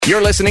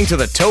You're listening to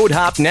the Toad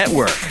Hop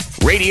Network,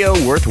 radio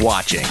worth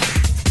watching.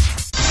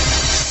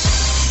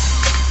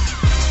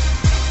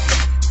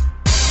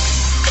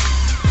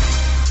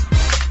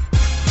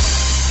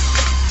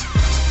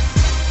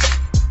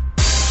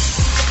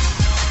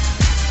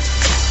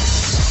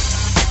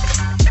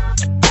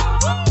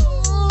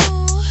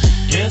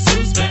 Guess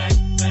who's back,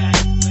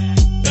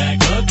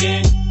 back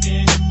again.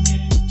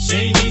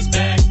 Shady's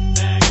back,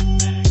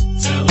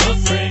 tell a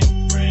friend.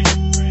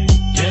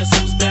 Guess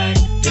who's back,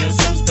 guess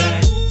who's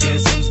back,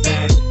 guess who's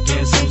back,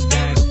 guess who's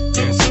back,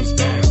 guess who's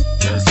back,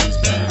 guess who's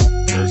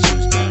back, guess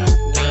who's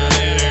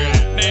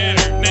back.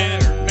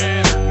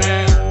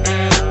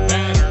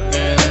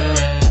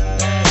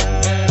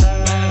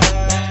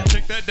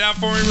 Check that down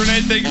for me,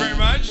 Renee. Thank you very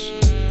much.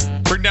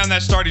 Bring down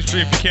that starting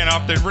stream if you can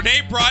off there.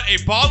 Renee brought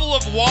a bottle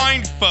of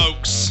wine,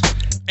 folks,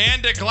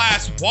 and a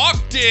glass.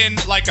 Walked in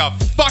like a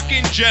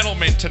fucking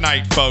gentleman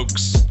tonight,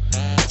 folks.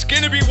 It's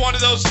going to be one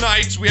of those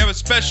nights. We have a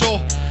special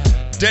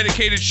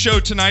dedicated show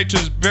tonight to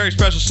a very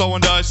special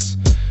someone to us.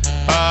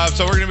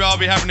 So we're going to all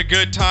be having a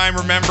good time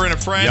remembering a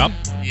friend. Yep.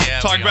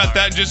 Yeah, Talk about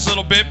that in just a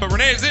little bit. But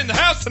Renee is in the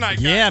house tonight,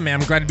 guys. Yeah, man,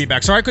 I'm glad to be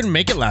back. Sorry I couldn't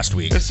make it last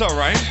week. It's all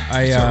right.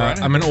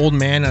 I'm an old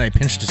man and I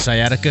pinched a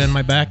sciatica in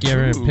my back. You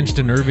ever pinched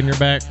a nerve in your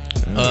back?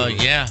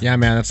 Yeah. Yeah,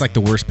 man, that's like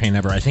the worst pain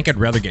ever. I think I'd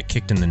rather get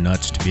kicked in the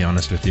nuts, to be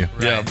honest with you.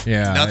 Yeah.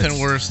 Yeah. Nothing it's-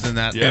 worse than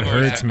that. Yeah, It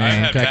hurts, man.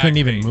 I've had I back couldn't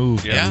even pain,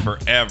 move. Yeah,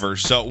 forever.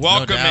 So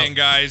welcome doubt. in,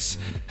 guys.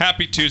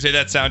 Happy Tuesday.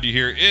 That sound you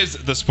hear is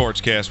the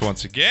Sportscast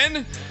once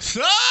again.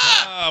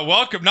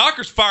 Welcome.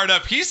 Knocker's fired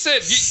up. He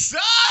said,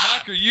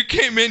 Knocker, you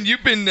came in.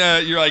 You've been.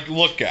 You're like,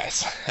 look,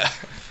 guys.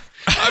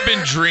 I've been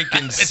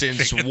drinking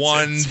since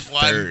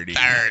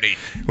 1:30.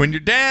 When your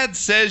dad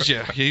says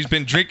he's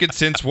been drinking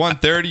since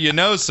 1:30, you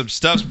know some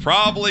stuff's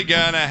probably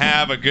gonna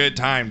have a good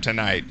time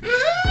tonight.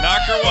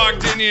 Knocker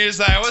walked in here. He's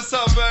like, "What's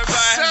up, everybody?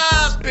 What's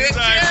up, He's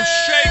like,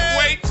 bitches? shake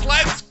weights.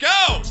 Let's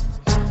go."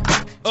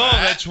 Oh,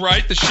 that's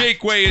right. The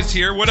Shake Way is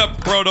here. What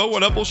up, Proto?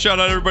 What up? We'll shout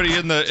out everybody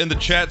in the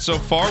chat so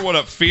far. What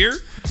up, Fear?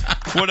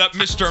 What up,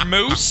 Mr.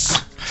 Moose?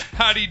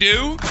 Howdy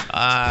do.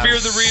 Fear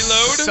the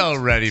Reload. So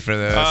ready for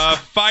this.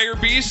 Fire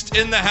Beast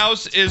in the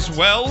house as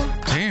well.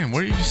 Damn,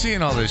 where are you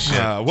seeing all this shit?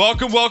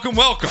 Welcome.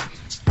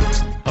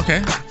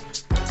 Okay.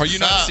 Are you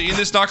not seeing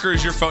this, Knocker?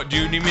 Is your phone? Do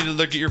you need me to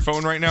look at your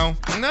phone right now?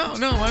 No,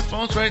 my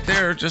phone's right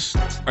there. Just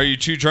Are you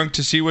too drunk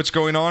to see what's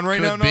going on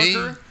right now, could be.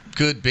 Knocker?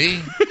 Could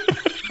be.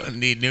 I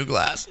need new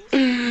glasses.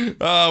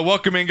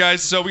 Welcome in,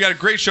 guys. So we got a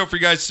great show for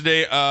you guys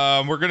today.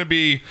 We're going to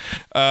be,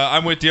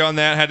 I'm with you on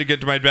that. Had to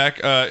get to my back.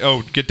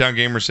 Get Down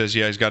Gamer says,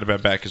 yeah, he's got a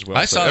back as well.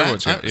 I saw that.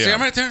 everyone's got- See,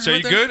 I'm right there, So right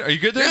you there. good? Are you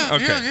good there? Yeah,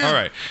 okay. yeah. All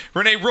right.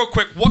 Renee, real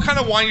quick, what kind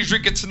of wine you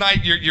drinking tonight?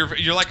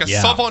 You're like a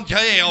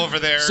sommelier over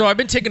there. So I've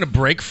been taking a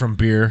break from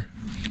beer,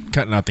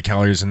 cutting out the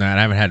calories in that.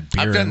 I haven't had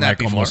beer I've done in that like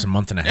before. almost a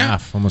month and a Yeah.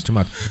 half, almost 2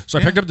 months. So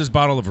I picked up this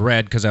bottle of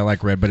red because I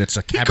like red, but it's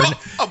a Cabernet.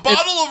 a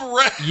bottle of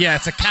red. Yeah,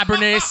 it's a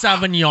Cabernet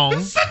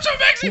Sauvignon. Such a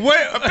Mexican.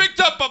 I picked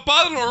up a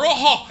bottle of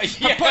rojo. I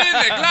put it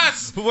in a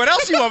glass. What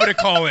else do you want me to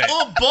call it?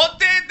 Un bote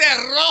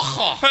de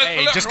rojo.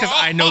 Hey, just because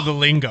I know the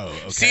lingo.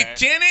 Si Okay.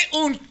 tiene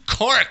un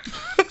cork.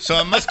 So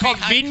it must be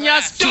high Viñas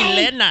class.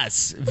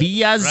 chilenas.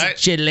 Villas Right.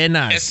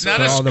 chilenas. It's not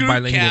for a all the screw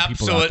bilingual cap,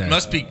 people so out it there.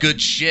 must be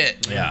good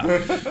shit. Yeah.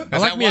 I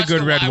like me a watched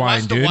good red I wine,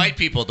 watched dude. the white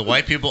people. The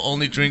white people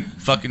only drink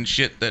fucking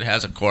shit that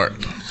has a cork.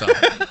 So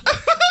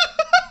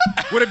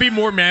Would it be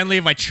more manly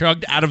if I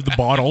chugged out of the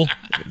bottle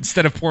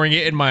instead of pouring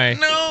it in my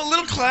no,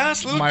 little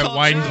class, little my culture.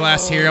 wine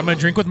glass here? I'm gonna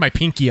drink with my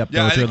pinky up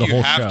Yeah, though I through think the you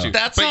whole have show. to.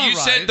 That's but all you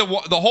right. said the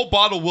whole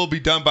bottle will be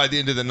done by the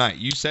end of the night.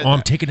 You said Oh, I'm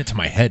that. taking it to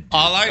my head. dude.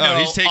 All I know,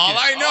 he's taking all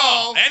I know,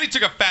 Oh, and he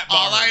took a fat bottle.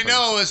 all I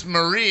know is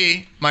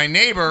Marie, my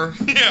neighbor,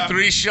 Yeah.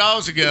 3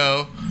 shows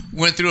ago,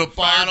 went through a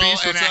bottle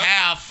Beast, and a what's up?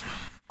 half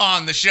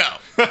on the show.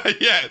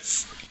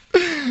 Yes. So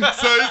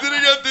he's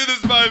gonna go through this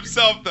by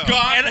himself, though.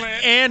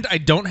 And I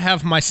don't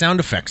have my sound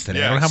effects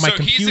today. I don't have my so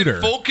computer.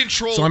 He's in full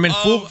control. So I'm in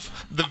full. Of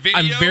the video.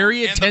 I'm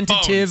very and the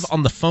attentive phones.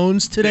 on the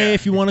phones today. Yeah.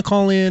 If you want to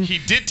call in, He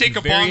did take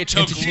a Very bong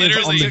toke, attentive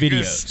literally on the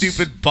video.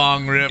 Stupid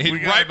bong rip. We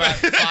got Right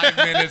about back- 5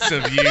 minutes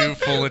of you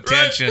full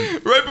attention.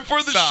 Right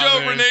before the Stop show,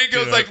 there, Renee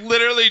goes dude. like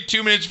literally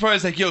 2 minutes before. I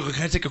was like, "Yo,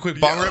 can I take a quick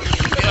bong rip?"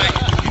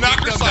 Like,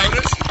 Knocker's they'll like,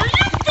 notice? "Are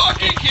you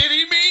fucking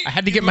kidding me?" I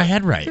had to get my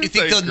head right. You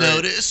think they'll Great.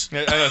 notice?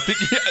 I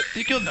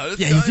think you'll notice.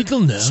 Yeah, you think they'll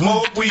know?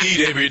 Smoke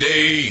weed every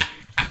day.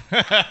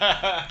 What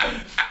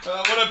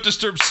up,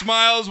 Disturbed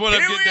Smiles? What up,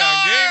 Here Get we Down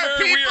are, Gamer?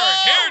 We people!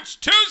 are here. It's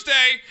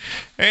Tuesday,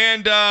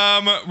 and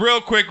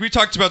real quick, we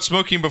talked about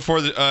smoking before.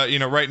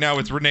 Right now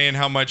with Renee and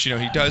how much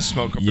he does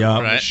smoke on Yup.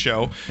 the Right.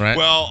 show. Right.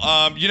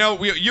 Well,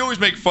 you always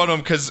make fun of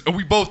him because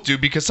we both do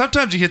because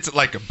sometimes he hits it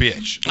like a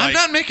bitch. I'm Like-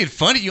 not making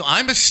fun of you.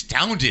 I'm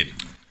astounded.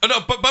 No,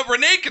 but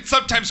Renee can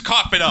sometimes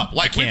cough it up.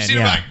 Like we've can, seen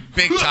him yeah. like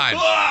Big time.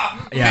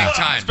 Yeah. Big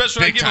time. Especially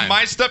when I Big give him time.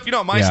 my stuff. You know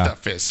what my Yeah.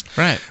 stuff is.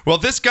 Right. Well,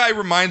 this guy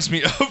reminds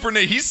me of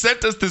Renee. He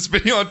sent us this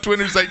video on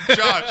Twitter. He's like,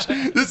 Josh,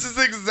 this is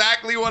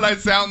exactly what I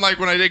sound like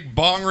when I take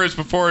bong rips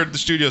before the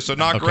studio. So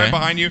knock Okay. right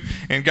behind you.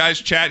 And guys,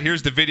 chat,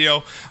 here's the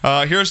video.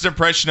 Here's the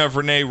impression of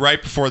Renee right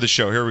before the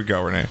show. Here we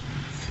go, Renee.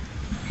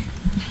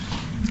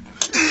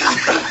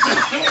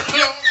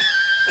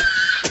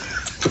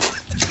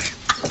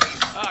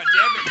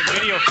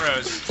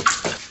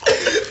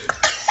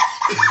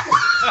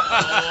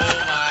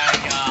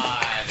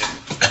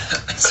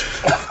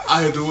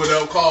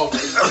 call.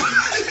 What's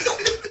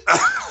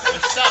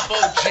up,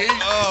 OG?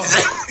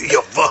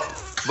 Your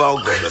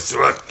phone gonna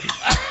throw.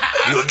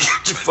 You'll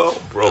get your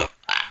phone, bro.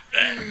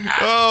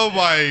 Oh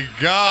my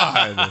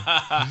God!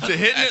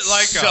 Hitting it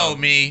like So a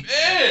me.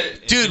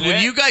 Dude,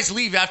 when you guys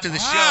leave after the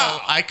show,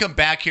 I come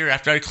back here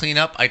after I clean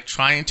up. I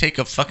try and take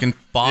a fucking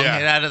bong Yeah.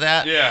 hit out of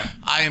that. Yeah.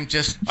 I am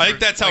just. I think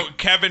that's how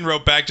Kevin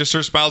wrote back to Sir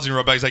Smilesy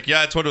wrote back. He's like,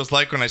 yeah, that's what it was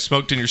like when I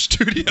smoked in your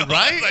studio.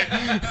 Right?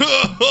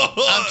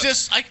 I'm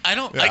just. I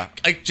don't. Yeah.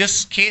 I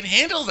just can't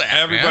handle that.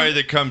 Everybody man.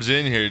 that comes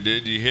in here,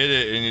 dude, you hit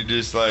it and you're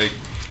just like.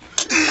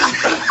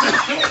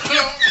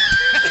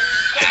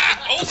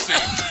 Olsen.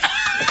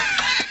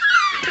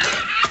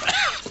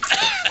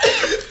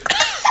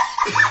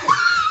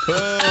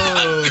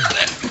 Oh,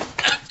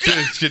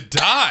 dude, you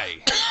die.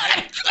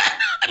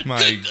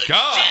 My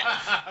God.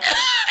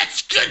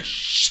 That's good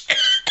shit.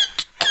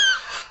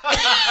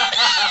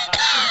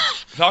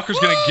 Knocker's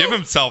gonna give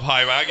himself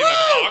high. I get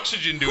enough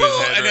oxygen to his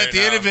head. And right at the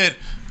now. end of it,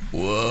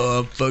 whoa,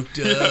 I'm fucked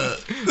up.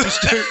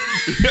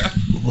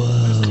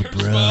 Whoa,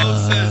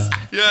 bro. Says,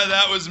 yeah,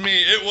 that was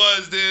me. It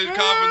was, dude.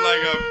 Coughing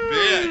like a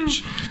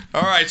bitch.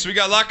 All right, so we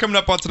got a lot coming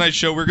up on tonight's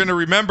show. We're going to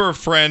remember a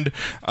friend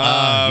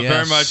Yes.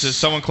 very much as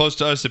someone close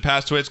to us that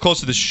passed away. It's close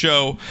to the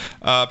show.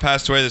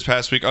 Passed away this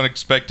past week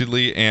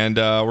unexpectedly, and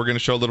we're going to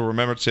show a little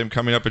remembrance to him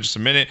coming up in just a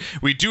minute.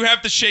 We do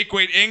have the shake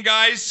weight in,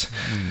 guys.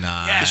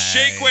 Nice. The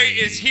shake weight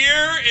is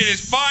here. It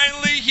is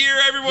finally here.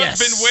 Everyone's Yes.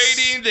 been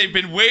waiting. They've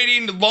been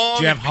waiting long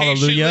Do you have and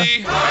patiently.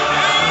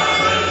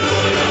 Hallelujah?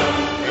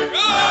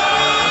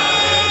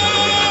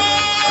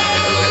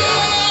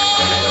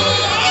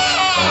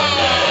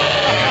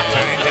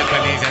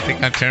 I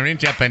think I'm turning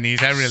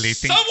Japanese. I really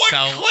think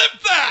Someone so.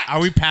 clip that. Are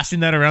we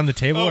passing that around the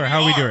table, or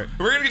how we do it?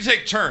 We're going to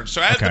take turns.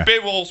 So as the Okay.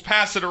 bit, we'll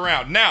pass it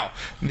around. Now,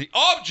 the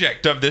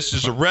object of this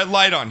is a red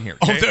light on here.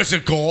 Oh, Okay? there's a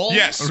goal?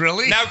 Yes.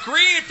 Really? Now,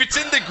 green, if it's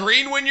in the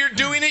green when you're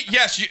doing it,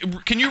 yes.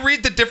 Can you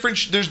read the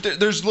different?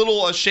 There's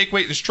little shake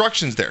weight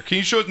instructions there. Can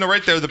you show it? No,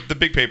 right there, the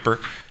big paper.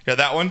 Yeah,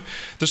 that one.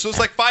 There's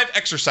like 5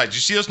 exercises.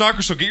 You see those,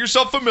 Knockers? So get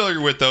yourself familiar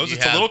with those. You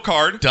It's a have little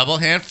card. Double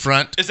hand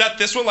front. Is that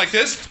this one like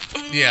this?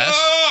 Yes.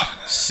 Ah!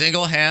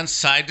 Single hand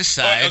side to Oh,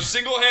 side. a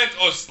single hand.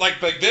 Oh, it's like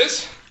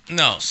this.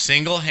 No,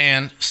 single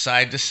hand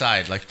side to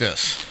side like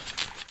this.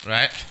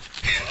 Right?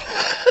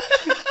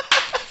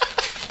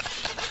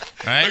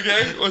 Right?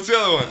 Okay. What's the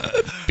other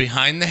one?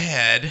 Behind the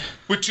head,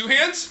 With 2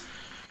 hands?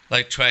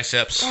 like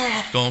triceps.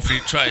 Going for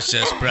your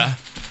triceps, bruh.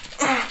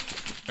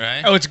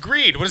 Right? Oh, it's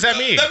green. What does that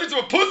mean? That means I'm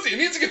a pussy. It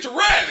needs to get to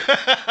red.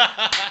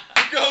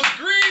 It goes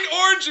green,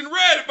 orange, and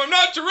red. If I'm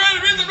not to red,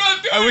 it means I'm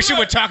not doing I wish it it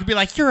would talk and be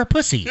like, "You're a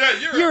pussy. Yeah,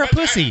 You're a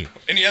pussy."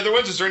 Any other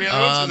ones? Is there any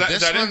other ones? Is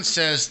This that one it?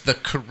 says the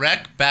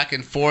correct back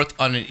and forth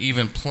on an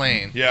even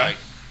plane. Yeah. Like,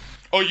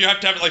 Oh, you have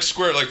to have it like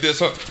square like this,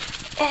 huh?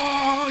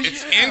 Oh, yeah.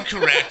 it's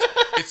incorrect.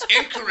 It's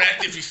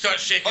incorrect if you start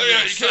shaking Oh, it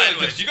yeah, you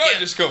sideways. gotta, you gotta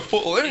just go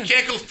full in. You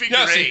can't go figure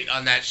Yeah, see, 8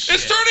 on that shit.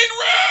 It's turning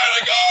red.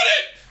 I got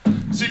it.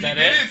 See if you get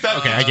it. That's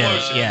Okay, I get it.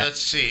 explosion. Yeah.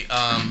 Let's see.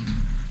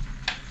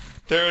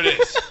 There it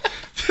is.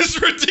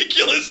 This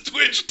ridiculous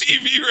Twitch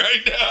TV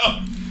right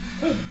now.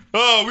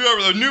 Oh, we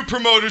are the new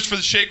promoters for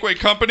the Shake Weight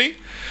Company.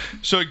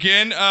 So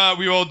again,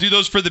 we will do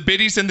those for the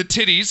biddies and the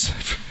titties,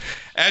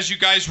 as you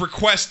guys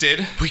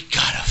requested. We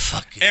got a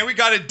fucking. And we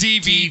got a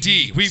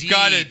DVD. We've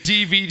got a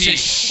DVD. to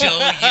show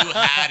you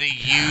how to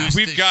use.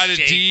 We've the got a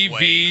shake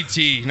weight.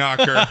 DVD,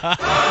 Knocker. Look at the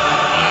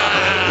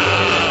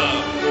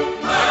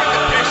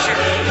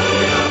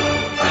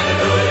picture.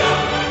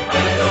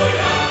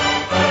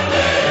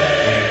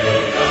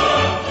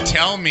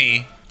 Tell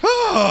me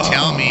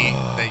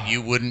that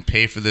you wouldn't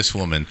pay for this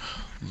woman.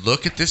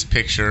 Look at this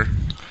picture.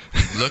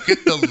 Look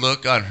at the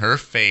look on her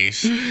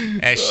face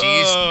as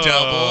she's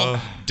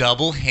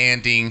double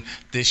handing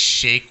this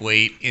shake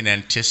weight in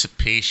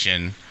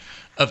anticipation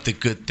of the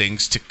good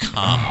things to come.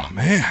 Oh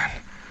man.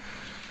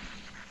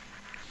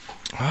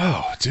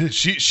 Oh, dude,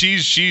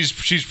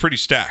 she's pretty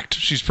stacked.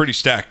 She's pretty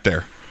stacked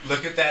there.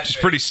 Look at that. She's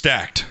pretty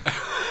stacked.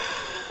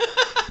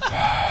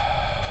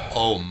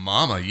 Oh,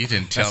 mama, you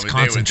didn't tell That's me they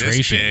were this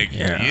concentration. big.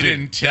 Yeah. You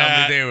didn't tell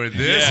me they were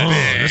this Yeah. Oh,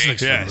 big. this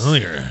looks Yes.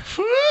 familiar.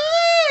 Woo!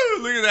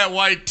 Look at that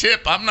white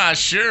tip. I'm not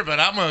sure, but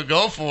I'm going to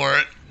go for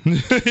it.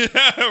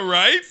 Yeah,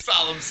 right? That's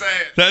all I'm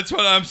saying. That's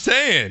what I'm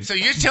saying. So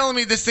you're telling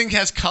me this thing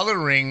has color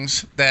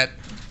rings that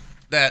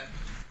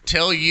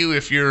tell you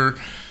if you're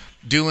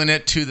doing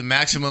it to the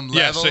maximum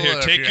Yeah, level? so here, or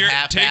if take you're your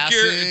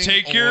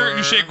half-assing,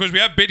 or- shake, because we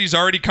have biddies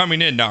already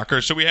coming in,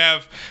 Knocker. So we've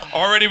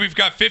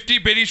got 50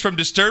 biddies from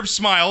Disturbed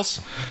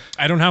Smiles.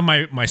 I don't have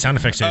my sound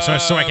effects here, so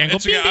I can't go.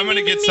 It's okay. I'm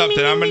gonna get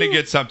something. I'm gonna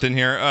get something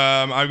here.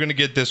 I'm gonna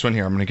get this one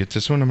here. I'm gonna get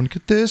this one. I'm gonna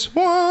get this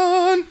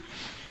one.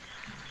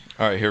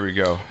 All right, here we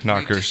go,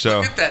 Knocker. Just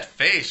So look at that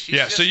face. She's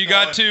yeah, just so you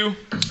got going-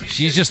 to.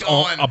 She's just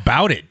all going,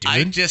 about it, dude.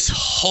 I just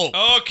hope.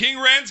 Oh, King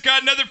Ren's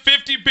got another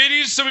 50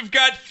 biddies. So we've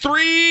got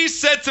 3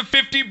 sets of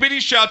 50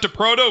 biddies. Shout out to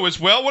Proto as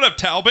well. What up,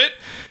 Talbot?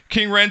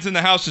 King Ren's in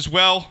the house as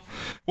well.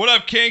 What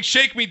up, King?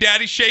 Shake me,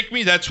 Daddy. Shake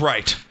me. That's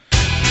right.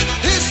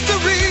 History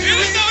Get it,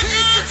 repeats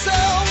Knocker!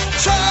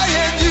 itself. Try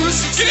and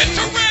use Get it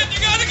to red. You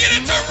gotta get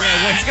it to red.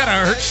 well, he's got a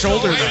hurt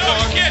shoulder I know,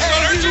 though. you can't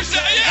don't hurt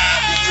yourself.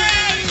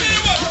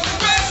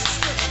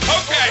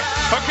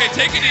 Okay,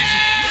 take it easy.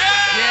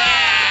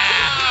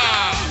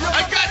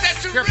 I got that.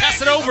 Here,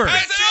 pass it over.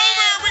 Pass it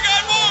over. We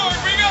got more.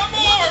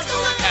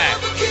 Okay.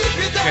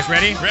 You guys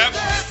ready? Rep,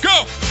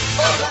 go.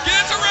 Get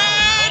it to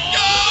Red.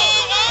 Go.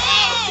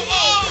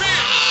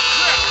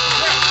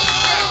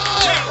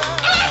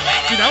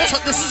 Dude,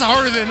 this is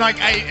harder than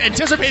like I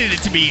anticipated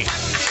it to be.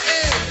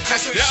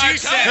 That's what Yeah, she I tell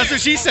said. you. That's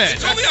what she said.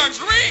 It's only on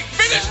green.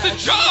 Finish the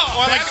job.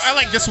 Oh, I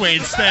like this way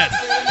instead.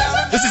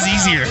 This is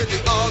easier.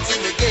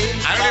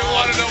 I don't even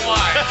want to know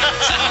why.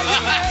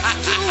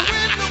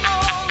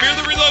 Fear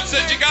the Reload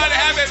says you gotta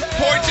have it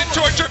pointed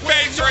towards your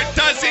face or it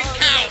doesn't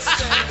count.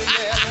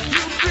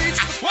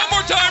 One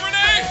more time,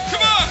 Renee.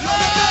 Come on.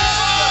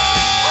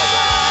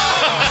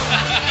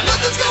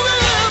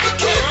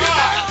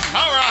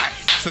 All right.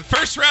 So the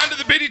first round of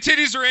the bitty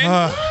titties are in.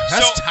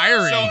 That's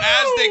tiring. So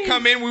as they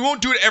come in, we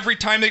won't do it every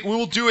time. We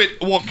will do it.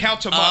 We'll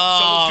count them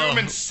up. So we'll do them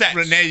in sets.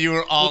 Renee, you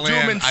were all We'll do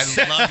 'em in. in I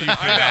sets. love you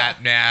for that,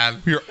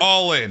 man. We're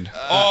all in.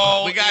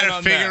 All We got in to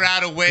on figure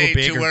that. out a way Go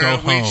big to or where go it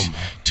home.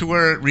 to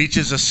where it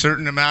reaches a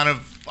certain amount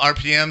of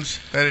RPMs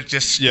that it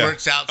just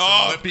squirts out some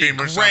Oh, whipped it'd be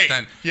cream or great.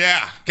 something.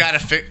 Yeah. Got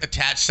to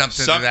attach something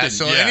to Something, that.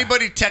 So yeah.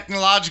 anybody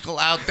technological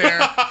out there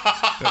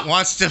that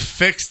wants to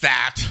fix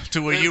that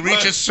to where you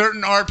reach a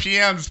certain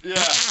RPMs,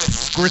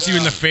 Squirts you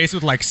in the face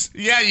with like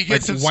yeah, you get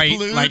like some white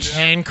splooge. like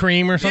hand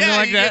cream or something yeah,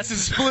 like you that. get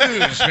some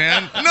splooge,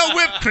 man. No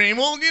whipped cream.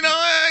 Well,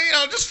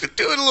 just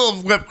do it a little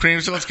whipped cream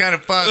so it's kind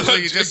of fun. So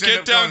you just end Get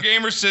up Down going,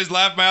 Gamer says,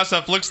 laugh my ass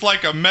off. Looks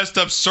like a messed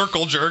up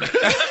circle jerk.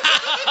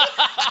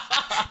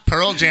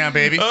 Pearl Jam,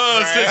 baby.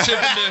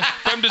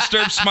 From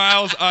Disturbed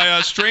Smiles,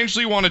 I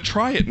strangely want to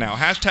try it now.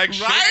 Hashtag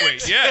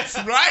shitweight. Yes.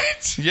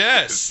 Right?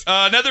 Yes.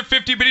 Another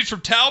 50 biddies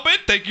from Talbot.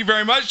 Thank you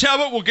very much,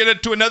 Talbot. We'll get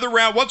it to another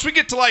round. Once we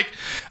get to like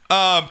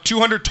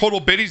 200 total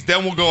biddies,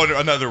 then we'll go into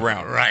another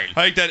round. Right.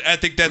 I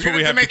think that's what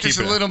we have to make keep this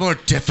it a at. little more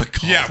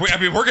difficult. Yeah,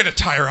 we're going to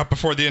tire up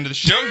before the end of the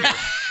show here.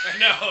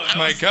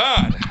 My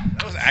God.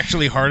 That was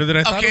actually harder than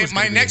I thought it Okay, was.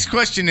 my next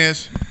question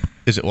is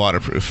it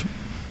waterproof?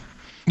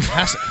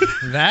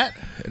 That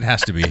it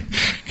has to be.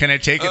 Can I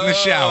take it in the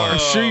shower?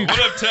 Sure you What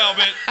up,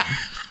 Talbot?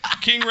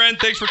 King Ren,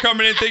 thanks for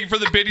coming in. Thank you for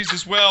the biddies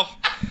as well.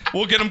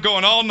 We'll get them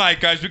going all night,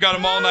 guys. We got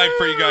them all night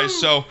for you guys.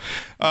 So,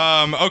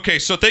 okay.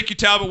 So thank you,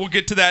 Talbot. We'll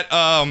get to that.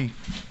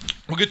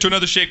 We'll get to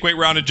another shake weight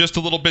round in just a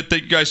little bit.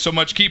 Thank you guys so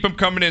much. Keep them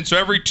coming in. So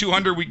every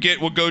 200 we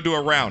get, we'll go to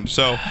a round.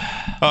 So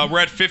we're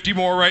at 50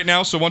 more right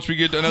now. So once we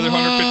get another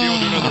 150, we'll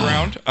do another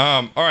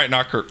round. All right,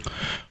 Knocker.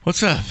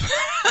 What's up?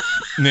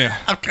 Yeah.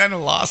 I'm kind of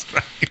lost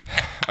right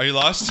now. Are you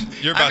lost?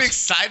 You're I'm about to...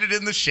 excited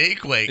in the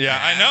shake weight. Yeah,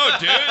 I man. know,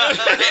 dude.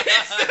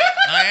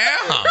 I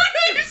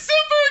am. He's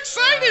super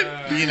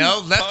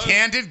excited.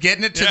 Left-handed,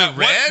 getting it to Yeah, the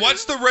red.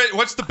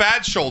 What's the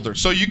bad shoulder?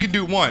 So you can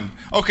do one.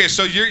 Okay,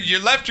 so your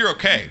left, you're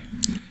okay.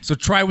 So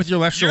try with your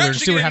left You're shoulder and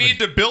see actually what gonna happens.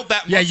 need to build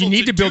that muscle. Yeah, you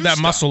need to build do that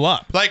stuff. muscle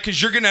up. Like, because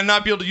you're gonna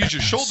not be able to use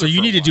your shoulder. So you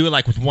for need a to do while it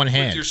like with one with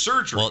hand. your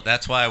surgery. Well,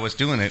 that's why I was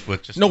doing it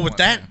with just No, one with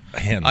that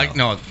hand. hand.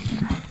 No,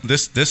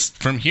 this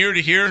from here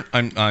to here,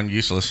 I'm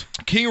useless.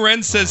 King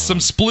Ren says some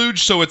splooge,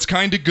 so it's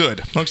kind of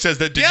good. Monk says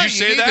that. Did Yeah, you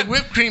say need that? the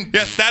whipped cream.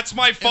 Yes, that's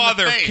my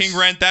father, face. King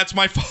Ren. That's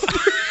my father.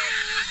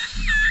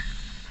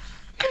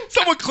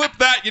 Someone clip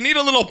that. You need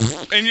a little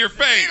in your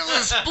face. Need a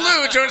little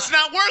splooge, or it's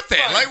not worth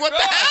it. Like what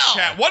the hell?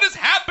 Chat, what is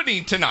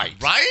happening tonight?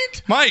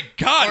 Right? My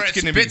God, Or it's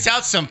it gonna be. spits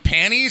out some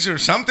panties or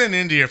something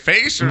into your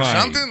face or My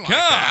something like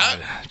God,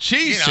 that.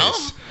 Jesus. You know?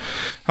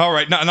 All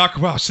right,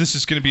 wow, so this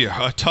is going to be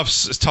a tough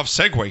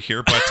segue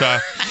here, but I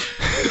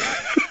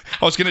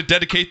was going to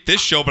dedicate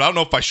this show, but I don't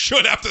know if I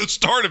should after the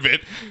start of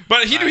it.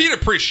 But he'd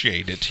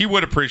appreciate it. He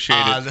would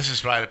appreciate it. This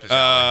is right up his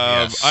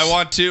alley. Yes. I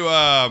want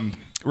to,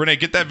 Renee,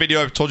 get that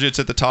video. I've told you it's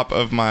at the top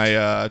of my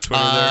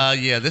Twitter there.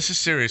 Yeah, this is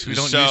serious. We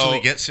don't So, usually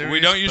get serious. We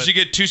don't usually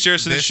get too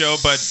serious in the this show,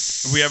 but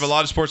we have a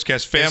lot of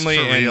Sportscast family.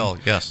 for and real,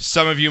 yes.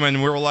 Some of you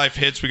in real life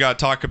hits, we got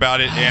to talk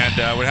about it.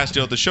 And when it has to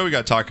do with the show, we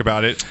got to talk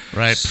about it.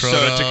 Right, So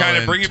Proto to kind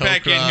of and bring it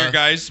back in Tokra. here,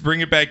 guys,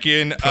 bring it back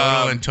in.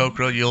 Proto and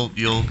Tokra, you'll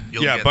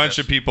Yeah, a get bunch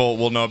this. of people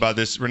will know about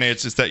this. Renee,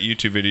 it's just that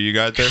YouTube video. You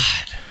got it there?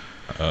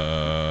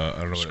 I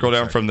don't know. Scroll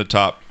down from the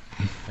top,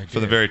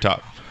 from the very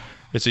top.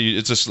 It's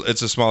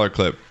a smaller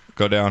clip.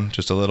 Go down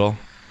just a little.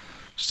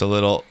 Just a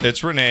little.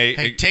 It's Renee.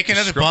 Hey, take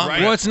another Scroll bump.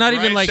 right- Well, it's not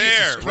even right like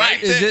there.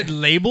 Right Is there. it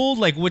labeled?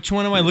 Like which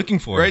one am I looking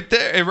for? Right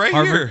there. Right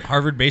here.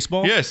 Harvard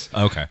baseball. Yes.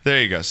 Okay. There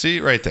you go.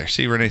 See, right there.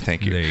 See, Renee,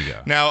 thank you. There you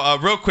go. Now,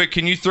 real quick,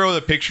 can you throw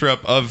the picture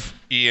up of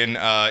Ian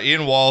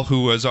Wall,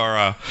 who was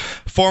our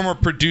former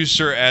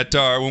producer at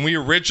when we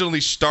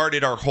originally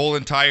started our whole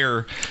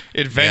entire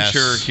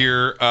adventure Yes.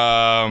 here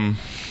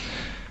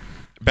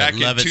back in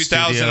Levitt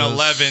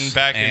 2011, Studios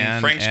back in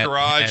and Frank's at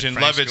Garage and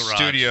Frank's Levitt Garage,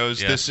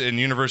 Studios, yes. this in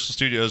Universal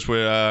Studios.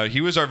 Where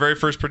he was our very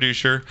first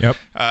producer. Yep.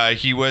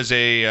 He was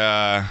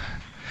a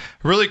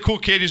really cool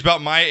kid. He's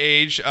about my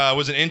age.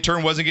 Was an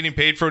intern. Wasn't getting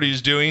paid for what he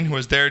was doing.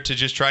 Was there to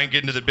just try and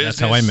get into the business.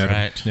 That's how I met him.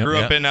 Right. Yep. Grew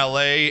up in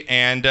LA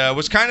and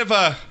was kind of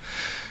a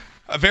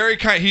very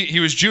kind. He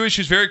was Jewish.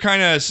 He was very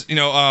kind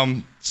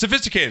of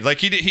sophisticated. Like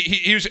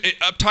he was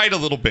uptight a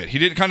little bit. He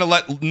didn't kind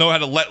of know how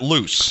to let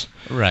loose.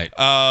 Right.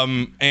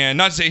 And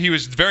not to say he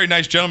was a very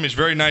nice gentleman. He's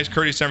very nice,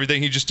 courteous, and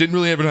everything. He just didn't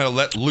really know how to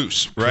let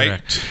loose, right?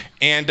 Correct.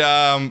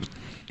 And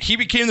he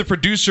became the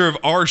producer of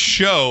our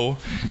show,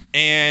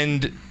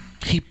 and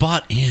He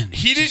bought in.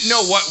 he didn't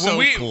know what So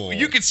when cool.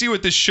 you can see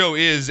what this show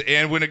is,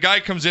 and when a guy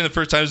comes in the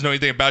first time doesn't know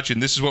anything about you,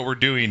 and this is what we're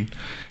doing,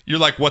 you're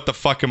like, what the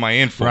fuck am I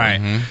in for? Right.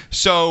 Mm-hmm.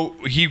 So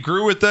he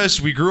grew with us.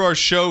 We grew our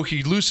show.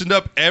 He loosened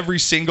up every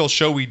single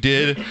show we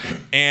did,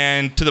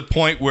 and to the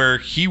point where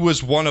he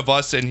was one of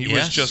us, and he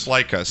was Yes. just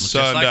like us. Just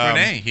So, like and,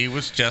 Renee. He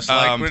was just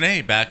like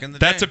Renee back in the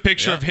that's day. a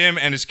picture Yeah. of him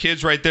and his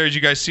kids right there, as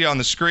you guys see on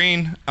the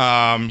screen.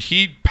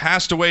 He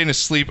passed away in his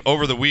sleep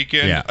over the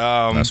weekend. Yeah,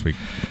 last week.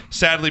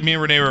 Sadly, me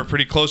and Renee were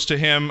pretty close to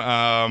him.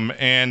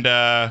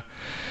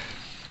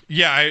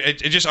 Yeah,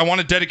 I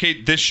want to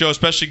dedicate this show,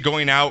 especially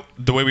going out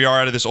the way we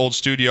are out of this old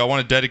studio. I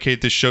want to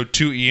dedicate this show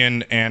to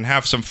Ian and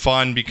have some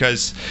fun,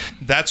 because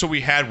that's what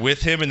we had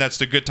with him, and that's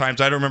the good times.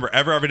 I don't remember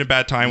ever having a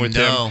bad time with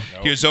him.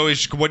 He was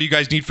always, what do you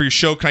guys need for your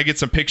show? Can I get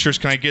some pictures?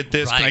 Can I get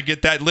this? Can I Right.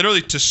 get that?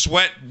 Literally to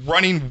sweat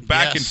running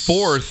back and Yes.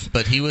 forth.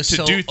 But he was to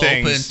so do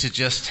open things. to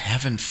just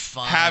having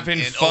fun,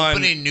 Having and fun.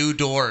 opening new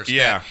doors.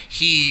 Yeah. that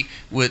he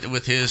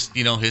with his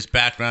his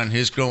background,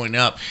 his growing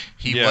up,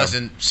 he Yeah.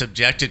 wasn't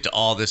subjected to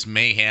all this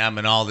mayhem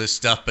and all this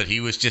stuff. But he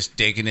was just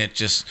digging it,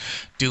 just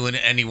doing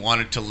it, and he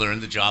wanted to learn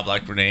the job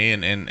like Renee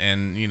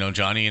and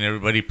Johnny and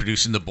everybody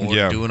producing the board,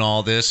 Yeah. doing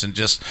all this, and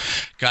just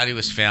God, he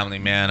was family,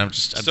 man. I'm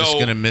just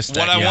gonna miss that.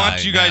 What I guy,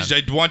 want you guys,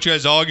 man. I want you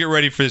guys to all get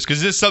ready for this,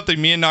 because this is something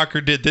me and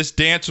Knocker did. This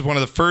dance was one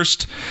of the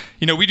first.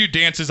 We do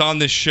dances on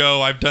this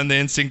show. I've done the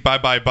NSYNC Bye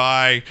Bye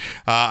Bye.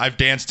 I've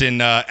danced in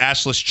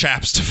ashless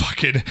chaps to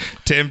fucking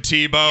Tim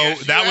Tebow. Yes,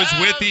 you that was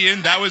have. with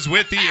Ian. That was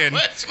with Ian.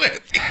 What's with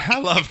you? I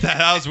love that.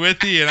 I was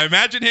with Ian. I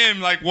imagine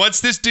him like, what's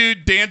this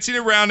dude dancing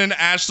around in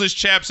ashless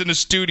chaps in a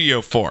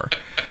studio for?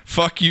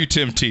 Fuck you,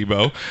 Tim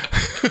Tebow.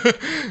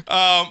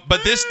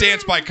 But this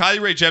dance by Kylie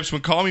Rae Jepsen,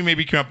 when Call Me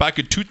Maybe came out back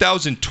in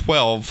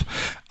 2012,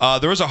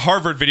 there was a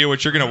Harvard video,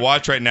 which you're going to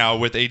watch right now,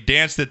 with a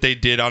dance that they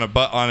did on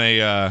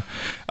a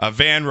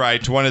van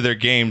ride to one of their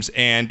games,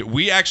 and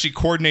we actually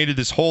coordinated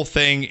this whole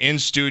thing in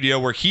studio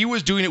where he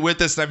was doing it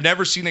with us, and I've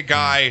never seen a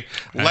guy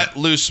let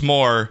loose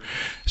more.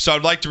 So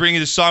I'd like to bring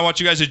you this song. I want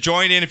you guys to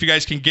join in if you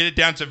guys can get it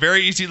down. It's a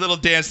very easy little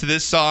dance to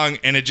this song,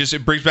 and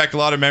it brings back a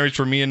lot of memories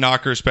for me and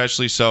Knocker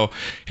especially. So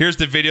here's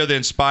the video that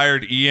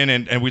inspired Ian,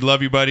 and we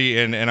love you, buddy,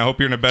 and I hope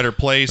you're in a better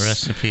place.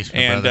 Rest in peace, my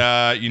and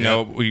brother. We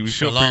feel for your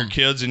Shalom.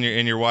 kids and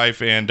your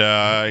wife, and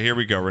here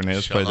we go, Renee.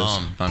 Let's play this.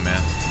 Shalom, my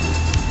man.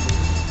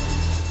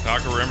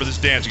 Knocker, remember this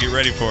dance. Get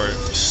ready for it.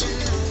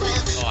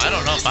 Oh, I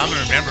don't know if I'm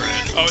gonna remember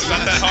it. Oh, it's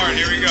not that hard.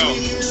 Here we go.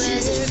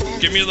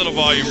 Give me a little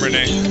volume,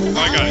 Renee. Oh,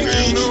 I got it.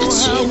 Here we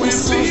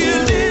go.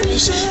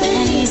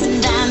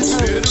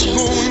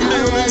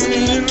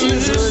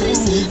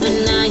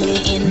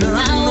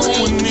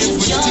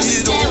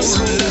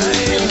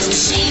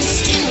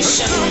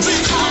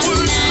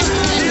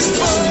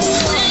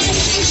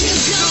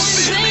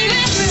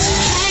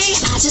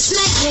 Just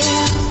met you.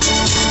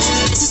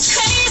 This is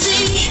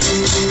crazy,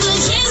 but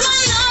here's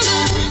my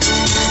number.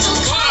 So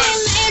call me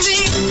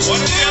maybe. One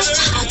or the other.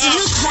 Hard to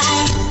look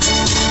right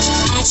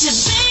at your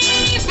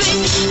baby,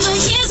 but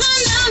here's my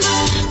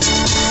number.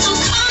 So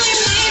call me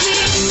maybe.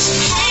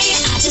 Hey,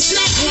 I just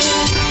met you.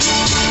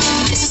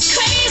 This is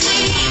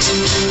crazy,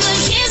 but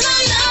here's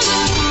my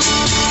number.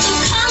 So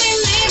call me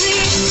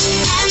maybe.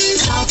 And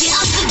all the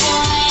other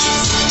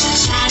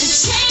boys try to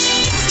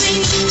chase me,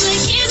 but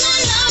here's my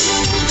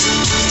number.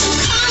 So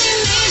call me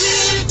maybe.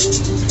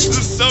 This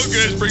is so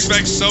good. It brings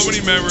back so many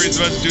memories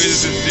of us doing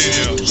this in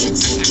studio.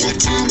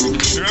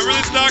 Remember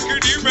this, Knocker?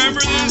 Do you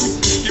remember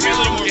this? Give me a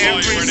little more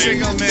volume, Renee.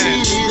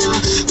 minute.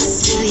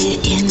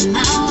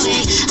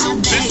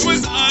 This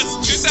was us,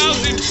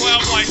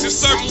 2012. Like, this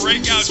is our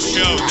breakout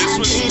show. This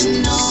was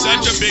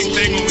such a big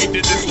thing when we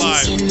did this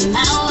live.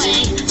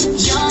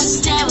 Your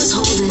stare was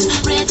holding,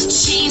 red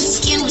jeans,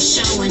 skin was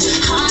showing.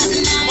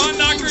 Come on,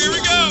 Knocker, here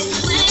we go.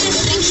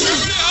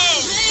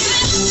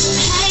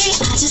 Hey,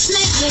 I just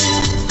met you.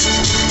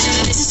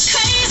 This is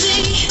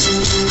crazy,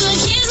 but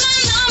here's my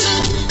number.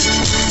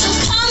 So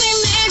call me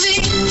maybe.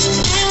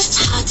 It's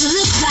hard to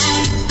look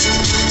right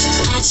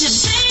at your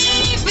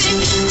baby,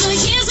 but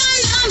here's my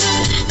number.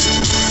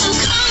 So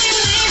call me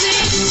maybe.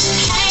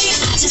 Hey,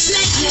 I just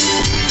met you.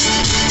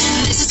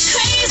 This is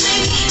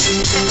crazy,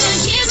 but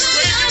here's my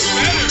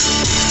number.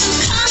 So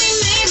call me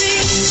maybe.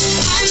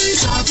 And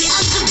all the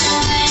other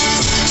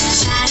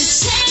boys try to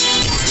chase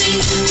me,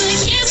 but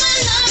here's my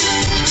number.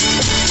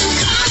 So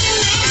call me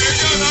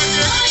maybe.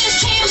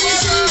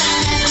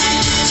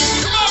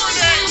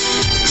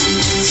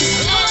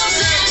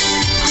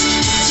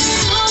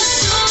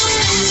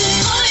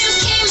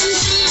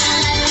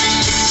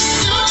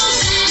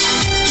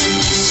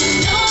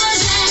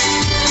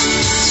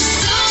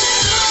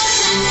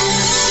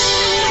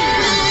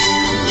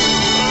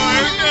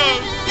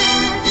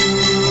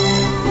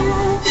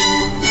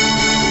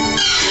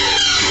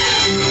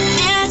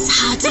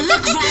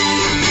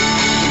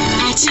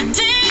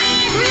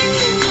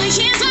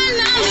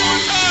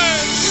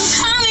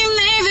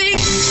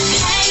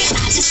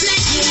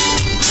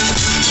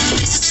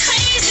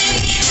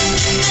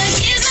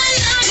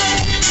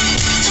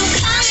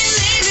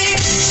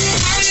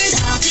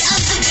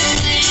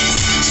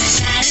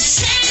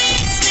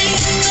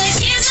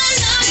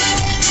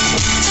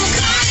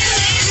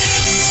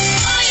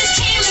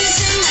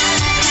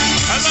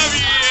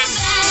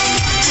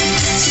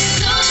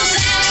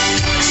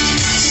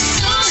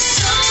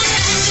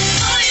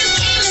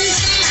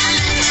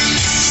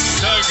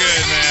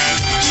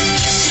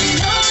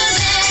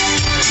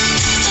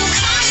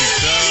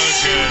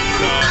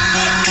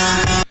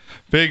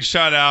 Big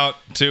shout out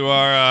to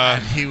our.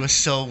 He was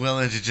so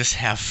willing to just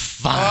have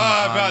fun.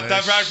 About on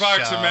that this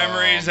Box show, of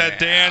Memories, that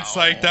man. dance,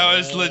 like that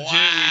was legit. Wow.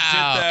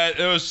 We did that.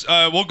 It was.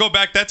 We'll go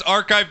back. That's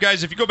archived,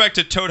 guys. If you go back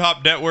to Toad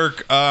Hop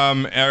Network,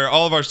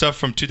 all of our stuff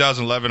from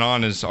 2011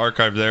 on is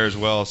archived there as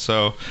well.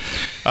 So,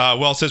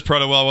 Well says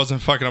Proto. Well, I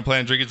wasn't fucking up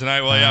playing drinking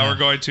tonight. Well, yeah, we're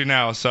going to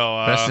now. So,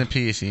 Rest in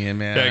peace, Ian,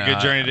 man. yeah, good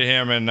journey to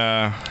him, and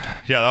yeah,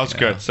 that was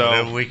good. So,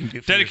 whatever we can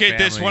do for your dedicate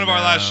this family one of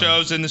our last now.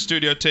 shows in the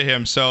studio to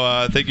him.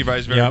 So, thank you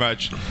guys very Yep.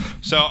 much.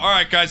 So, all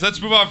right, guys, let's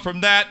move on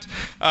from that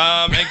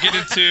and get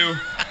into.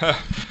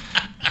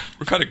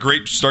 We've had a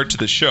great start to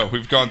the show.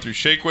 We've gone through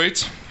shake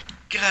weights.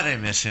 God, I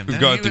miss him. We've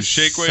man. gone He through was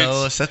shake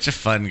weights. such a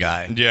fun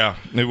guy. Yeah,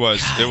 it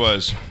was. It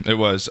was. It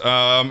was.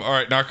 All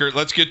right, Knocker,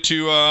 let's get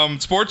to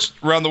sports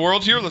around the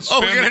world here. Let's Oh,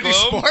 we're span the gonna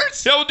do globe.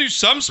 sports? Yeah, we'll do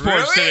some sports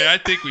Really? today. I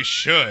think we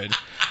should.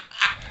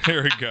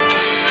 Here we go. Who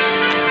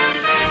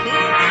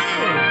knew?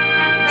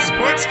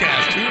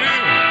 Sportscast. Who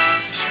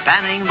knew?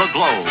 Spanning the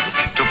globe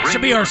to bring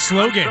Should be our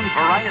slogan.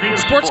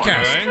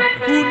 Sportscast. Right?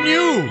 Who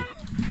knew?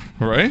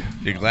 Right?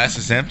 Your glass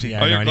is empty.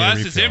 Yeah. Oh, I your need a glass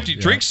is refill. empty.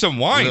 Yeah. Drink some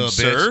wine, Little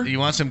sir. bit. You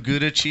want some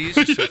Gouda cheese?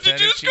 Did you Some feta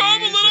just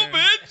calm a cheese, little or-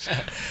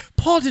 bit?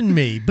 Pardon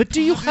me, but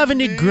do you have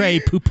any Grey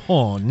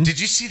Poupon? Did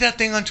you see that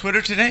thing on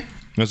Twitter today?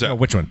 What's that? Oh,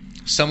 which one?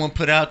 Someone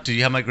put out, "Do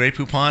you have my Grey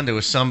Poupon?" There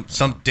was some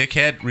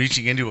dickhead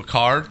reaching into a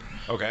card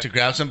Okay. to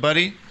grab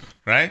somebody,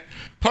 right?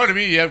 Pardon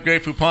me, you have Grey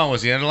Poupon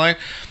was the underline.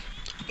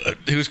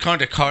 He was calling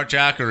to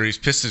carjack or he's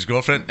pissed his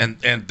girlfriend,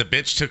 and the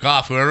bitch took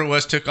off. Whoever it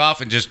was took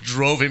off and just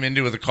drove him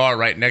into the car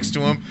right next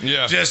to him.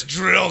 Yeah. Just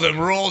drilled him,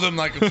 rolled him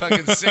like a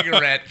fucking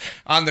cigarette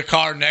on the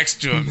car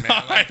next to him,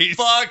 man. Like, Nice.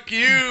 fuck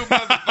you,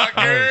 motherfucker.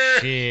 Oh,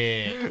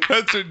 shit.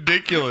 That's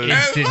ridiculous.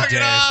 That's Instant fucking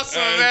death.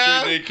 awesome, That's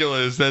man.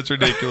 ridiculous. That's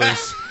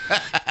ridiculous.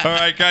 All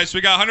right, guys, so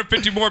we got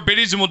 150 more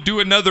biddies, and we'll do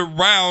another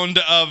round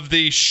of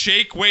the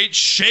shake weight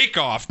shake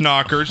off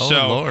knockers. Oh,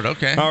 so, Lord,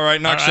 okay. All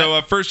right, knock. All So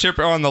right. first here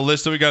on the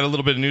list, we got a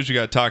little bit of news we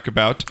got to talk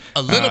about.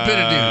 A little bit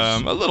of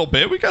news. A little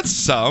bit. We got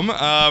some.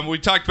 We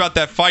talked about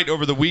that fight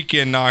over the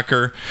weekend,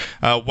 knocker.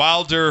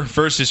 Wilder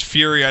versus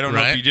Fury. I don't know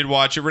if Right. you did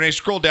watch it. Renee,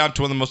 scroll down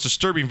to one of the most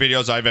disturbing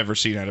videos I've ever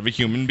seen out of a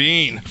human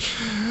being.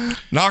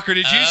 Knocker,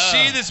 did you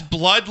see this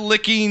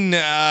blood-licking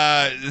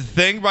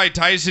thing by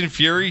Tyson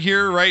Fury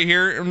here, right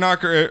here,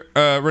 Knocker?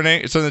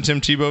 Renee, it's on the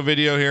Tim Tebow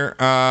video here.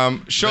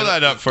 Show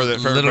that up for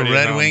Little everybody at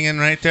red home. winging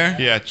right there.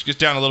 Yeah, just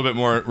down a little bit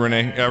more,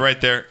 Renee. Right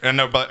there.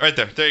 No, but right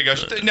there. There you go.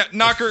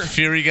 Knocker.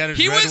 Fury got his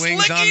He red was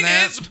wings on licking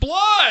that. his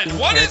blood.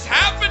 What is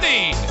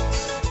happening?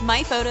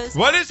 My photos.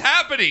 What is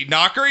happening,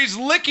 Knocker? He's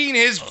licking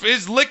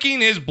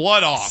his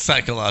blood off.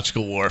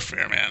 Psychological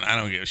warfare, man. I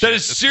don't give a shit. That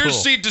is It's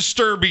seriously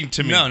disturbing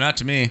to me. cool. No, not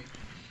to me.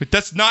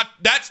 That's not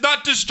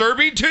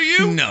disturbing to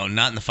you? No,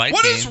 not in the fight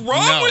What game. is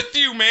wrong No. with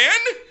you, man?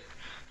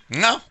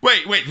 No.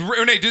 Wait,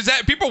 Renee, does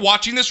that people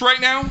watching this right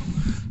now?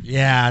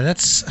 Yeah,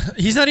 that's.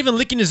 He's not even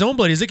licking his own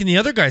blood. He's licking the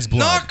other guy's blood.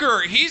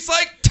 Knocker, he's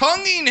like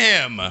tonguing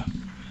him.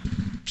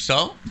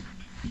 So?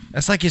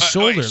 That's like his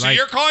shoulder. Wait, so like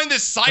you're calling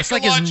this that's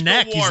psychological like his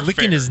neck. warfare? He's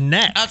licking his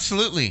neck.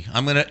 Absolutely.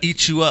 I'm going to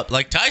eat you up.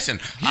 Like Tyson.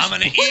 I'm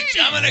going to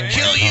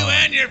kill you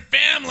and your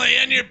family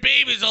and your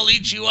babies. I'll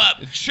eat you up.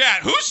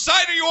 Chat, whose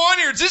side are you on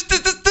here? This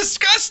is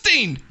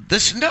disgusting. No,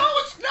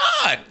 it's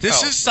not.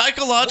 This Oh. is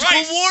psychological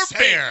Christ's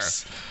warfare.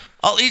 sakes.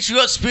 I'll eat you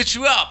up, spit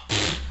you out.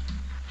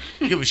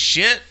 Give a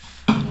shit.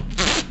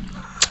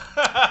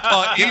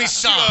 Give me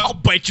some. I'll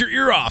bite your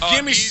ear off.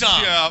 Give me eat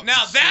some. you up,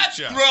 Now spit that's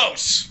you out.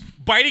 gross.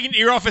 Biting an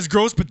ear off is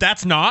gross, but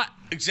that's not.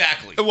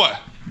 Exactly. What?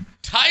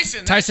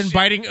 Tyson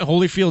Biting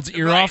Holyfield's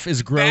ear Right. off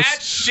is gross,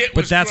 That shit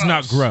but was that's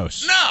not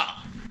gross. No.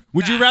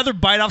 Would you rather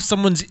bite off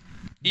someone's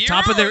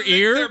top of or their lick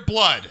ear their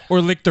blood. or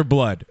lick their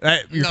blood?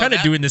 You're No, kind of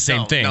that- doing the same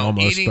no, thing no.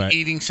 almost. but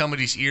Eating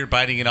somebody's ear,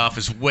 biting it off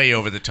is way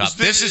over the top.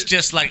 This is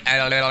just like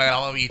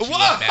I'll eat you Oh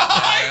up.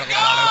 my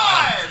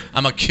God!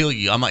 I'm gonna kill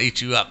you. I'm gonna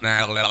eat you up. Oh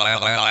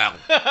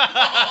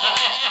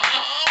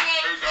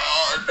my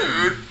god,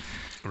 dude.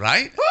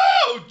 Right?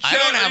 Woo! I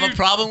don't have a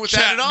problem with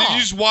that at all. You're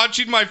just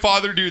watching my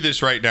father do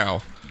this right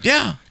now.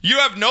 Yeah. You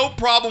have no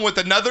problem with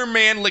another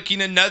man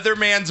licking another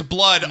man's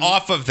blood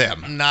off of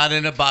them. Not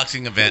in a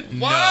boxing event.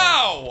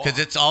 Wow. Because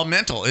it's all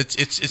mental. It's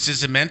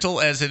as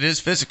mental as it is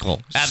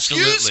physical.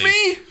 Absolutely. Excuse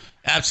me?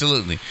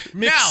 Absolutely. Excuse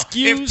now,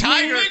 if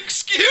Tiger, me?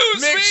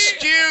 Excuse me?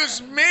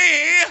 excuse me.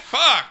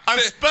 Fuck. I'm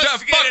supposed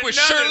to get fuck with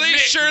another Shirley.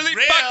 Shirley.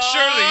 McRib. Fuck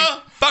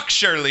Shirley. Fuck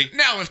Shirley.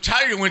 Now, if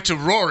Tiger went to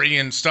Rory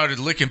and started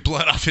licking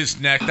blood off his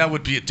neck, that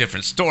would be a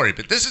different story.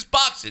 But this is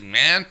boxing,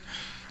 man.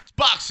 It's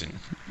boxing.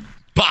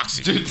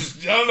 Boxing. Dude,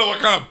 I don't know what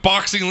kind of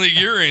boxing league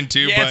you're into,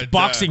 yeah, but it's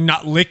boxing,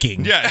 not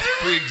licking. Yeah,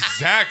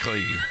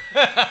 exactly.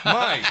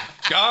 My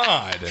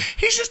God.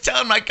 He's just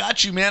telling him, I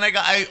got you, man.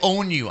 I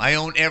own you. I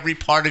own every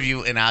part of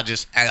you, and I'll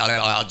just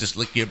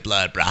lick your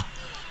blood, brah.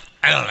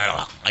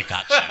 I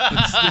got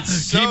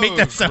you. Can you make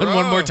that sound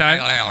one more time?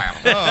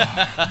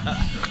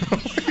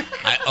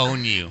 I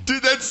own you.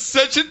 Dude, that's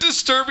such a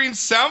disturbing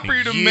sound for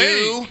you to You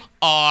make.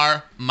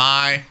 are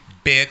my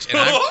bitch, and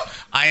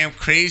I am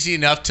crazy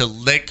enough to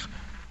lick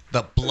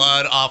the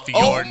blood off of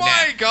Oh your my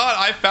neck. God!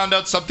 I found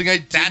out something I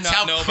did That's not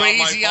how know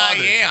crazy about I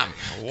my am.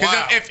 father. 'Cause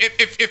Wow.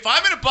 if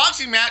I'm in a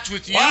boxing match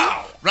with you,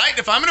 Wow. right?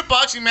 If I'm in a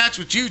boxing match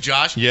with you,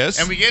 Josh, Yes.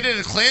 and we get in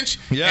a clinch,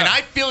 Yeah. and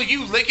I feel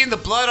you licking the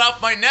blood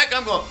off my neck,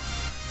 I'm going,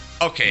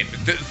 okay,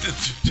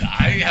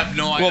 I have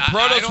no idea. Well, I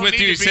Protos don't with need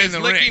you to be in says the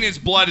licking ring. his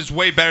blood is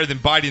way better than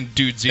biting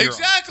dude's ear. off.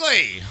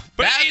 Exactly.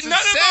 But That's none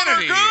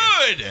insanity. of them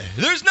are good.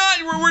 There's not.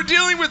 We're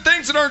dealing with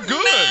things that aren't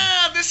good.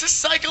 Nah, this is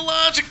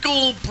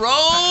psychological,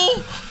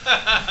 bro.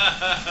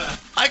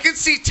 I can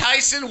see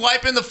Tyson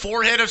wiping the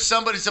forehead of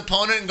somebody's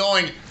opponent and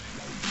going,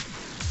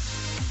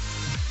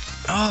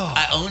 Oh,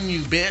 I own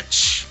you,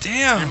 bitch.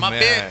 damn, You're my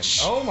man. bitch.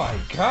 Oh my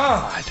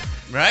God.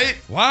 Right?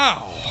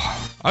 Wow.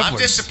 I'm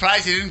just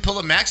surprised he didn't pull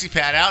a maxi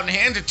pad out and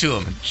hand it to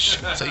him.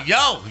 So,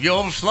 yo, you're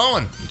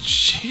overflowing.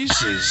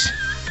 Jesus.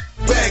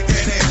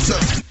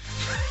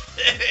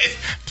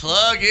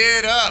 Plug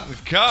it up.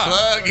 God.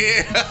 Plug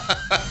it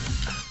up.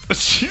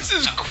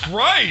 Jesus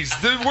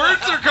Christ. The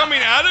words are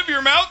coming out of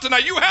your mouth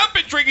tonight. You have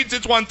been drinking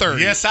since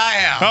 1:30. Yes, I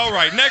am. All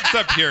right, next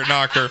up here,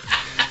 Knocker.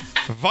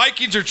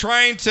 Vikings are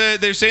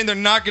they're saying they're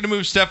not going to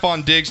move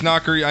Stephon Diggs.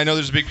 Knocker, I know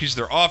there's a big piece of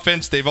their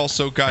offense. They've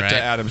also got Right.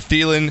 Adam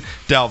Thielen,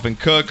 Dalvin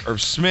Cook,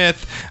 Irv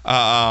Smith,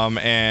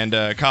 and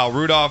Kyle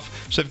Rudolph.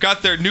 So they've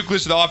got their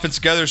nucleus of the offense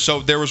together. So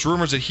there was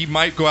rumors that he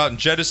might go out and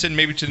jettison,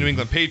 maybe to the New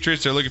England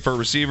Patriots. They're looking for a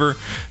receiver.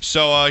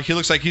 So he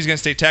looks like he's going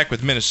to stay tacked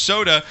with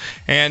Minnesota.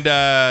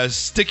 And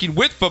sticking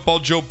with football,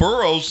 Joe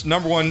Burrow's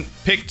number one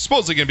pick,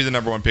 supposedly going to be the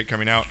number one pick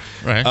coming out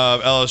Right.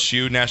 of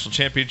LSU National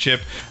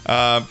Championship,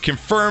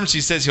 confirms he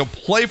says he'll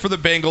play for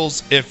the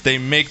Bengals if they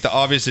make the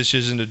obvious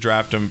decision to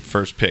draft him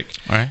first pick.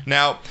 All right.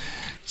 Now,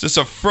 is this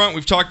a front?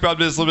 We've talked about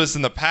this a little bit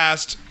in the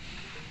past.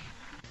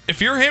 If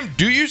you're him,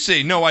 do you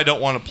say no? I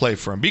don't want to play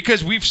for him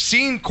because we've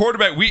seen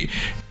quarterback.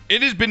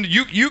 It has been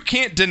you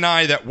can't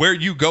deny that where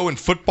you go in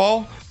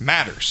football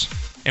matters.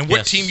 And what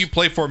Yes. team you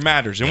play for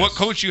matters, and what Yes.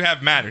 coach you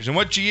have matters, and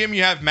what GM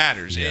you have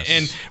matters, Yes.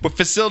 and what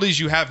facilities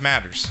you have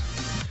matters.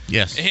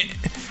 Yes.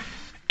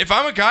 If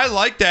I'm a guy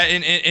like that,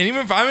 and even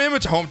if I'm a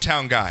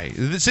hometown guy,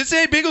 the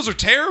Cincinnati Bengals are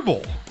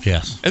terrible,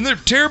 Yes. and they're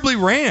terribly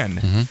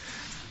ran.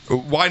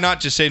 Why not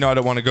just say no? I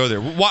don't want to go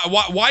there.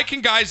 Why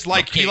can guys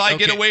like Okay, Eli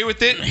get okay. away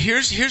with it,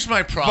 Here's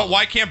my problem. but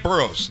why can't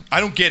Burrows? I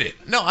don't get it.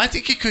 No, I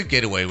think he could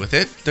get away with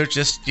it. They're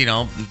just,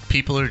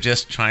 people are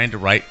just trying to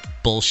write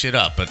bullshit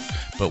up.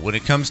 But when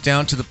it comes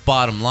down to the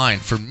bottom line,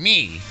 for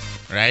me,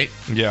 right?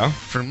 Yeah.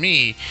 For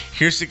me,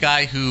 here's the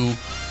guy who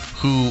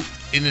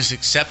in his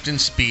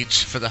acceptance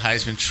speech for the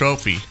Heisman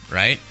Trophy,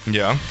 right?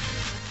 Yeah.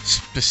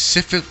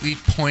 Specifically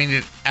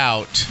pointed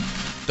out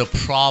the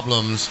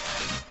problems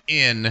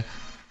in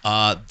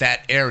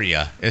that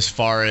area as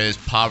far as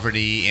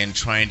poverty and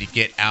trying to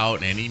get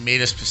out. And he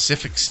made a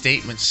specific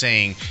statement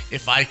saying,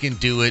 if I can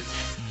do it,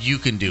 you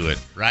can do it,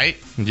 right?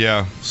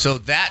 Yeah. So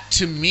that,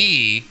 to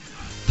me,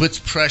 puts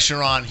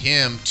pressure on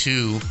him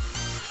to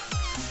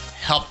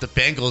help the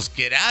Bengals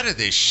get out of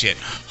this shit.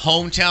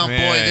 Hometown boy,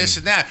 Man. this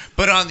and that.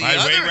 But on the I'd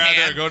way other rather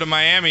hand, go to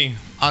Miami.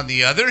 on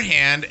the other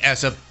hand,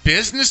 as a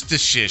business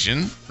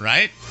decision,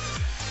 right?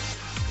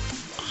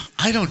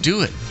 I don't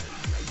do it.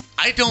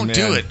 I don't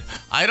do Man. it.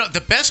 I don't.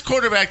 The best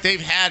quarterback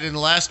they've had in the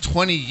last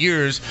 20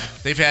 years,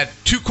 they've had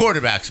two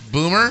quarterbacks,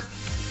 Boomer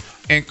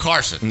and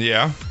Carson,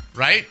 Yeah.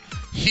 right?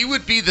 He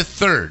would be the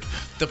third.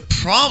 The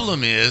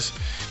problem is,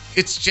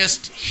 it's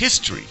just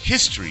history.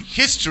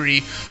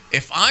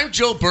 If I'm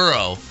Joe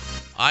Burrow,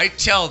 I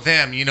tell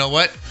them, you know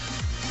what?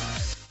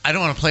 I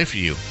don't want to play for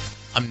you.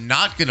 I'm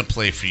not going to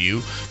play for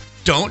you.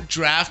 Don't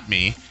draft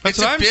me. That's It's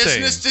what a I'm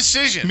business saying.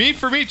 decision.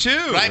 For me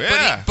too. Right,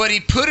 Yeah. but he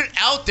put it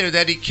out there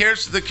that he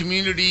cares for the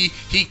community.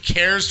 He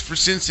cares for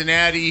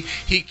Cincinnati.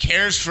 He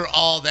cares for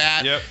all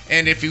that. Yep.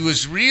 And if he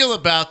was real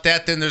about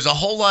that, then there's a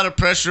whole lot of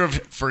pressure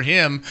for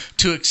him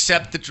to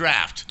accept the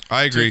draft.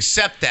 I agree. To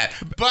accept that.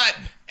 But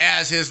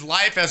as his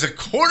life as a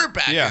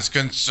quarterback Yeah. is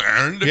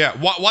concerned, Yeah,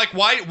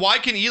 why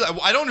can Eli?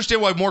 I don't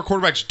understand why more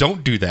quarterbacks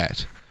don't do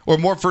that, or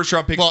more first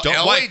round picks Well, don't.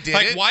 Elway did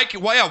it.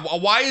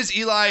 Why is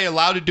Eli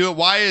allowed to do it?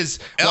 Why is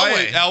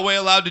Elway. Elway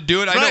allowed to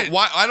do it? Right.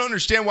 I don't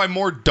understand why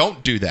more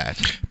don't do that.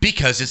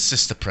 because it's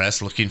just the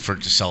press looking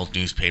to sell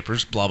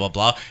newspapers, blah, blah,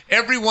 blah.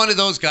 Every one of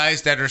those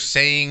guys that are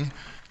saying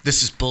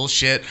this is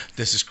bullshit,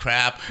 this is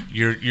crap,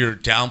 you're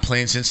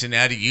downplaying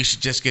Cincinnati, you should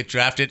just get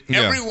drafted. Yeah.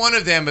 Every one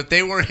of them, if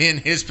they were in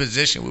his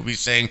position, would be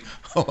saying,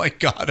 oh my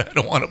God, I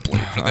don't want to play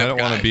for that I don't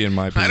want guy. to be in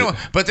my I position. don't,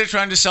 but they're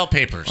trying to sell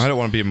papers. I don't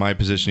want to be in my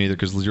position either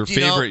because your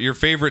You know-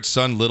 favorite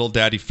son, Little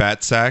Daddy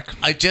Fat Sack.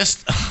 I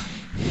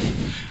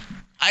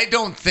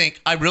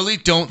really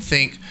don't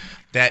think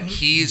that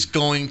he's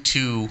going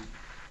to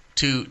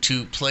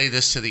play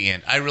this to the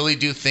end. I really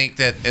do think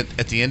that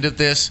at the end of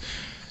this,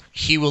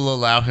 he will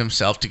allow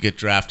himself to get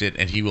drafted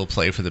and he will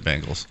play for the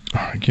Bengals.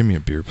 All right, give me a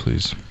beer,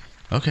 please.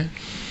 Okay.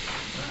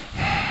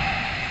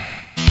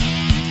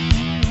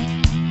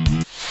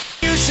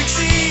 You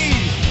succeed.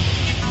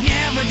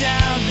 Never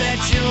doubt that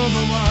you're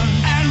the one.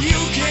 And you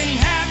can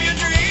have your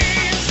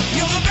dreams.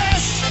 You're the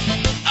best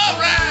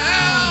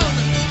around.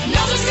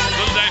 Nothing's gonna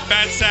Little Daddy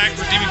Fat Sack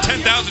redeeming $10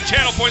 7,000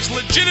 channel points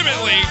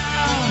legitimately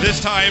this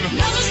time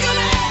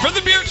for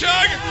the beer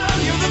chug.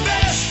 You're the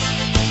best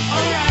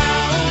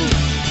around.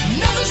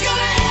 Nothing's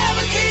gonna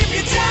ever keep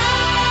you down.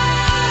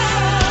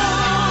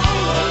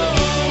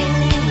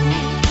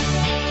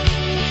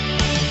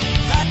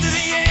 Fight to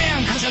the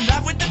end, 'cause I'm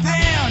right with the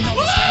pound. No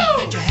strength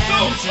that you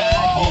have inside you.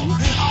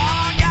 Oh,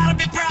 I gotta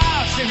be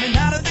proud, stepping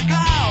out of the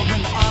cloud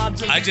when the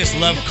odds are I just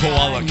love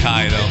Koala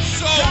Kai, though.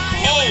 So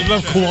cold. You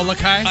love Koala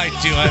Kai? I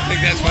do. I think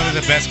that's one of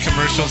the best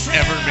commercials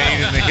ever made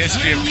in the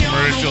history of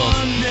commercials.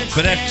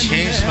 But I've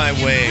changed my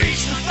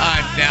ways.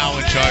 I'm now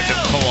in charge of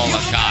Koala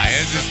Kai.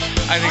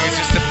 I think it's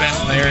just the best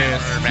thing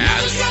ever, man.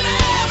 Nothing's gonna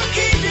ever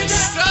keep you down.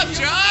 Sup,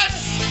 Josh?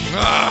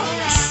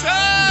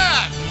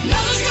 Sup?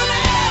 Nothing's gonna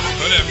ever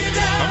keep Whatever. you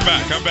down. I'm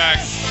back. I'm back.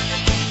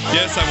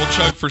 Yes, I will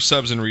chug for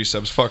subs and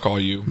resubs. Fuck all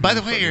you. By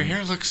the way, your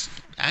hair looks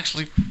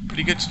actually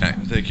pretty good tonight.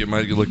 Thank you.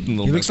 Might look a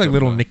little. He looks like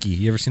Little Nicky.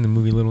 You ever seen the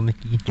movie Little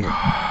Nicky?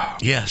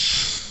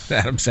 Yes.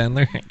 Adam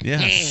Sandler.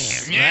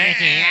 Yes.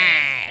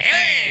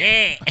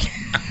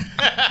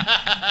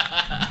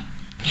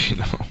 You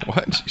know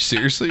what?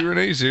 Seriously,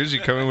 Renee? Seriously,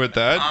 you coming with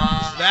that?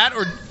 That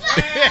or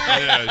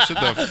Yeah,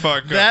 shut the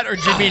fuck up. that or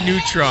Jimmy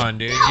Neutron,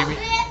 dude. Jimmy.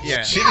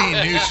 Yeah. Jimmy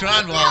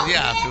Neutron. Well,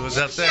 yeah, if it was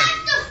up there.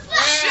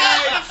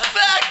 Shut the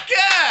fuck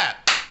up!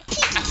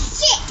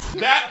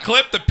 That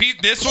clip,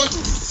 this one,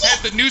 had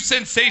the new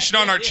sensation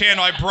on our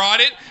channel. I brought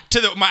it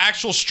to my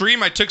actual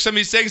stream. I took some of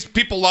these things.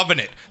 People loving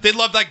it. They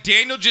love, like,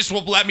 Daniel just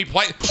will let me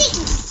play.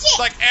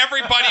 Like,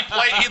 everybody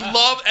play. He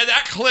loved, and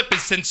that clip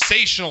is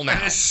sensational now.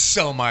 It's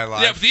so my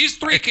life. Yeah, these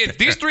three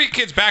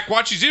kids back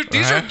watching.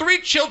 These are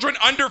 3 children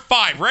under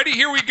 5. Ready?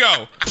 Here we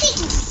go.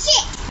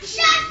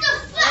 Shut the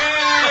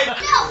fuck up!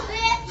 No,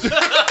 bitch!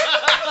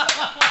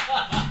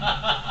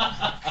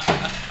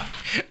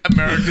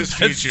 America's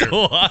That's future.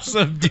 so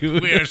awesome,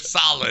 dude. We are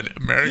solid,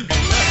 America.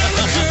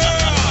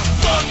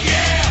 Fuck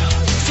yeah!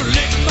 So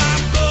lick my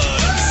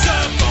blood,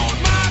 suck on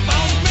my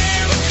bone,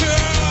 America.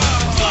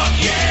 Fuck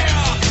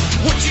yeah!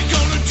 What you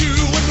gonna do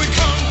when we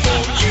come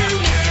for you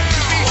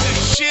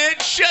now?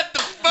 Shit, shut the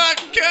fuck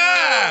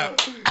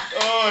up!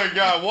 Oh my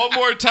God! One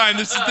more time.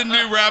 This is the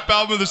new rap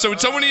album. So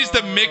someone needs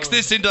to mix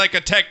this into like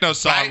a techno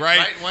song, right?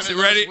 Right, one of So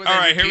those ready? where All they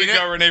right, here we repeat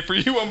go, it. Renee. For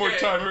you, one more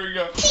time. Here we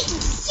go.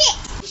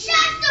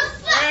 Shut the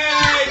fuck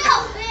up! No,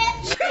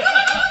 bitch!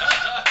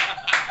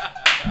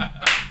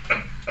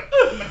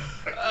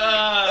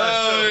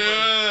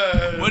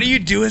 Oh yeah. What do you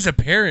do as a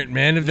parent,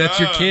 man, if that's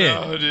your kid?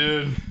 Oh,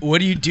 dude. What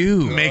do you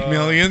do? Make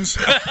millions.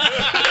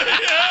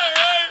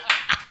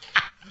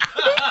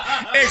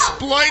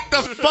 Exploit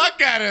the fuck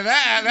out of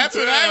that. That's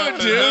what I would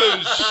do.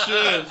 Oh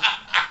shit.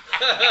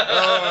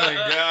 Oh my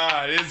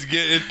God!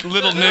 It's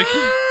little Nicky.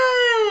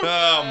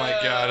 Oh my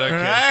God! Okay,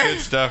 Right? good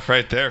stuff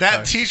right there. That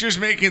folks. teacher's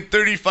making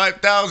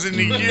 $35,000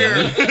 a year.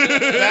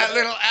 That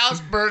little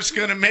Ausbert's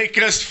gonna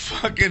make us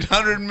fucking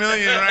 $100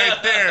 million right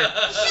there. Shut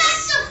the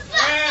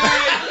fuck up!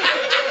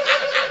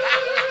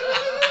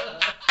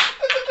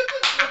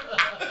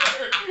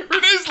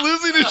 Renee's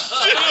losing his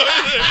shit over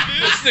there,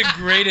 dude. That's the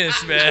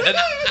greatest, man.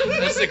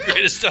 That's the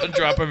greatest on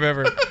drop I've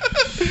ever.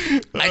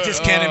 I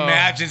just can't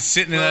imagine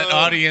sitting in that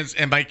audience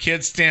and my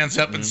kid stands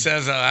up and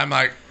says, I'm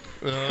like,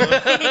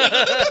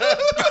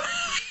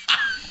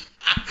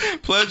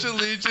 Pledge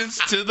allegiance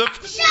to the.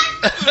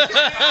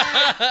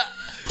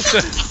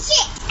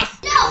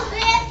 No,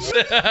 bitch!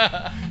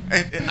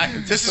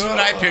 this is what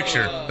I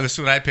picture. This is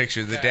what I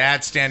picture. The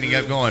dad standing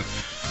up going,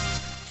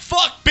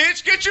 fuck,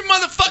 bitch, get your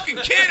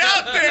motherfucking kid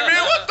out there,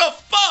 man. What the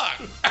fuck?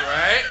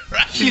 Right?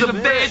 She's a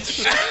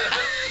bitch.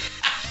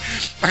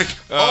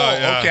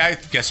 yeah. Okay. I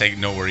guess I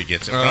know where he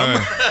gets it All from.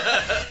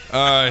 right.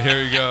 All right,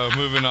 here we go.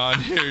 Moving on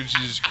here.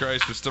 Jesus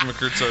Christ, my stomach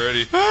hurts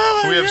already.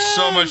 We have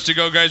so much to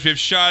go, guys. We have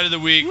shot of the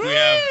week. We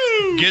have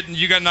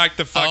you got knocked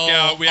the fuck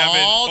out. We have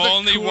all the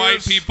only Coors-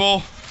 white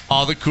people.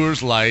 All the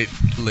Coors Light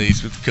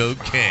laced with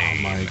cocaine.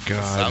 Oh, my God.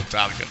 That's what I'm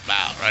talking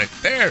about right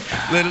there.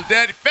 Little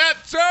Daddy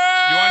Fatso. Do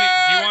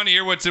you want to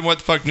hear what's in What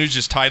the Fuck News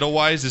just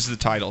title-wise? This is the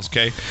titles,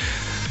 okay?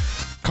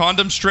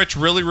 Condoms stretch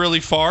really, really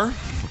far.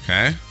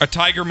 Okay. A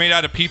tiger made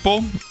out of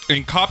people.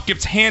 And cop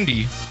gets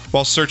handy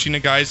while searching a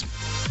guy's.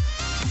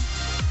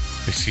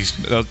 Excuse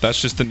me. That's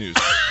just the news.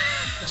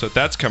 So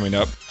that's coming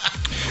up.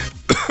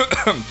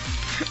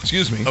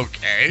 Excuse me.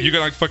 Okay. You got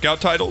like fuck out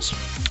titles.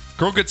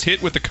 Girl gets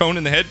hit with a cone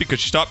in the head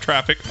because she stopped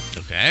traffic.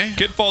 Okay.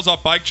 Kid falls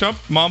off bike jump.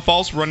 Mom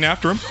falls running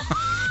after him.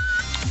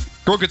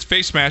 Girl gets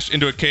face smashed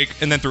into a cake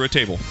and then through a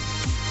table.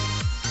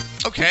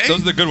 Okay. Those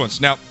are the good ones.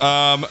 Now,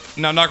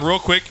 Knocker, real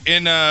quick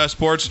in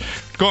sports,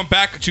 going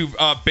back to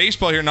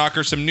baseball here,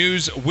 Knocker. Some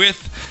news with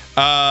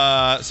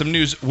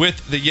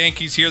the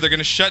Yankees here. They're going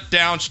to shut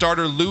down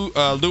starter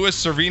Luis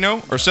Severino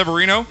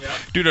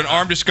due to an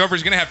arm discovery.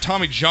 He's going to have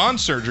Tommy John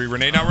surgery.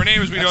 Renee. Now, Renee,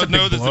 as we That's a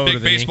know, big is the blow to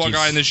big the baseball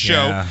Yankees. guy in this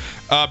show. Yeah.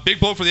 Big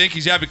blow for the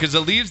Yankees, yeah, because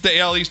it leaves the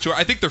AL East tour.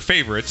 I think they're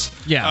favorites.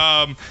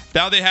 Yeah.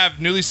 Now they have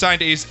newly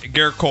signed ace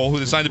Garrett Cole, who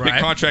they signed a big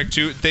Right. contract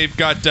to. They've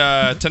got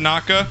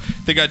Tanaka,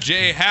 they got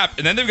J.A. Happ,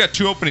 and then they've got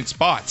 2 opening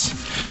spots.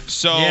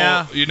 So,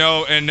 Yeah.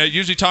 and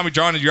usually Tommy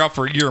John, you're out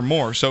for a year or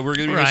more. So we're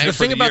going to be The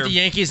thing about the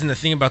Yankees and the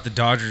thing about the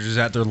Dodgers is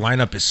that their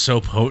lineup is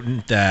so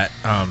potent that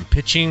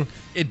pitching,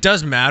 it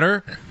does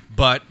matter.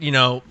 But,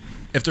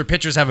 if their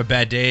pitchers have a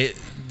bad day,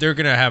 they're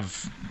going to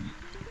have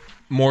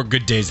more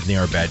good days than they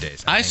are bad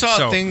days. I think. saw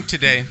So, a thing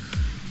today.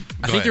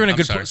 I think they're in a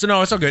good place. So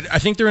no, it's all good. I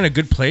think they're in a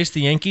good place.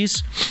 The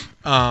Yankees,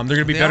 they're going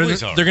to be better.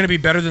 always are. They're going to be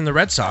better than the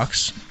Red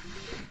Sox.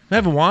 They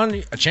haven't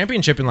won a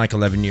championship in like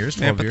 11 years,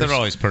 12 Yeah, but years. they're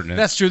always pertinent.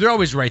 That's true. They're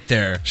always right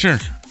there. Sure.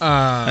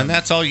 And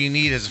that's all you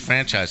need as a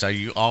franchise. Are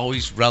you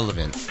always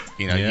relevant?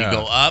 You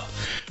go up,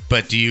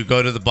 but do you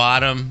go to the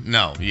bottom?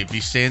 No. If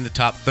you stay in the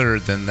top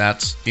third, then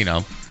that's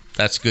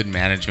good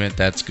management.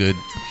 That's good,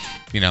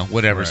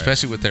 whatever. Right.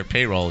 Especially with their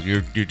payroll,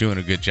 you're doing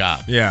a good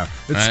job. Yeah,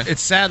 Right.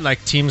 it's sad.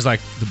 Like teams like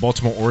the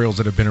Baltimore Orioles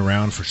that have been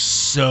around for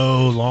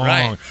so long,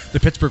 Right. the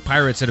Pittsburgh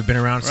Pirates that have been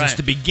around since Right.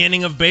 the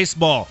beginning of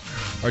baseball,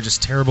 are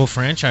just terrible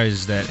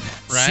franchises that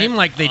Right? seem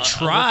like they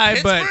try,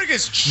 but Pittsburgh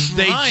is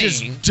they trying,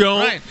 just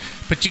don't. right.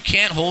 But you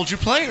can't hold your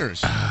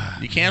players.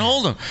 You can't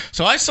hold them.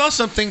 So I saw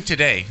something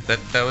today that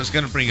I was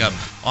going to bring up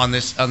on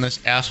this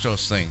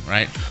Astros thing,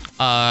 right?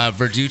 Tom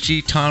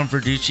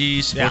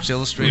Verducci, Sports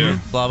Illustrated, Yeah.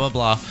 blah blah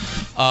blah.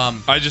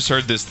 I just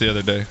heard this the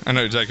other day. I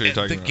know exactly what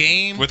you're talking The about.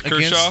 game with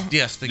Kershaw.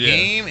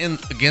 Game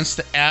against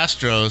the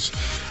Astros,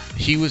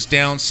 he was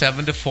down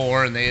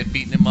 7-4, and they had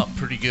beaten him up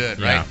pretty good,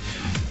 Yeah. right?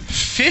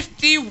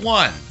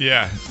 51.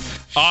 Yeah.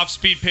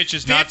 Off-speed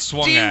pitches not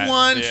swung at.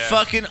 51 Yeah.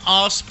 fucking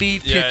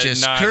off-speed Yeah,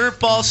 pitches. not-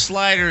 Curveball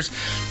sliders.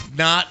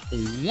 Not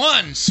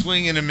one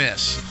swing and a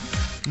miss.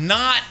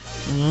 Not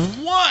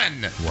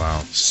one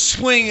Wow.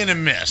 swing and a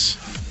miss.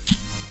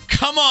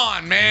 Come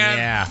on, man.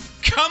 Yeah.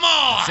 Come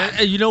on.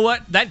 You know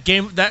what? That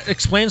game that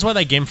explains why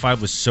that Game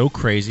 5 was so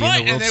crazy Right,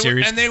 in the World and they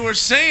Series. Were, and they were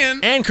saying,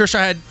 And Kershaw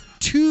had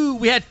two.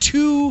 We had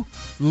two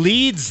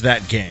leads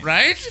that game.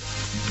 right?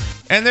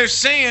 And they're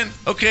saying,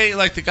 okay,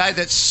 like the guy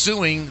that's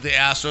suing the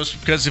Astros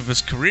because of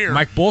his career.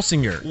 Mike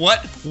Bolsinger.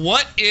 What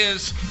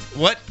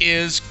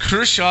is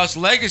Kershaw's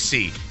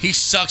legacy? He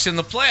sucks in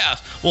the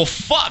playoffs. Well,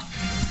 fuck.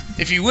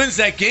 If he wins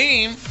that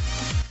game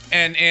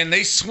and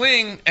they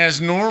swing as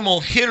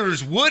normal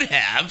hitters would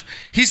have,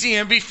 he's the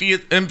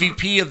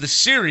MVP of the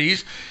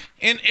series.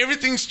 And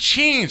everything's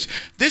changed.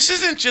 This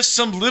isn't just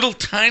some little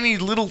tiny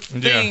little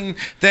thing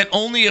that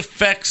only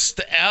affects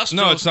the Astros.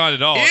 No, it's not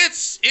at all.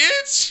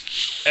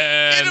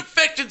 It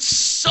affected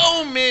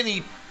so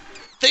many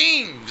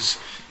things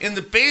in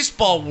the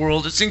baseball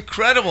world. It's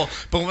incredible.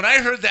 But when I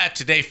heard that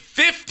today,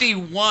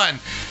 51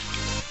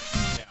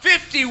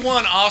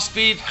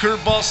 off-speed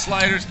curveball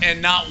sliders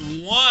and not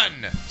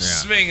one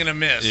swing and a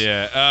miss.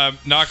 Yeah,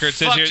 Knocker, it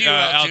says Fuck here you,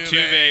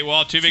 Altuve.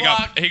 Well, Altuve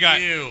Fuck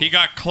you. he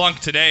got clunked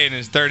today in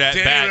his third at Did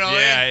he bat. really?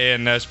 Yeah,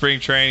 in spring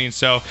training.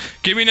 So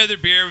give me another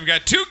beer. We've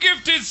got 2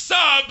 gifted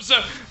subs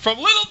from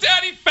Little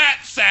Daddy Fat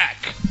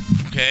Sack.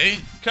 Okay.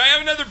 Can I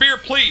have another beer,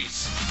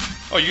 please?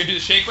 Oh, you gonna do the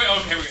shake weight?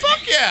 Okay, we're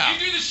Fuck yeah. You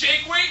do the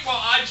shake weight while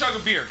I chug a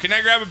beer. Can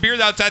I grab a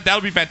beer outside? That'll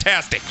be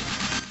fantastic.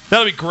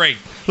 That'll be great.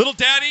 Little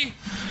Daddy,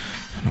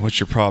 I don't know what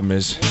your problem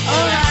is. Nothing's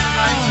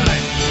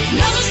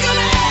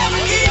gonna ever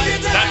keep you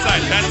down. That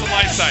side. That's the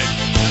light side.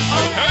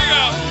 There we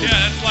go. Yeah,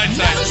 that's the light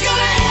side. Nothing's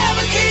gonna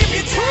ever keep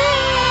you down.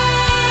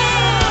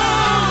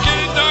 Get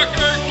it,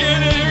 Knocker.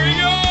 Get it. Here we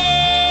go.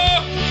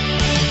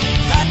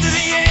 Fight to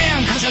the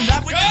end, 'cause I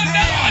love what Go you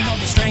down. know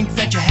the strength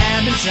that you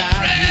have inside you.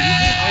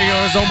 There you go.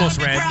 It was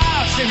almost red.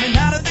 Proud, stepping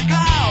out of the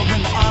cloud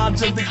when the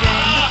odds of the game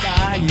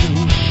defy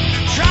you.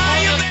 Try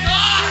your best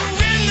to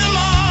win them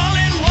all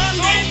in one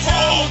day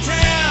tell.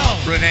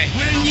 Renee.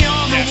 When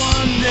you're the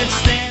one that's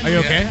standing. Are you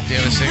okay? Do you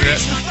have a cigarette?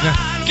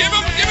 Give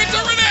it to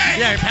Renee.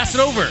 Yeah, pass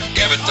it over.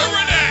 Give it to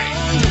Renee.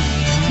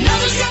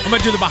 I'm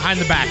gonna do the behind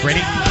the back.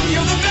 Ready?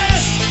 You're the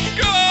best.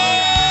 Go.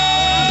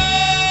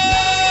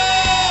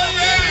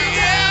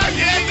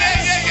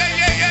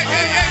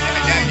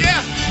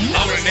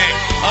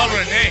 Oh,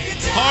 Renee.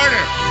 Harder.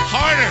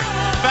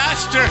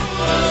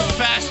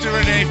 Faster,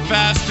 Renee.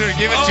 Faster.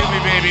 Give it to me,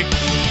 baby.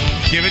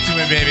 Give it to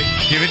me,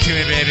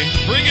 baby.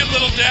 Bring it,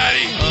 Little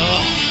Daddy.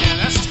 Yeah,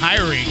 that's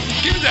tiring.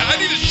 Give me that. I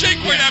need a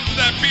shake weight after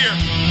that beer.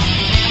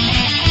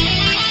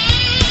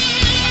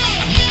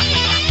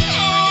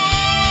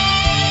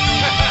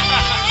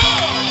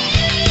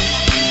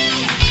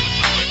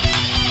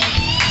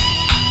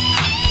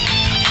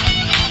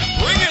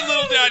 Bring it,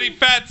 Little Daddy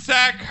Fat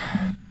Sack.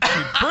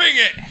 Bring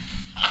it.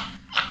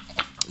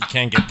 You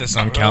can't get this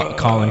on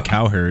Colin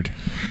Cowherd.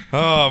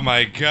 Oh,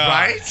 my God.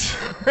 Right?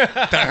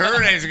 The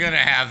Hurricanes are going to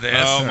have this.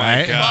 Oh, my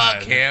Right? God.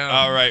 Fuck him.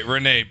 All right,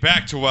 Renee,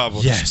 back to Wild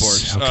World Yes, of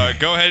Sports. okay.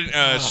 Go ahead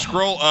and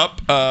scroll up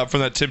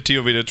from that Tim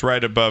Tebow video. It's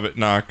right above it,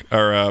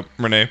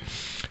 Renee.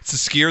 It's the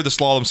skier, the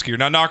slalom skier.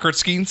 Now, Knocker, it's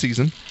skiing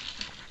season.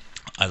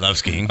 I love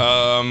skiing.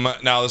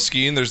 Now, the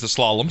skiing, there's the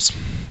slaloms.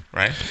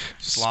 Right?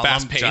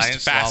 Slalom,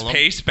 giant fast slalom.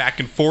 paced, back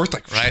and forth,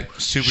 like Right?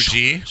 Super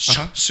G.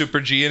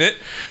 Super G in it.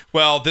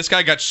 Well, this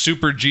guy got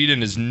super G'd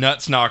in his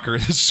nuts knocker.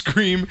 The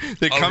scream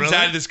that comes really?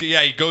 out of this guy,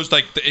 yeah, he goes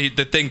like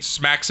the thing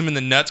smacks him in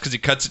the nuts because he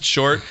cuts it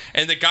short,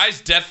 and the guys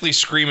definitely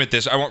scream at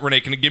this. I want Renee,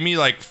 can you give me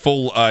like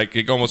full,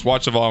 almost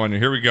watch the volume on here.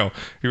 Here we go.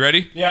 You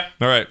ready? Yeah.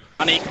 All right.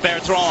 Yannick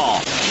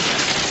Bertrand.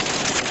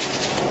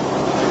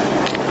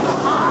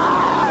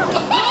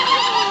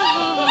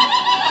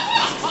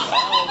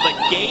 The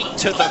gate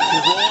to the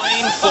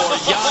groin for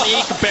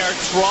Yannick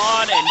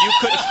Bertrand, and you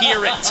could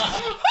hear it.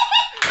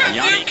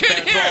 You Yannick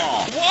can hear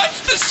Bertrand. it. Watch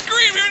the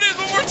scream. Here it is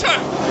one more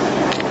time.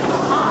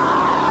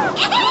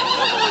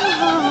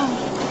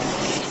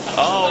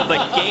 Oh, the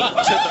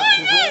gate to the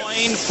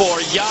groin for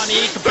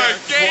Yannick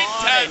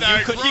Bertrand, and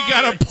you could He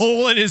got a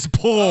pull in his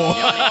pull.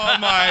 Oh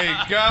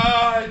my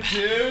God,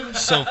 dude.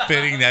 So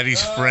fitting that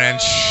he's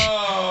French.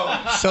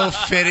 So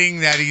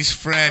fitting that he's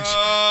French.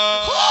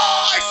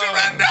 Oh, I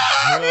surrender!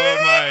 Oh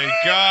my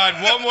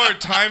God. One more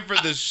time for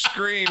the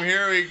scream.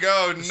 Here we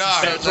go.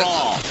 Knock.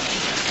 Bertrand.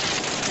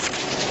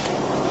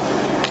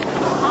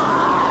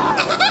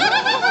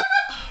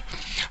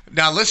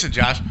 Now listen,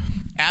 Josh.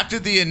 After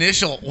the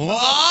initial,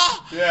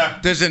 Yeah.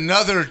 there's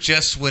another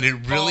just when it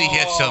really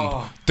hits him,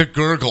 the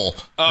gurgle,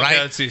 right?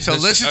 let's see. So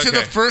listen to Okay.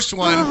 the first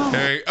one,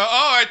 There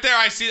right there.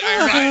 I see.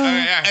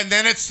 Yeah. and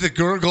then it's the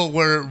gurgle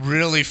where it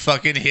really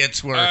fucking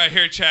hits. Where All right,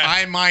 here, Chad.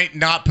 I might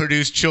not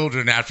produce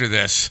children after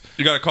this.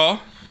 You got a call?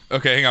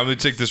 Okay, hang on. Let me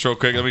take this real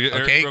quick. Let me get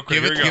Okay, real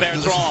quick. give it- Here we go. give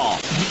it-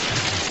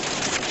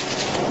 Bertrand.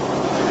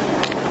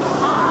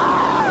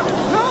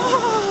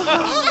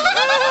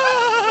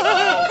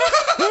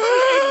 He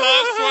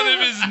lost one of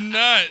his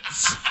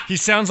nuts. He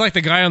sounds like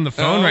the guy on the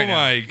phone right now. Oh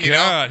my You know,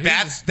 God.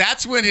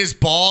 that's when his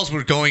balls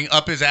were going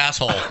up his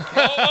asshole.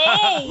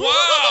 Oh,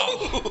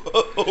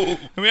 wow.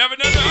 And we have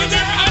another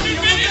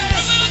 100 minutes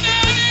for Little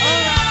Daddy.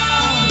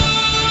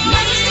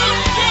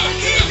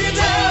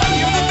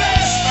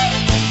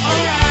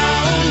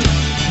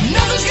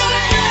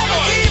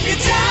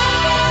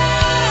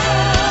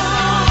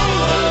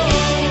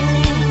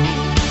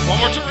 One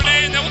more to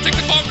Renee, and then we'll take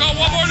the phone call.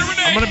 One more to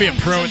Renee. I'm gonna be a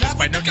pro at this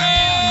by no Go!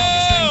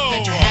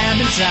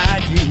 time.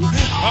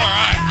 All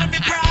right.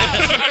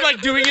 I'm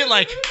like doing it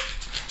like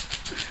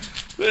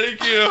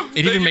Thank you.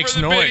 it even makes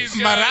noise.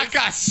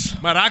 Maracas.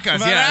 Maracas,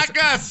 yes.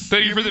 Maracas.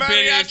 Thank you for the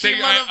biddies.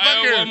 mariachi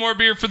I owe one more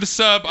beer for the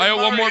sub. I owe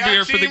one more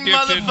beer for the Mariachi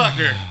gifted.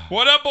 motherfucker.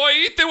 What up, boy?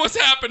 Ethan, what's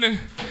happening?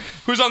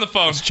 Who's on the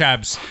phone? It's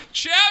Chabs.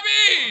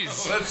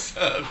 Chabbies! What's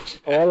up?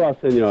 Hola,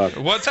 señor.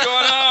 What's going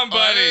on,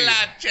 buddy? Hola,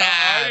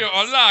 How are you? Chabs.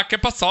 Hola, ¿qué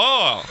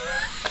pasó?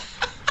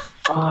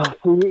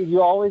 So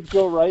you always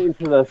go right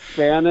into the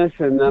Spanish,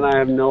 and then I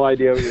have no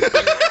idea what you're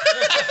saying.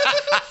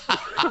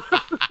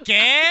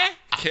 ¿Qué?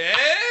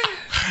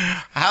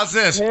 How's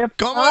this? ¿Qué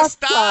 ¿Cómo pasa?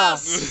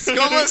 estás?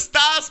 ¿Cómo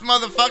estás,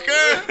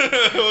 motherfucker?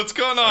 What's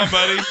going on,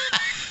 buddy?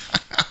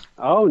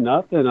 Oh,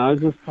 nothing. I was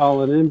just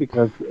calling in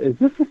because is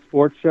this a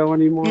sports show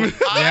anymore?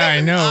 Yeah, I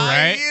know,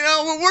 right? You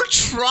know, we're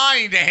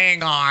trying to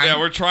hang on. Yeah,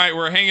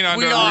 we're hanging on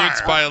We to our are.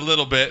 roots by a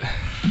little bit.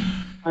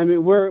 I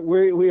mean,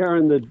 we are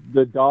in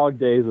the dog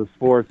days of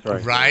sports right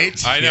now.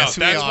 Right? I know. Yes,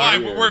 we That's are. why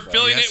we're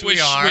filling Yes, it with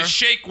we are.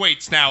 shake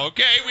weights now,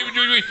 okay?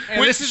 And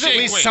with this is at shake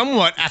least weight.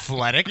 somewhat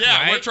athletic,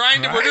 Yeah, right? we're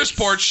trying to. We're a Right.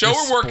 sports show.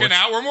 This We're working sports-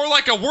 out. We're more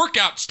like a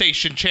workout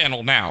station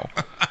channel now.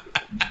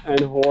 And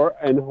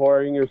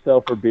whoring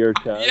yourself for beer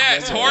chugs.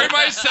 Yes, whoring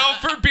myself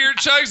for beer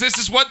chugs. This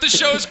is what the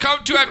show's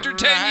come to after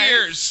 10 Right?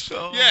 years.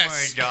 Oh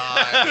Yes. my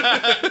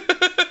God.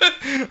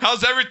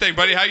 How's everything,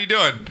 buddy? How you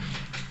doing?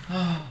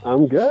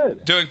 I'm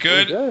good. Doing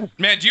good? I'm good.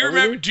 Man, do you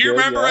remember? Everything's Do you good,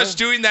 remember yeah. us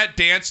doing that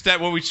dance that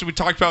when we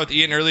talked about with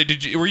Ian earlier?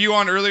 Were you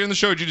on earlier in the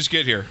show? Or did you just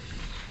get here?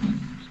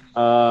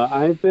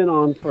 I've been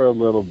on for a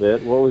little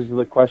bit. What was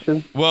the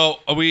question? Well,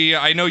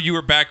 I know you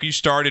were back. You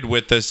started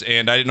with us,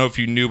 and I didn't know if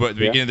you knew, but at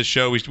the Yeah. beginning of the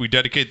show, we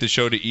dedicated the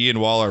show to Ian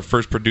Wall, our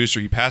first producer.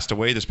 He passed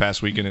away this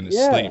past weekend in his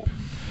Yeah. sleep.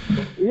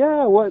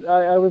 Yeah, what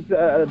I was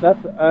that's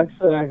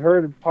actually I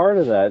heard part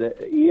of that.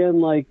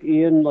 Ian like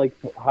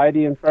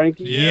Heidi and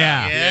Frankie.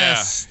 Yeah.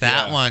 Yes,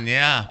 that Yeah. one,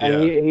 yeah.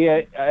 And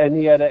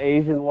he had an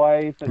Asian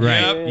wife. And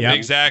Right. shit. Yep.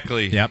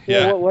 Exactly. Yep.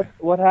 Yeah. Yeah.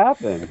 What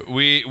happened?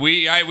 We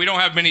don't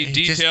have many He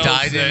details. just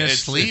died in That his it's-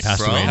 sleep, it's Passed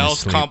bro. away in his Health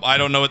sleep. I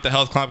don't know what the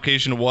health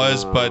complication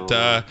was, Oh.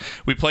 but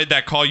we played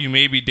that "Call You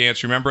Maybe"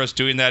 dance. Remember us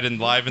doing that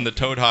live in the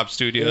Toad Hop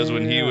Studios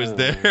when he was Yeah.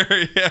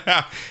 there?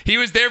 Yeah, he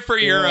was there for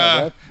your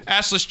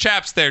assless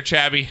chaps there,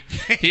 Chabby.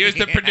 He was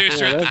the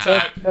producer Yeah, at the that's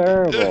time.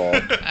 terrible.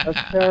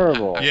 That's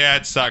terrible. Yeah,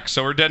 it sucks.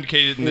 So we're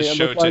dedicating this It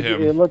show looked to like,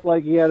 him. It looked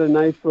like he had a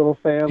nice little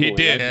family. He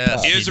did.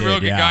 Yes. He is He a real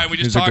did, good yeah. guy. We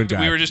He's just a good talked.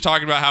 guy. We were just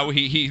talking about how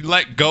he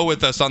let go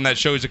with us on that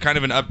show. He's a kind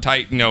of an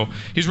uptight,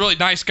 he's a really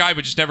nice guy,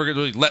 but just never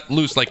really let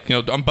loose. Like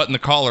unbutton the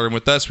collar. And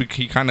with us,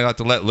 he kind of got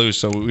to let loose.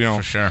 So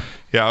For sure.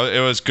 yeah, it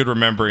was good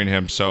remembering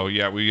him. So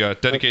yeah, we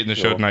dedicating the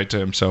show cool. tonight to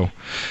him. So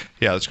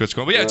yeah, that's what's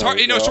going. But yeah, it's hard.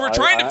 So Well, we're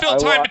trying to fill I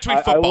time will- between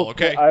I football. will,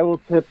 Okay, I will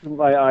tip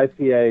my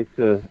IPA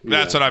to.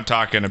 that's what I'm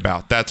talking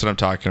about. That's what I'm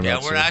talking Yeah,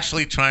 about. we're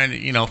actually trying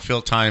to,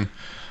 fill time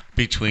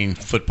between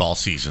football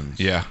seasons.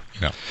 Yeah.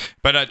 You know.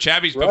 But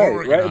Chabby's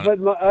Right. But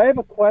I have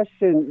a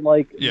question.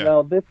 Like, Yeah.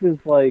 now this is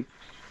like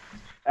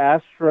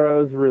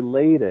Astros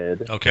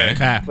related. Okay.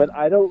 But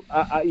I don't.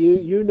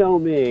 You know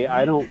me.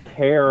 I don't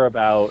care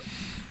about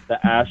the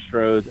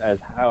Astros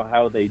as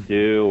how they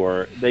do,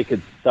 or they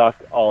could suck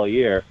all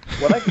year.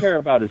 What I care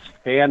about is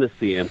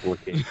fantasy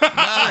implications. Oh,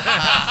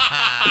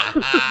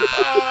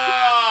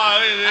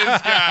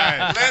 this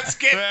guy. Let's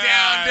get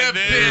down to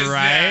business.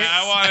 Right?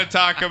 I want to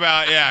talk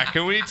about,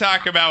 can we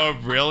talk about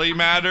what really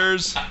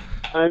matters?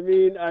 I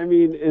mean,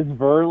 is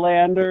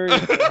Verlander?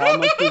 How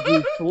much does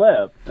he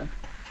slip?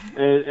 And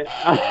There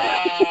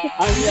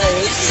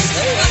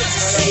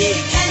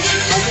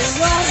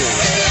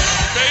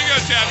you go,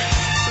 Chabby.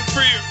 It's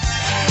for you.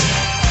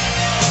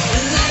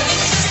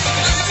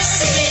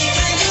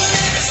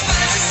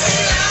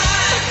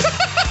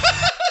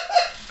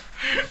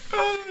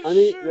 I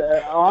mean,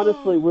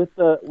 honestly,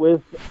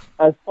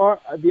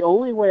 the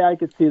only way I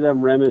could see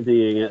them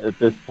remedying it at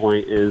this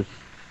point is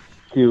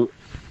to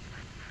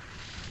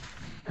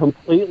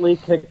completely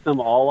kick them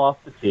all off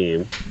the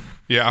team.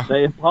 Yeah.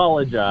 They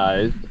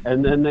apologize,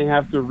 and then they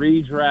have to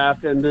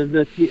redraft, and then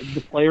the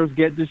players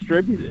get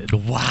distributed.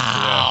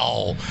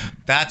 Wow.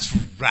 That's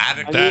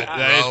radical.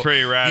 That is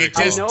pretty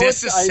radical. You just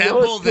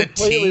disassemble the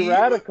completely team.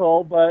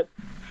 radical, but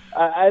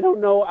I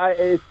don't know.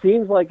 It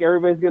seems like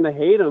everybody's going to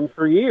hate them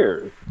for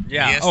years.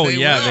 Yeah.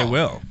 Yes, they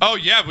will. Oh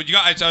yeah, but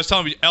I was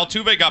telling you,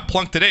 Altuve got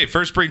plunked today.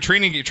 First spring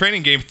training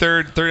game,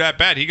 third at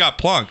bat, he got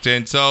plunked,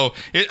 and so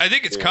I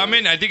think it's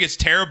coming. I think it's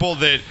terrible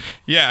that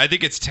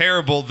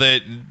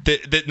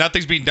that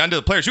nothing's being done to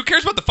the players. Who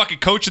cares about the fucking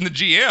coach and the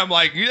GM?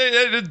 Like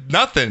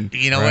nothing.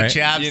 You know Right. what,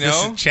 Chabs? You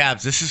know?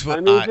 This is what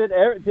I mean,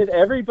 did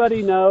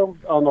everybody know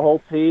on the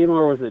whole team,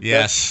 or was it?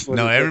 Yes. was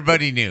No, it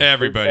everybody knew.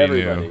 Everybody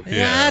knew. You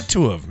had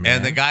to have, man.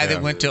 And the guy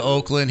that went to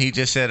Oakland, he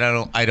just said,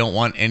 I don't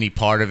want any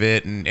part of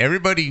it. And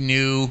everybody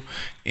knew,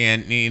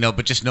 and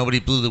but just nobody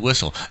blew the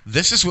whistle.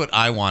 This is what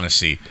I want to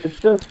see. It's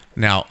just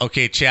Now,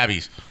 okay,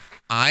 Chabbies,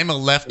 I'm a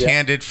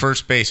left-handed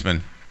first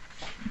baseman.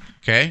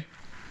 Okay?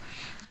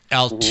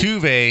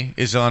 Altuve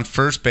is on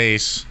first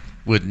base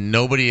with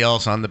nobody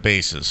else on the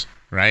bases,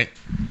 right?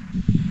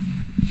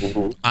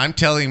 I'm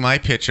telling my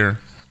pitcher,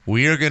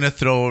 we are going to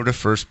throw over to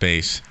first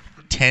base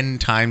 10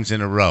 times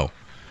in a row.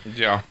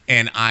 Yeah.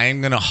 And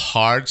I'm going to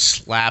hard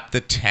slap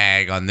the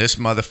tag on this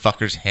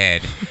motherfucker's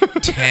head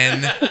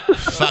 10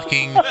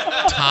 fucking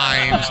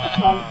times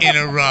in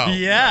a row.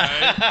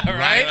 Yeah.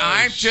 Right?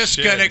 I'm just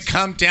shit. going to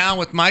come down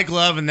with my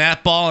glove and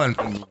that ball and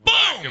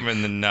Whack him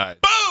in the nut.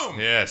 boom!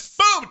 Yes.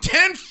 Boom!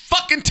 10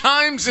 fucking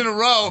times in a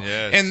row.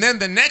 Yes. And then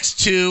the next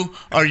two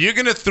are you're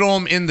going to throw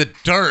him in the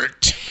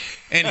dirt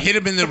and hit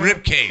him in the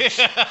ribcage.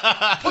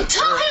 Well,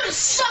 tell him to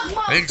suck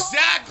my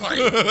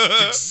Exactly.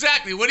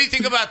 Exactly. What do you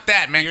think about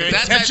that, man? 'Cause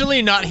that's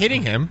Intentionally not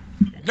hitting him.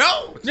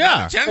 no, it's Yeah.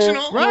 not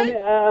intentional. Right.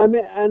 I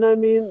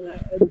mean,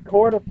 the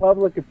court of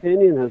public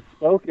opinion has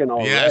spoken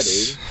already.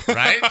 Yes.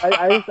 Right?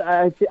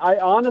 I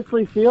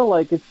honestly feel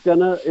like it's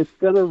gonna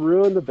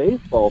ruin the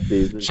baseball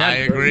season. I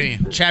agree.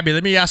 Chabby,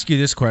 let me ask you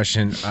this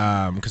question,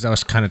 because I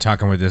was kind of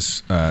talking with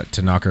this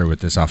to Knocker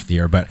with this off the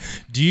air. But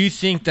do you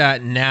think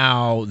that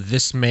now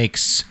this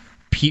makes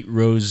Pete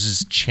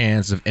Rose's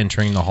chance of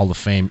entering the Hall of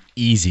Fame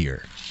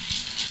easier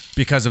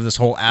because of this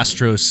whole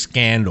Astros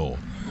scandal?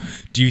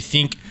 Do you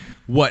think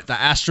what the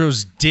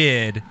Astros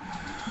did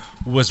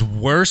was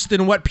worse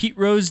than what Pete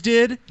Rose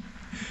did?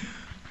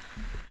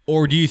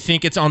 Or do you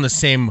think it's on the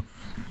same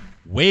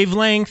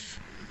wavelength?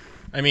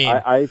 I mean,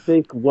 I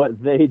think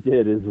what they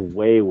did is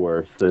way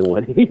worse than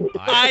what he did.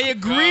 I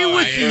agree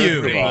with I you.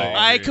 agree.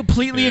 I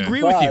completely Yeah.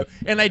 agree with you.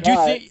 And I do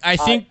But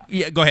think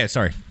yeah, go ahead,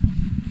 sorry.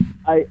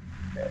 I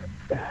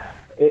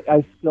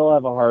still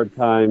have a hard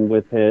time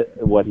with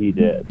what he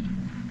did.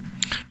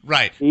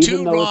 Right. Even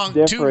Two though wrong.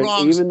 it's Two different,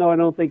 wrongs. even though I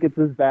don't think it's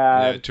as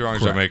bad. Yeah, two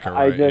wrongs don't make it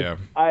I right.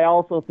 just, I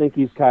also think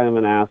he's kind of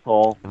an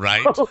asshole.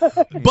 Right.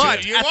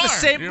 But You at the are.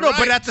 same You're no, but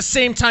right. at the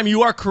same time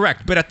you are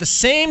correct. But at the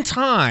same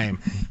time,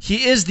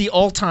 he is the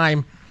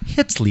all-time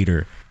hits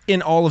leader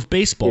in all of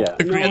baseball. Yeah.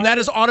 Agreed. And that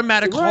is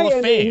automatic Hall of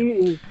and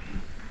Fame.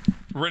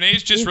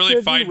 Renee's just he really should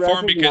be fighting for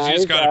him because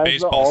he's got a recognized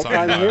as the baseball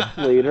all-time sign. hits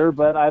leader,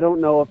 but I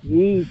don't know if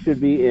he should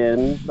be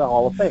in the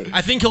Hall of Fame.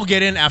 I think he'll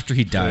get in after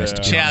he dies.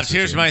 to be honest Chavs, with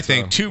here's you. my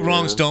thing. Two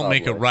wrongs don't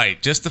make it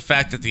right. Just the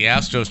fact that the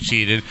Astros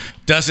cheated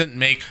doesn't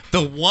make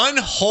the one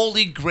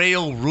holy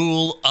grail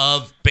rule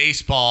of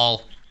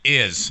baseball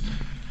is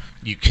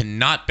you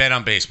cannot bet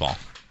on baseball.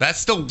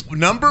 That's the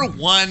number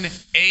one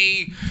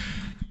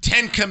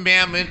Ten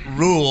Commandment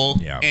rule,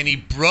 Yeah. and he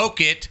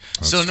broke it.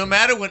 So no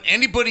matter what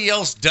anybody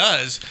else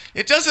does,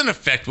 it doesn't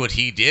affect what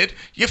he did.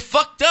 You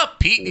fucked up,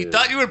 Pete. You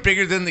thought you were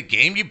bigger than the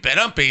game. You bet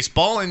on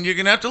baseball, and you're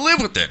gonna have to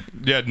live with it.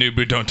 Yeah,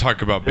 Nubu, don't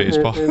talk about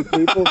baseball. And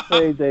people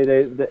say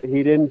that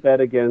he didn't bet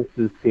against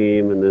his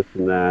team and this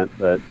and that,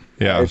 but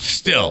Yeah.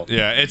 Still.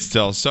 Yeah, it's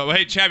still. So,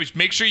 hey, Chabby,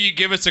 make sure you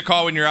give us a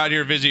call when you're out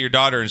here visit your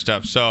daughter and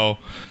stuff. So,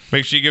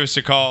 make sure you give us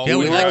a call. Yeah,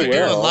 we'd like to do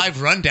a will.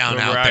 live rundown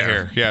when we're out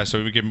there. here. Yeah,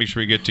 so we can make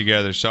sure we get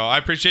together. So, I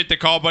appreciate the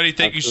call, buddy.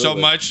 Thank you so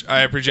Absolutely. much.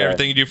 I appreciate Okay.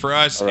 everything you do for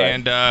us. All right.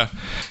 And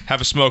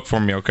have a smoke for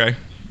me, okay?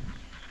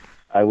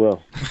 I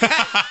will.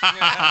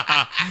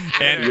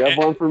 And, You have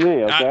one for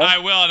me, okay? I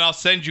will, and I'll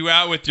send you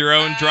out with your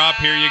own drop.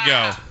 Here you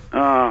go. Oh,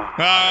 All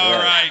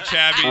right,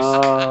 Chabbies.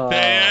 Oh.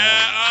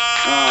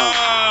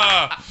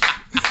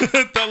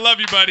 I love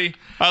you, buddy.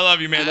 I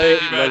love you, man. Later,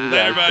 Thank you, man.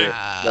 Later,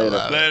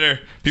 buddy. Later.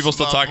 People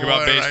still my talking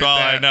about boy right baseball.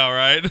 I there. know,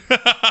 right?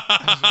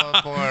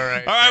 My boy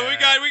right All right,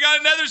 there. we got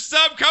another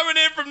sub coming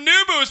in from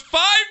Nubu. It's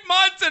 5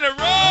 months in a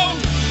row.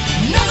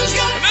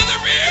 Another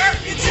beer.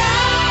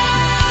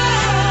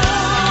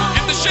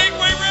 Get the shake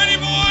weight ready,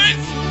 boys.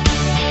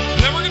 And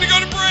then we're gonna go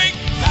to break.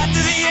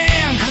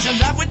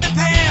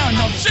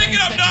 Shake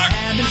it up, Doc.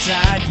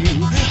 Inside you.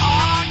 Oh,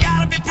 I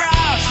gotta be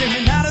proud,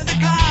 stepping out of the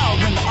cloud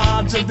when the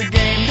odds of the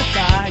game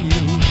defy you.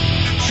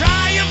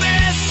 Try your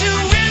best to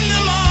win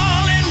them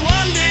all, and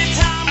one day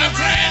time will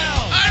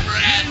tell. I'm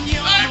red.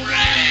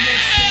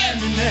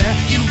 Standing there,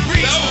 you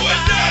reach the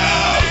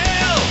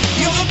bottom.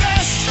 You're the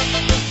best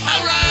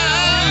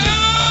around.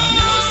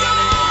 Nothing's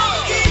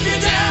gonna keep you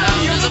down.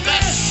 You're the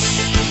best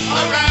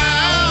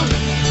around.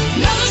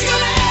 Nothing's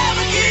gonna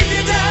ever keep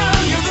you down.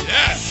 You're the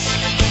best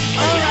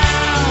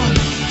around.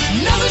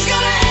 Nothing's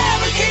gonna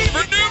ever keep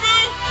For Nubu,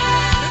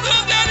 it's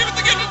Little Daddy with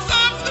the gift of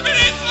subs. The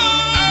minute.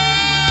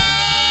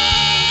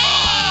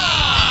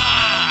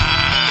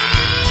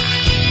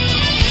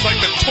 It's like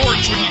the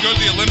torch when you go to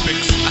the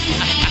Olympics.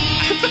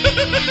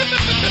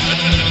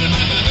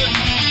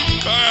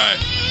 All right.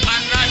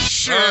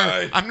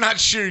 I'm not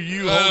sure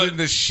you Uh, holding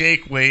the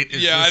shake weight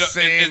is Yeah, I the don't.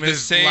 same It's as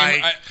the same.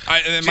 like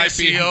It might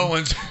Jesse be.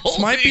 Owens This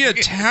might be a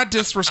holding tad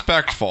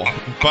disrespectful,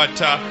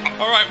 but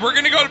all right, we're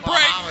gonna go to break.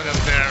 Muhammad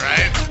up there,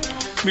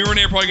 right? Me and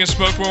Renee are probably gonna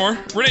smoke more.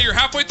 Renee, you're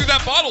halfway through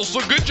that bottle, so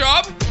good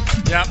job.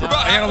 Yeah, We're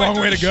about I got a halfway long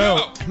through way the to go.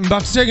 show. I'm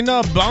about to take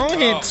another bong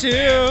hit, Oh,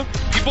 too.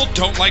 People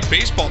don't like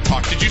baseball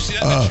talk. Did you see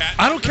that in the chat?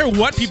 I don't care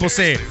what people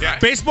say. Yeah.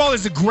 Baseball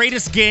is the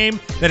greatest game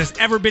that has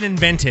ever been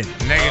invented.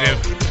 Negative.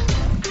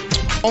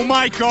 Oh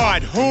my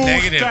God! Who?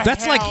 Negative. the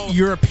That's like hell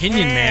your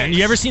opinion, man. cares?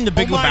 You ever seen The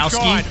Big oh my Lebowski?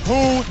 God,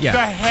 who Yeah.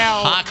 the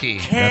hell? Hockey.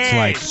 That's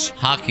like.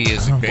 Hockey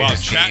is the Wow,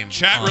 greatest game.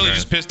 chat on really earth.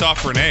 just pissed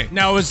off Renee.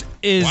 Now, is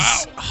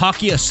Wow.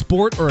 hockey a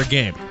sport or a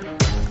game?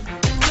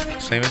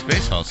 Same as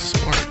baseball. It's a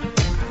sport.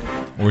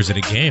 Or is it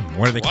a game?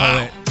 What do they call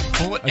Wow. it?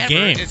 Well, whatever.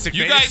 game. It's the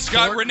You greatest guys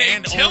got sport Renee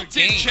and or tilted,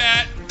 game.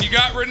 chat. You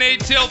got Renee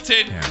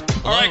tilted. Yeah.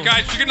 All right,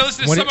 guys, you're gonna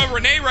listen to What some it- of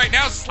Renee right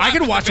now. slap I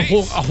could the watch a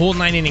bass. whole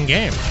 9-inning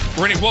game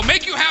Renee, we'll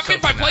make you happy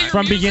by playing your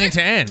from music. beginning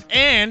to end,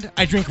 and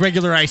I drink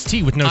regular iced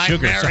tea with no I'm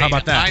sugar. married. So how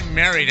about that? I'm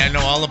married. I know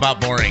all about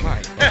boring.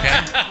 Okay.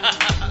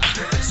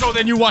 So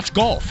then you watch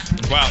golf.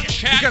 Wow,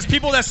 chat. Because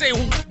people that say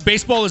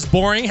baseball is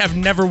boring have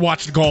never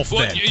watched golf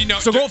Well, then. you know,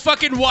 so go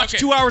fucking watch okay,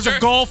 2 hours of dur-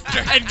 golf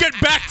and get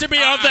back to me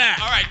on that.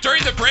 All right,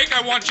 during the break,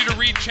 I want you to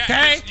read chat.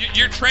 Okay.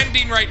 You're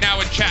trending right now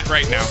in chat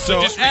right now. So,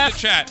 So just read F- the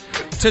chat.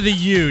 To the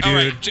U, dude. All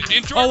right,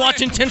 enjoy I'll watch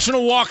Renee.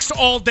 intentional walks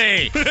all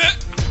day.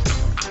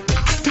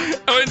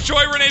 Oh,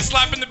 enjoy Renee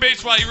slapping the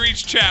bass while you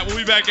reach chat. We'll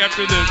be back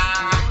after this.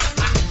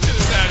 Get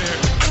us out of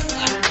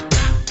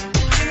here.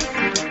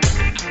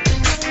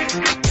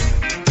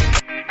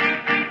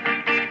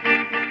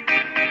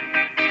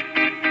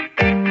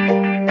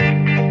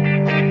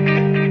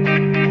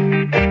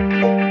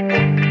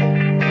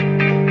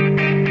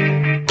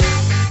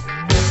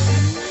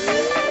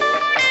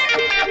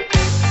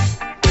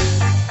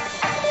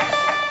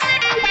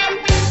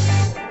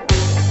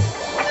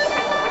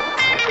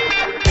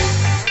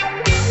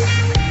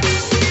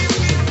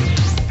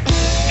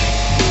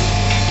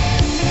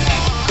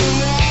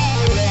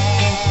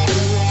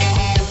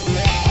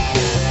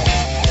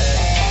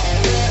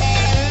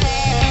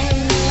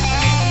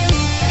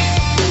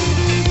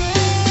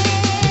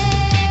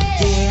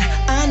 Yeah,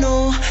 I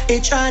know they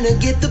trying to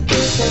get the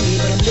best of me,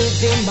 but I'm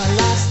living my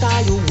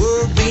lifestyle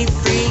worry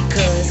free.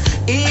 Cause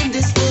in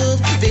this world,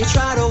 they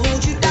try to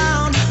hold you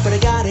down, but I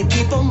gotta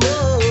keep on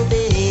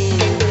moving.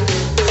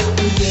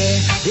 Yeah,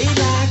 they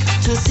like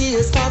to see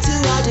us fall to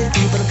our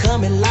defeat, but I'm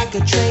coming like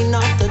a train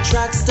off the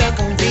track, stuck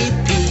on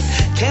repeat.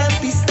 Can't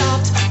be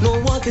stopped, no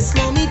one can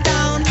slow me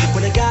down,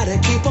 but I gotta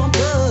keep on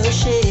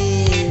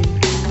pushing.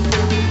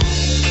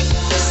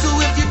 So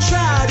if you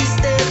try to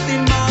step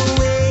in my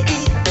way,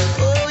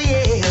 oh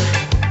yeah,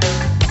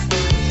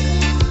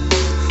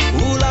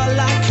 all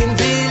I can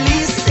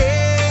really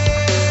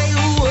say,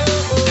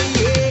 oh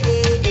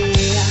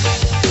yeah,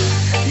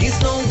 is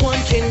no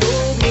one can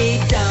hold me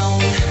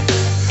down,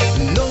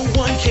 no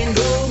one can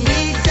hold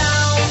me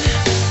down,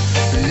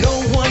 no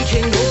one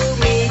can hold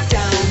me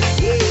down.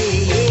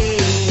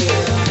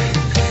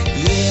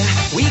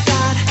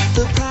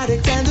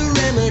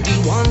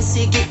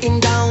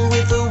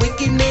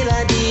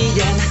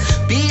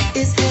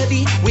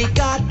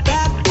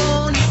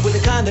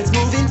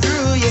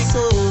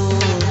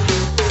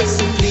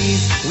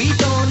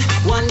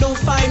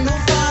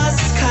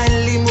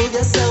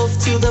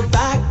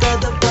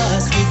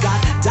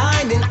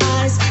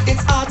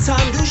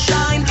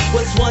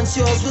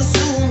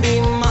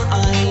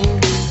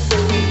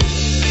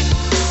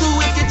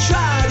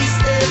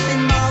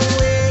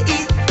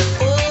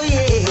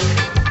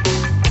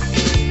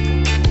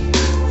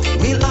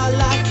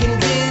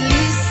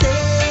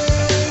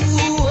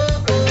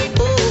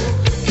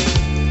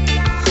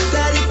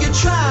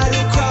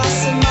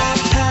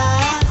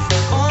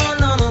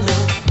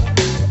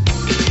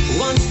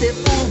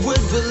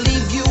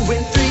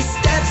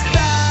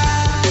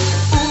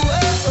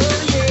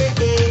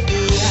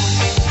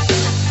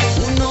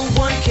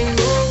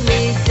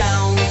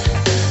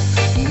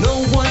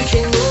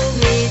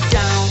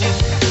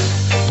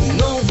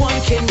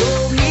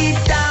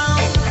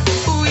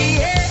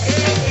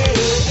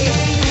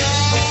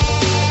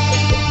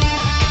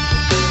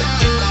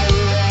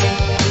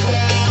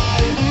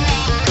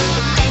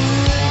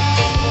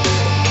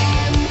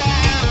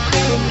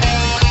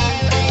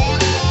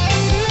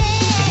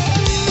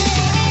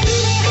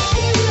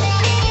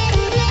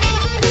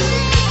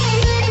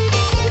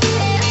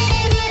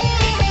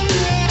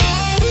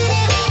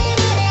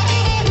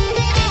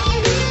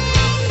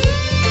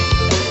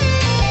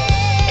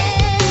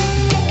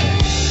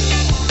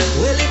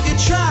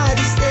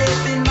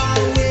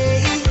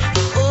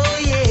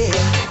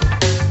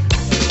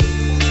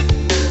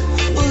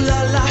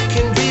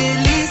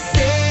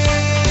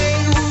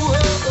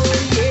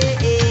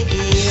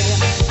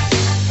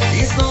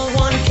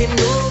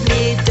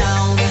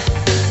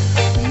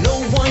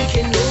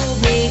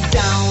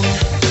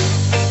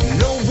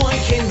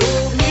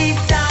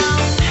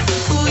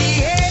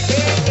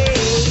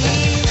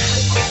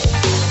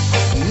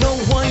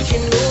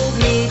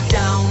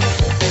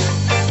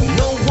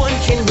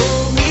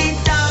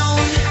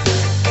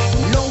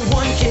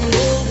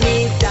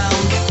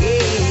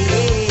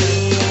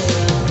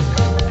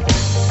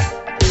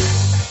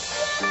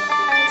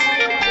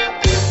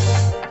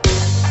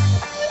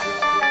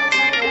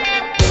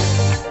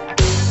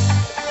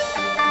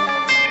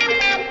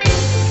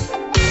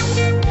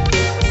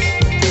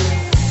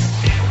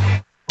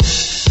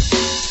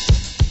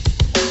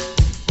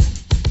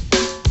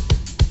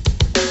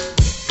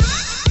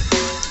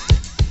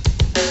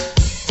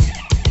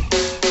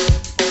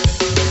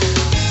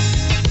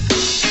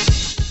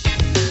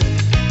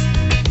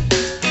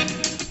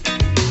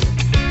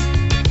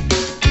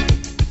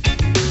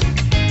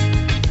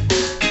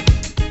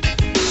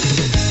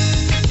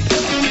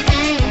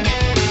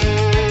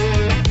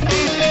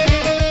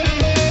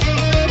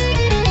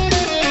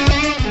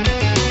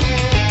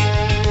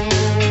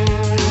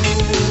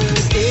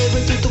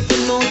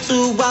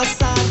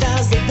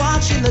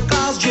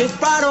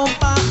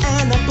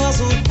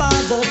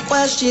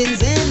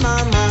 questions in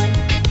my mind.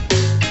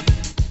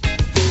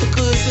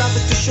 Because life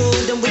is too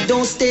short and we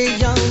don't stay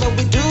young, but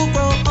we do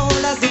grow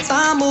old as the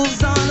time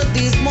moves on. Of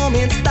these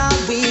moments that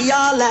we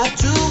all have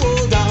to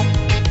hold on.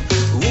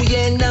 Ooh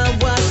yeah, now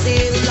I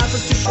say life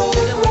is too short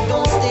and we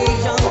don't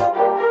stay young.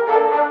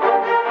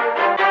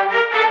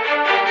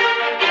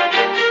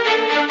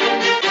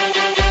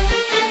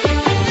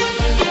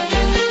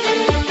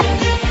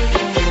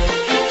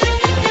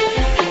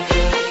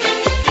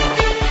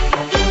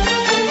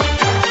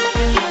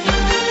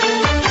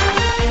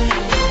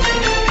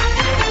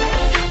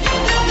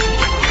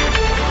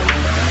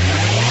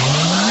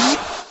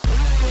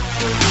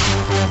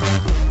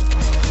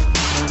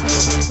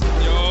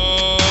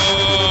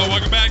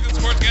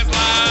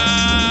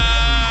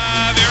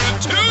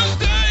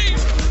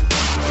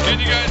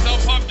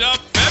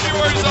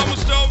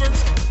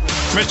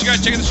 Make sure you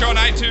guys check the show on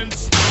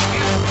iTunes,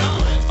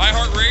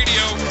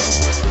 iHeartRadio,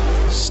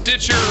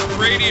 Stitcher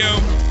Radio.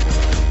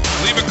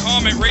 Leave a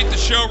comment, rate the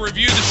show,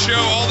 review the show,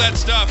 all that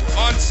stuff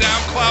on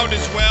SoundCloud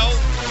as well.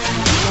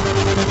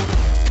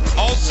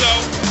 Also,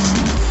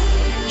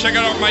 check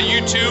out my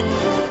YouTube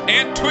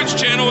and Twitch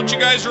channel, which you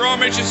guys are on.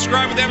 Make sure you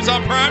subscribe with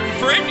Amazon Prime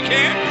for free if you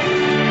can.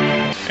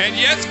 And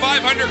yes,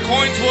 500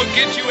 coins will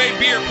get you a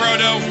beer,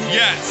 Proto.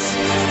 Yes,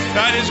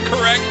 that is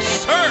correct,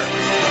 sir.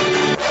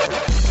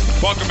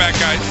 Welcome back,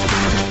 guys.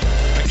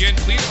 Again,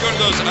 please go to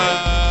those.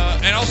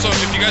 And also,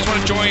 if you guys want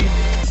to join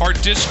our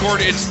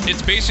Discord,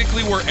 it's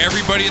basically where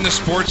everybody in the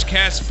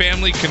Sportscast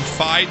family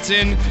confides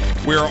in.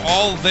 We're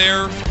all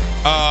there.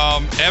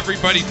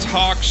 Everybody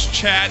talks,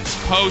 chats,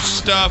 posts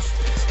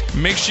stuff.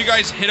 Make sure you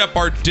guys hit up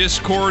our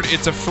Discord.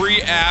 It's a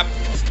free app.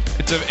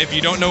 If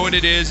you don't know what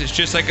it is, it's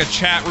just like a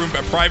chat room,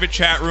 a private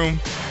chat room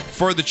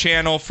for the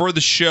channel, for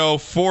the show,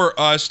 for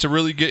us to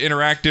really get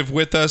interactive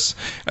with us.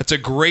 It's a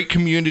great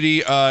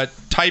community.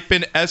 Type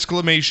in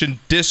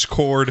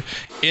 !Discord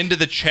into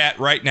the chat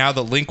right now.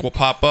 The link will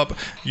pop up.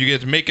 You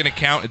get to make an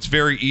account. It's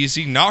very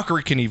easy. Knocker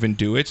can even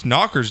do it.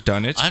 Knocker's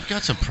done it. I've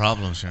got some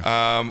problems here.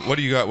 What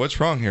do you got? What's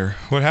wrong here?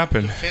 What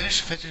happened?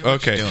 Finish what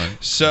okay. you're doing.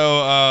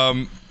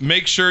 So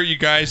make sure you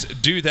guys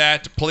do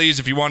that. Please,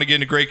 if you want to get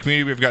in a great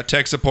community, we've got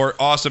tech support,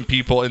 awesome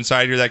people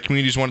inside here. That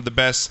community is one of the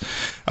best,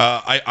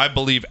 I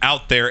believe,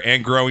 out there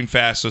and growing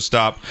fast. So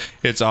stop.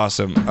 It's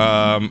awesome.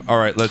 All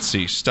right, let's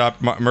see.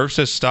 Stop. Murph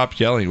says stop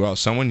yelling. Wow,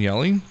 someone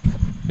yelling?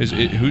 Is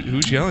it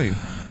who's yelling?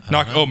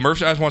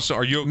 Murph wants to.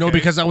 Are you okay? No,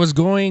 because I was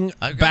going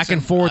back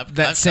and forth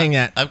saying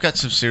that. I've got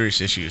some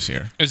serious issues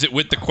here. Is it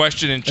with the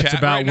question in chat? It's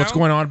about right what's now?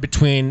 going on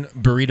between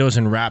burritos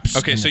and wraps.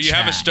 Okay, in so the you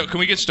chat. have a Can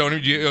we get Stoner?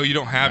 You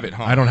don't have it,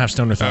 huh? I don't have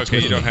Stoner Thoughts. Okay,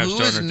 with you don't me. have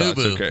Who Stoner is Thoughts.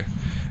 Nubu? Okay,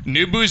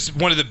 Nubu's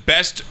one of the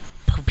best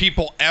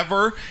people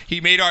ever. He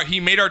made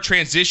our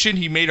transition.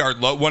 He made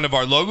one of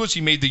our logos.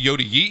 He made the Yoda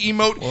Yeet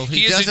emote. Well,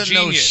 he is doesn't a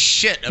genius. know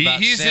shit about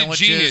he's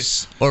sandwiches a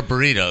genius. or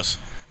burritos.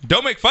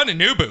 Don't make fun of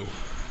Nubu.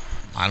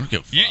 I don't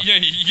give a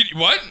fuck.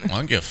 What? I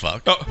don't give a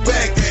fuck. Oh.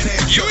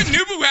 You and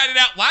Nubu had it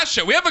out last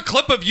show. We have a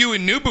clip of you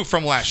and Nubu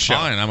from last show.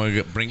 Fine, I'm going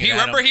to bring it out.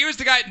 Remember, he was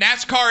the guy at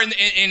NASCAR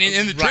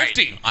in the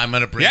drifting. I'm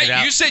going to bring it out.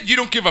 Yeah, you said you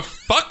don't give a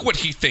fuck what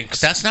he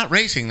thinks. That's not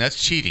racing. That's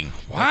cheating.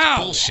 Wow.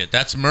 That's bullshit.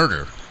 That's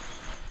murder.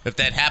 If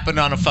that happened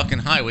on a fucking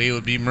highway, it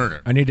would be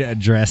murder. I need to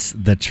address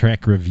the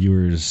Trek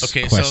reviewers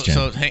question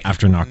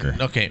after Knocker.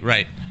 Okay,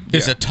 right.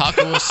 Is a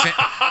taco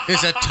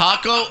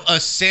a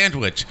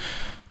sandwich?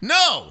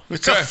 No,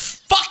 it's a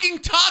fucking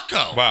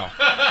taco.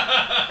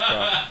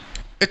 Wow.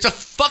 It's a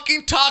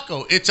fucking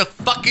taco. It's a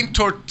fucking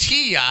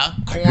tortilla,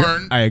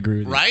 corn. I agree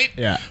with right?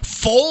 you. Yeah.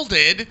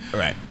 Folded.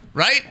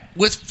 Right.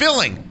 With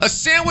filling. A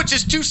sandwich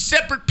is two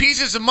separate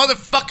pieces of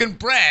motherfucking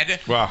bread.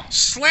 Wow.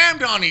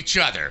 Slammed on each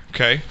other.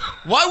 Okay.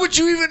 Why would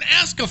you even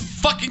ask a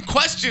fucking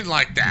question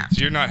like that?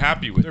 So you're not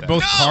happy with They're that.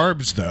 both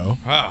carbs, though.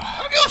 Wow.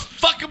 I don't give a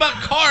fuck about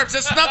carbs.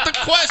 That's not the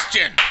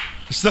question.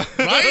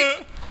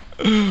 Right?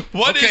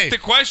 What is the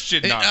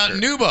question, Doctor?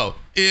 Nubo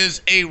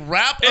is a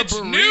wrap It's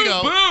a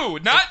burrito.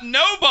 Nubu, not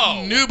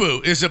Nobo.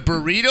 Nubu is a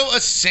burrito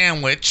a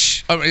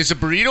sandwich? Or is a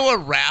burrito a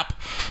wrap?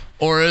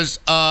 Or is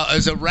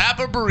a wrap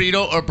a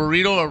burrito or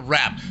burrito a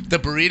wrap? The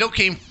burrito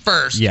came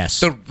first.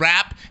 Yes. The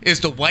wrap is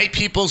the white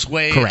people's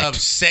way Correct. of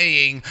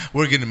saying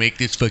we're gonna make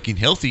this fucking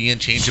healthy and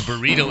change a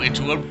burrito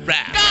into a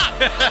wrap. Stop!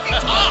 Fucking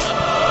talk!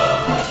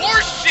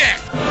 Horse shit!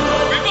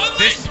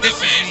 This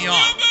pisses me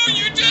off.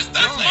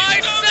 That's my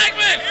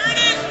segment. Here it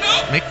is.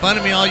 Nope. Make fun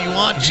of me all you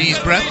want, cheese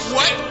breath.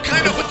 What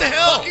the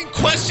hell fucking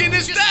question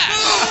is that?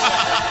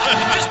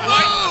 Just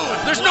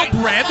move. There's no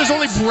bread. There's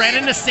only bread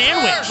in a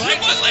sandwich.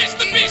 Nubu lays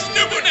the beast.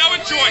 Nubu, now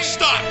enjoy.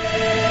 Stop.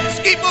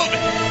 Just keep moving.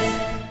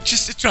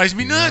 It drives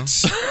me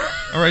nuts.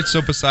 All right,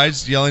 so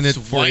besides yelling at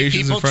four White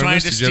Asians in people front of trying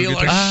us, to did you steal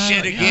ever get our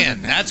shit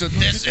again. That's what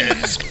this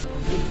is.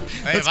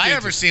 Hey, if I good.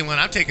 ever see one,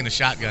 I'm taking a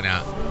shotgun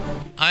out.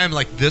 I am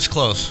like this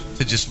close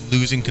to just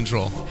losing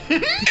control.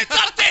 It's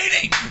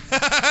updating.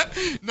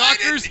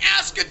 Knockers,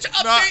 ask it to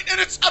update, and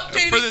it's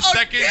updating for the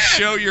second again.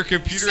 show, your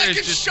computer has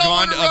Second just show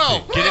gone in to a row.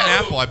 update. Get an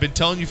Apple. I've been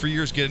telling you for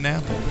years, get an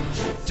Apple.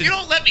 You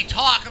don't let me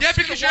talk. I'm Yeah, just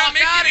gonna because you're not walk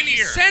making out of any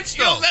here. sense,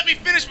 You though. don't let me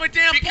finish my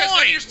damn Because none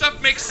point. of your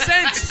stuff makes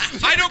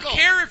sense. I don't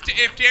care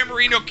if Dan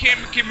Marino can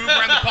move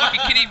around the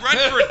pocket. Can he run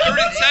for a 3rd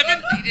and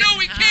 7? No,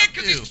 he can't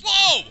because he's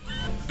slow.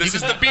 This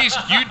is the beast.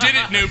 You did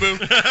it, Nubu.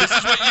 This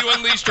is what you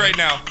unleashed right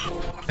now.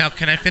 Now,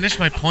 can I finish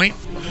my point?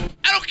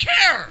 I don't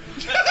care.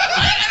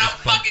 I don't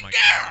fucking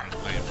care.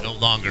 I am no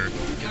longer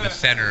in the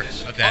center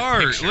of that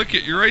Art, picture. look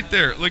at you're right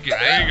there. Look at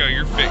there you go.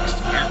 You're fixed.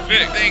 You're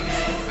fixed. Thing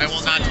I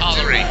will not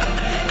tolerate.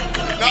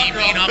 Me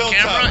being off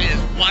camera is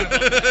one of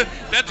them.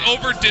 That's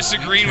over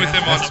disagreeing with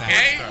him on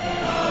okay.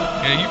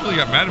 Yeah, you really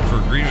got mad for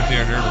agreeing with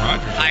Aaron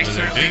Rodgers. I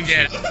certainly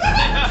did.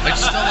 I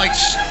just don't like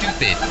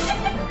stupid.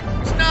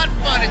 It's not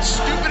fun. It's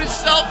stupid and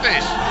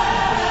selfish.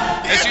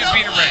 As he was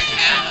being arrested.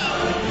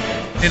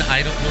 And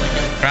I don't really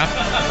give a crap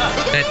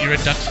that you're a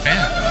Ducks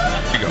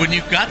fan. When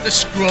you've got the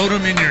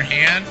scrotum in your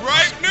hand,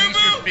 right, you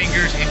squeeze your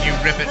fingers and you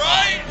rip it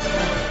right.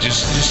 off.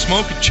 Just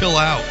smoke and chill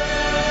out.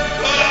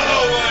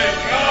 Oh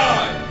my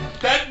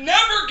God! That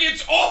never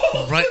gets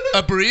old. Right?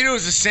 A burrito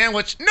is a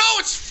sandwich. No,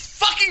 it's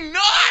fucking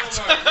not.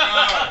 Oh my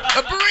God.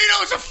 A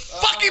burrito is a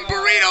fucking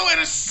burrito,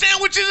 and a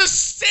sandwich is a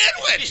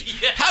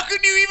sandwich. How can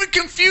you even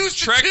confuse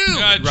the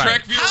two?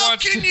 Trek viewer How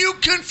wants can to- you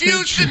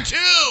confuse the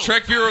two?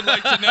 Trek viewer would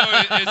like to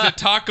know: is a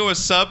taco a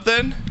sub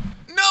then?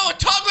 No, a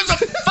taco's a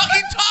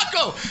fucking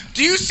taco.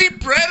 Do you see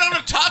bread on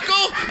a taco?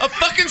 A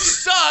fucking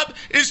sub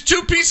is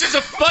 2 pieces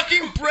of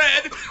fucking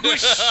bread with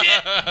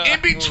shit in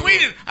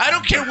between it. I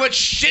don't care what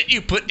shit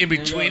you put in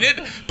between it,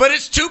 but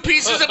it's 2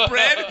 pieces of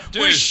bread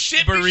with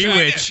shit between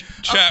it.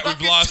 Chat,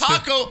 we've lost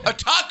it. A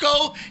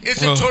taco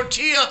is a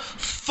tortilla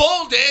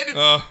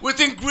folded with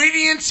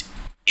ingredients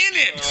in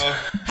it.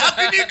 How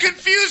can you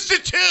confuse the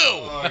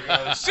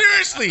two?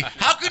 Seriously,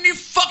 how can you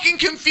fucking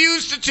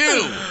confuse the two?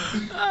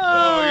 Oh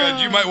my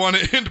God, you might want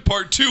to end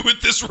part 2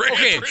 with this rant.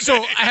 Okay, Renee. so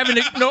I have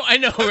I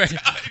know, right?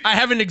 I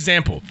have an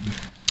example.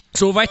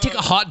 So if I take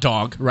a hot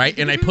dog, right,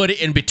 and I put it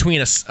in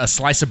between a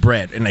slice of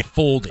bread and I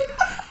fold it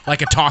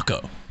like a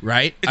taco,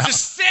 right? It's a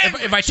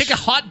sandwich. If I take a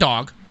hot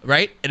dog,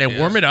 right, and I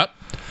warm it up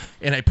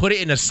and I put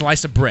it in a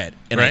slice of bread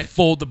and I Right.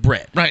 fold the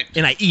bread, Right.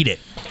 and I eat it,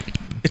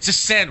 It's a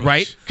sandwich.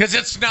 Right? Because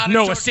it's not a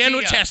no, tortilla. a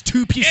sandwich has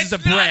 2 pieces It's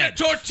of bread. not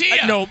a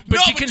tortilla. No, but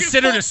No, you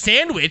consider it a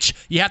sandwich,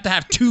 you have to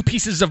have 2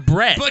 pieces of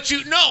bread. But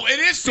it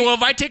is. So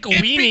if I take a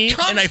it weenie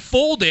becomes- and I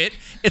fold it,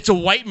 it's a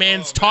white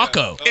man's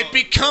taco. It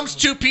becomes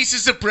 2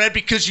 pieces of bread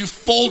because you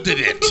folded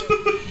it.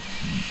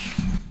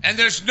 And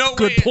there's no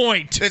Good way.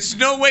 point. There's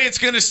no way it's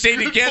going to stay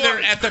together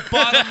at the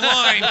bottom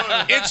line.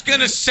 It's going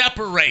to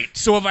separate.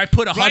 So if I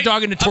put a hot Right?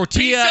 dog in a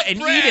tortilla piece of and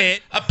bread- eat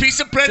it, a piece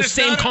of bread it's is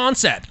the same not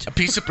concept. a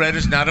piece of bread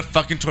is not a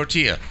fucking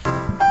tortilla.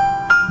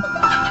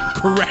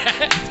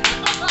 Correct.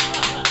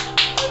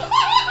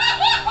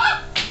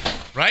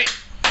 Right?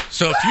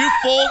 So if you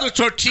fold a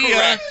tortilla,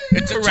 Correct.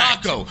 it's a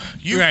Correct. taco.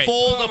 You Right.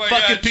 fold Oh a my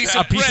fucking God, piece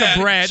chat. of bread. A piece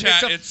of bread.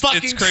 Chat, It's a it's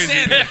fucking crazy.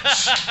 sandwich.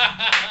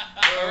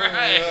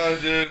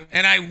 Alright, dude.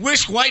 And I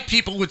wish white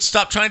people would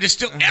stop trying to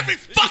steal every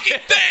fucking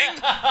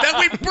thing that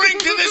we bring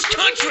to this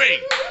country.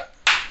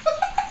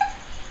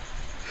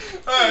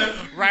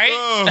 Right?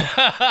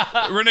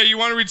 Oh. Renee, you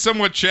want to read some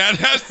what Chad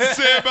has to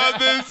say about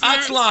this?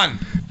 Atzlan.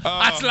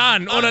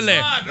 Aslan,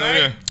 orale.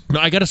 Okay. No,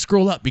 I got to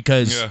scroll up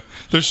because Yeah.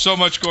 There's so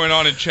much going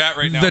on in chat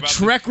right now. the about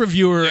Trek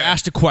reviewer Yeah.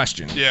 asked a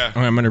question. Yeah. Okay,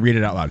 I'm going to read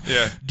it out loud.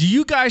 Yeah. Do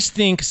you guys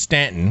think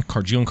Stanton,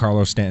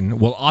 Giancarlo Stanton,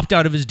 will opt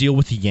out of his deal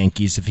with the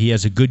Yankees if he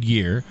has a good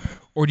year?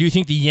 Or do you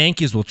think the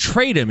Yankees will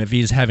trade him if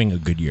he's having a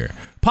good year?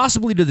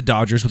 Possibly to the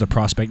Dodgers with a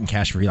prospect and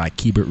cash for like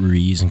Keibert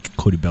Ruiz and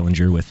Cody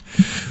Bellinger,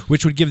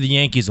 which would give the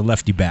Yankees a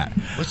lefty bat.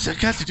 What's that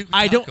got to do with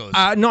I don't.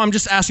 tacos? No, I'm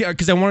just asking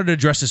because I wanted to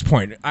address this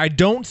point. I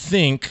don't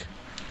think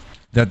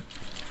that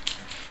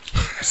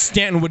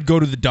Stanton would go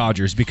to the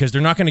Dodgers because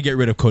they're not going to get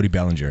rid of Cody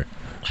Bellinger.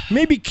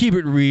 Maybe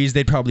Keibert Ruiz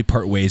they'd probably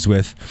part ways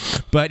with,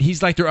 but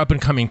he's like their up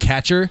and coming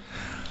catcher.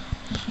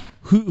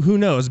 Who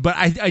knows? But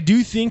I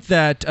do think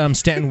that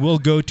Stanton will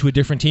go to a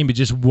different team. It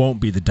just won't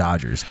be the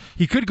Dodgers.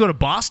 He could go to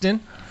Boston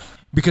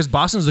because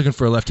Boston's looking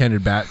for a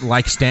left-handed bat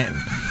like Stanton.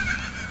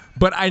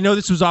 But I know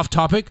this was off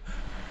topic,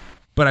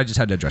 but I just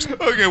had to address it.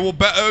 Okay, well,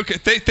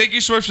 thank you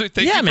so much. Thank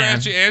you for man.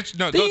 answering.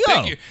 No, There you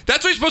thank go. you.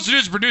 That's what he's supposed to do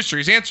as a producer.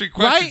 He's answering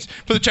questions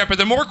for the chat. But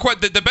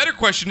the better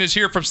question is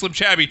here from Slim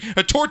Chabby.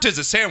 A torta is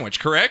a sandwich,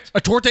 correct?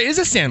 A torta is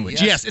a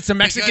sandwich. Yes, it's a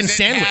Mexican Because it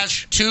sandwich.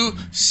 has 2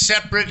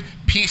 separate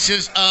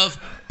pieces of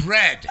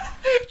bread.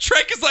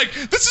 Trek is like,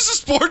 this is a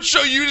sports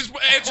show. You just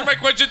answered my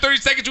question in 30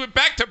 seconds. You went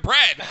back to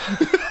bread.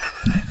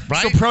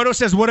 Right? So Proto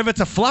says, what if it's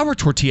a flour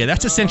tortilla?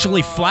 That's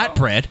essentially flat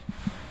bread.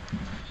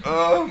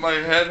 Oh, my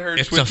head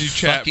hurts It's with a you,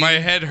 chat. fucking- My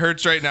head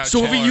hurts right now. So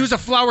if chat. you use a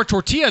flour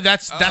tortilla,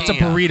 that's a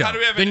burrito. How do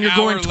we have then an you're hour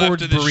going left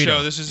towards of this burrito.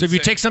 show? This is So if you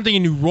insane. take something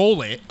and you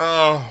roll it,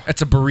 Oh.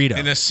 that's a burrito.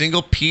 In a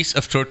single piece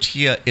of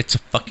tortilla, it's a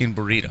fucking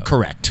burrito.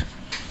 Correct.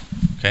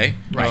 Okay?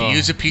 Right. If you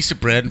use a piece of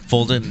bread and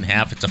fold it in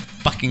half, it's a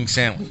fucking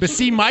sandwich. But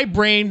see, my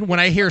brain, when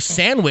I hear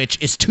sandwich,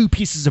 is 2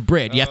 pieces of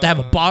bread. You have to have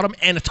a bottom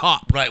and a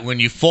top. Right, when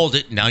you fold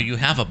it, now you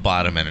have a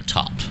bottom and a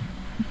top.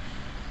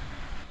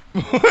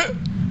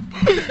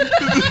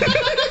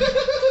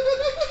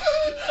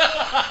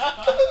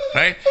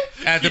 Right?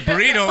 As a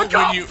burrito, when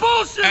you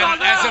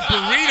as a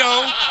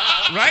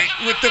burrito, right?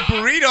 With the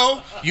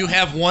burrito, you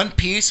have one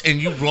piece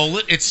and you roll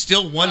it. It's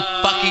still one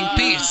fucking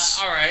piece.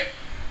 All right.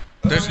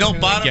 There's no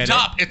bottom Get it.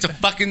 top. It's a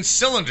fucking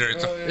cylinder.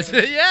 It's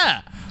a,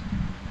 Yeah.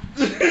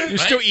 You're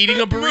still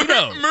eating a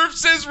burrito. Murph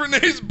says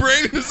Renee's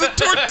brain is a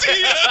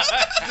tortilla.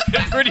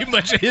 It pretty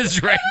much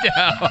is right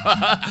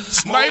now.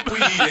 Smoke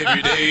weed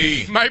every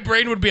day. My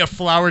brain would be a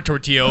flour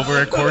tortilla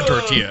over a corn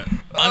tortilla.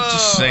 I'm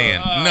just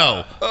saying.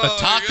 No, a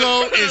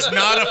taco is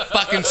not a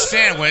fucking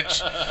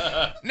sandwich.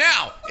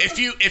 Now,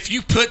 if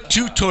you put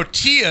 2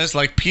 tortillas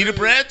like pita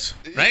breads,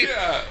 right?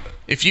 Yeah.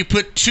 If you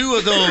put 2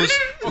 of those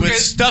with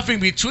stuffing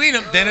between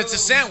them, then it's a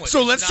sandwich.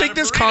 So let's It's not take a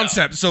this burrito.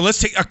 concept. So let's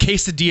take a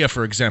quesadilla,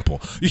 for example.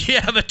 You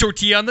have a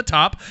tortilla on the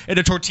top and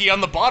a tortilla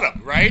on the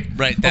bottom, right?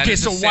 Right, that Okay,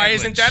 is so a why sandwich.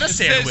 isn't that a It says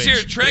sandwich?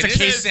 here, Trent it's, a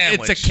says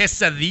sandwich. it's a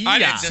quesadilla. I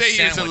didn't say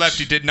he was a sandwich.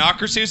 lefty. Did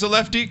Knocker say he was a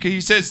lefty? 'Cause he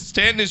says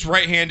Stanton is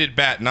right-handed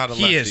bat, not a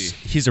lefty. He is.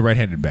 He's a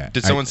right-handed bat.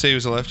 Did someone say he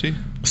was a lefty?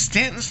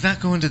 Stanton's not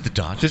going to the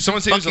Dodgers. Did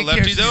someone say he was a Fucking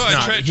lefty cares though? he's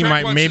No, Trent he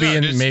might wants maybe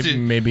to know.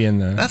 in maybe in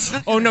the. That's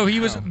not Oh no, gonna he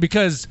was count.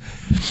 because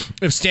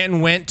if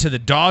Stanton went to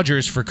the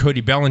Dodgers for Cody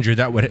Bellinger,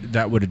 that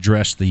would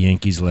address the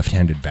Yankees'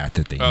 left-handed bat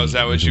that they. Oh, is need,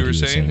 that what is you were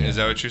he was saying? yeah. Is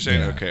that what you're saying?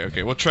 Yeah.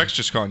 Okay. Well, Trek's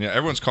just calling you.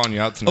 Everyone's calling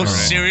you out tonight. Oh, Renee.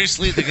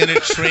 seriously? They're gonna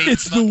trade.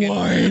 It's the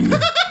wine.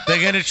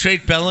 They're gonna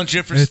trade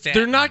Bellinger for Stanton.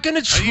 They're not going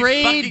to Are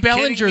you fucking trade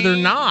Bellinger. kidding They're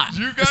me? not.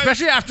 You guys-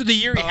 Especially after the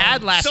year he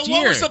had last So year.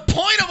 what was the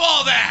point of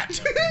all that?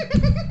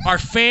 Our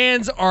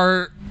fans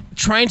are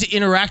trying to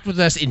interact with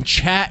us in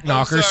chat,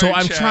 Knocker. sorry, so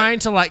I'm chat. trying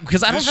to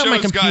because I This don't have my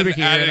show's computer gotten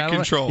here. out of and I don't-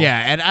 control.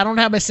 Yeah, and I don't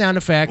have my sound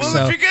effects. Well,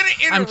 so if you're gonna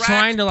I'm interact,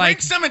 trying to bring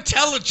some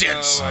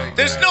intelligence. Oh, my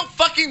There's God. no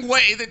fucking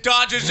way the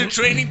Dodgers are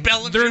trading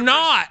Bellinger. They're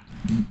not.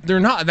 They're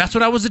not. That's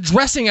what I was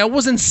addressing. I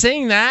wasn't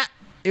saying that.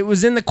 It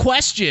was in the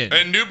question.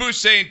 And Nubu's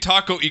saying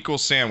taco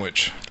equals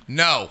sandwich.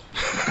 No.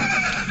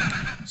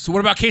 So what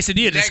about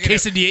quesadilla? Does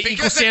Negative. quesadilla equal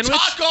Because sandwich? a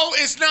taco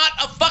is not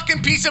a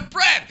fucking piece of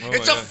bread. Oh,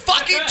 it's my a God.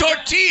 fucking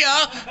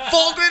tortilla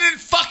folded in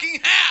fucking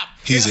half.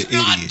 He's it's an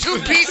not idiot. 2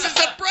 pieces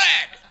of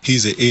bread.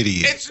 He's an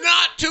idiot. It's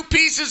not 2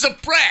 pieces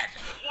of bread.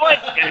 What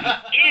an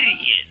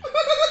idiot.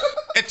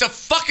 It's a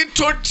fucking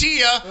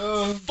tortilla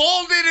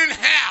folded in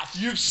half.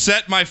 You've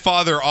set my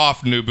father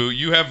off, Nubu.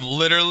 You have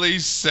literally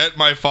set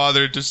my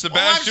father to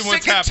Sebastian. Well, I'm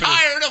what's sick and happening?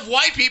 tired of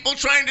white people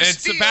trying to And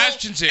steal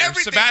Sebastian's here.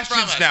 everything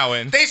Sebastian's from us. now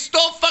in. They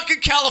stole fucking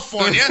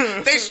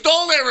California. They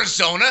stole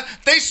Arizona.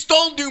 They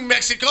stole New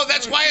Mexico.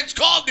 That's why it's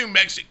called New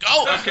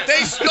Mexico.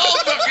 They stole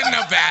fucking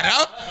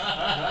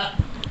Nevada.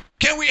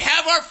 Can we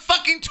have our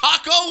fucking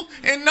taco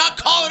and not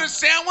call it a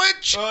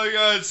sandwich? Oh my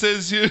God! It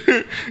says here.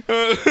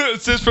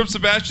 It says from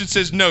Sebastian. It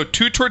says no.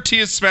 2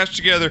 tortillas smashed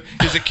together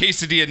is a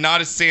quesadilla,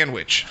 not a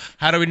sandwich.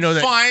 How do we know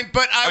that? Fine,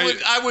 but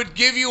I would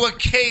give you a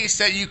case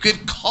that you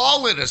could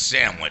call it a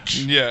sandwich.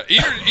 Yeah,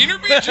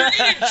 Interbeats, you're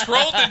getting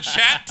trolled in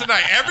chat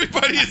tonight.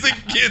 Everybody is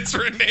against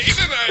Renee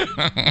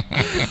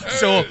tonight.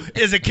 So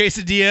is a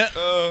quesadilla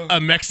a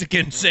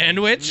Mexican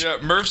sandwich? Yeah,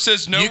 Murph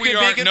says no. You we can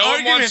are. make an No one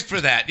argument wants.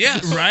 for that.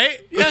 Yes. Right?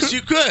 Yes,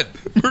 you could.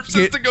 Murph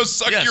says to go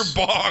suck Yes. your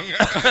bong.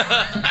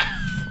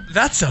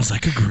 That sounds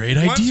like a great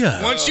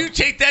idea. Once you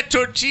take that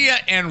tortilla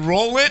and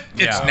roll it,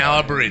 it's now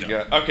a burrito.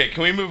 Yeah. Okay,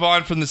 can we move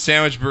on from the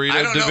sandwich burrito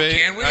I don't know, debate?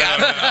 can we? I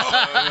don't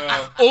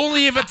know.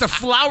 Only if it's a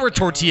flour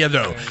tortilla,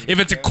 though. If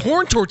it's a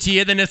corn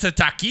tortilla, then it's a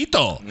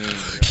taquito. Or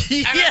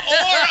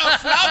a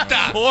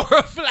flauta. Or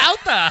a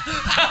flauta.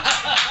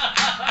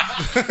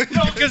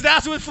 No, because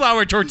that's what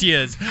flour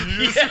tortillas.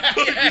 You guys are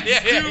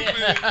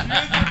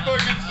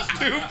fucking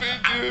stupid,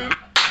 dude.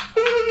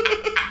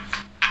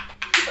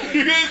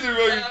 You guys are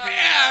fucking.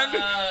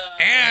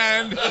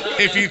 And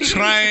if you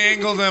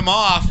triangle them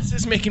off, This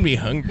is making me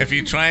hungry. if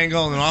you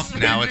triangle them off,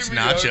 now it's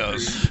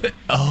nachos.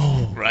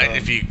 Oh. Right?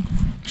 If you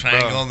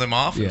triangle them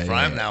off and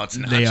fry them, now it's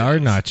nachos. They are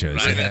nachos.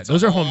 Right? Yeah. That's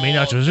Those a are homemade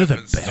whole nachos. Those are the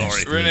different best.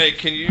 story. dude. Renee,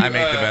 can you? I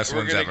make the best we're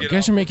ones gonna ever. You get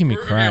guys are making me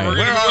We're- cry. we're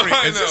Where gonna- are we?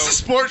 I Is this know. a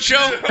sports show?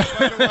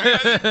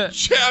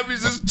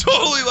 Chabby's is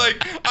totally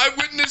like, I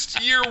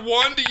witnessed year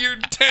 1 to year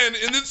 10,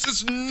 and this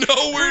is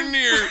nowhere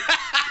near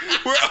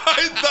where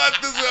I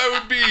thought this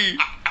would be.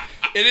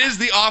 It is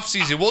the off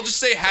season. We'll just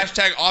say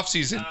hashtag off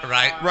season.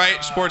 Right. Right?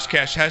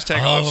 Sportscast,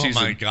 hashtag off Oh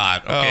season. my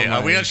God. Okay,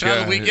 are we on shot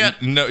of the week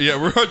yet? No, yeah,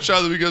 we're on shot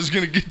of the week. I was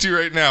going to get to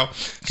right now.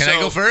 Can I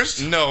go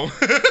first? No.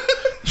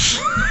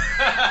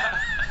 I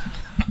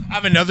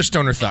have another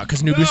stoner thought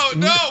because Nubu,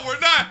 no, we're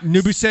not.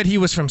 Nubu said he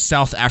was from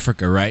South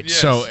Africa, right? Yes.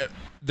 So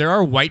there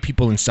are white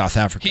people in South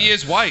Africa. He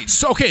is white.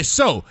 So okay,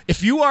 so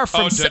if you are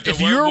from if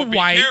you're well, be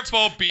white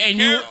careful, be and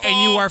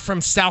careful. you are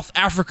from South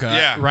Africa,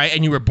 Yeah. right,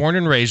 and you were born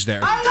and raised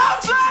there,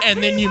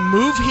 and then you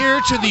move here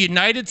to the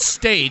United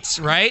States,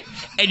 right,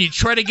 and you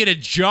try to get a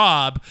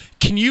job,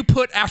 can you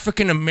put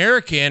African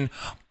American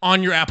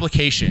on your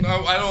application?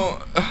 No, I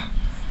don't.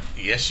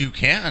 Yes, you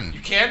can. You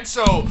can.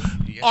 So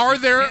are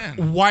there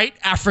white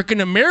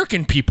African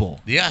American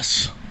people?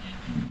 Yes.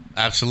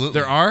 Absolutely.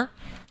 There are?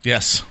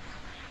 Yes.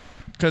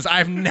 Because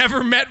I've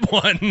never met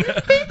one. Who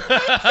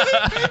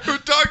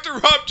Dr.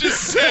 Rob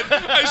just said,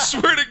 I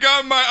swear to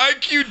God, my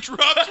IQ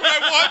dropped when I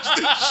watched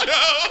this show.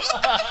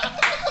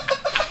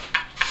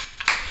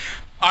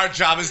 Our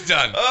job is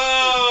done.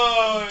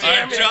 Oh,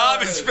 Our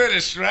job is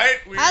finished, right?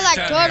 I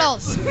like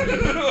turtles.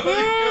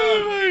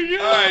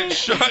 All right,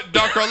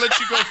 Doctor, I'll let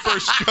you go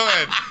first. Go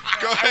ahead.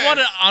 I want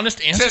an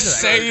honest answer To to that.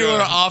 say you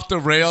were off the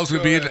rails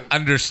would be an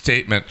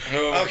understatement.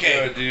 Oh,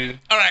 Okay. God, dude.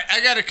 All right,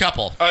 I got a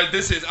couple.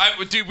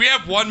 Dude, we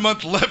have 1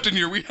 month left in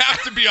here. We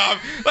have to be off.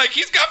 Like,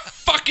 he's got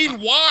fucking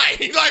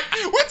wine. Like,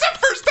 when's the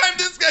first time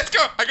this guy's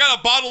go? I got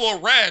a bottle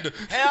of red.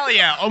 Hell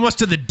yeah. Almost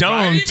to the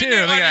dome, too.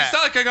 Look at It's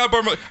not like I got a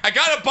bottle. I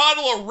got a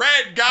bottle of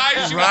red,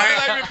 guys.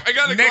 Right. I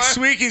got a Next glass.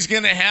 week he's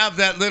gonna have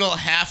that little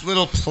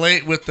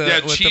plate with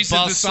the cheese the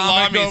and the balsamic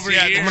salamis. over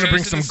Yeah, here. I'm going to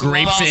bring some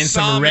grapes in,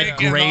 some red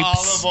Balsamic and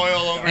grapes, olive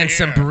oil over and here.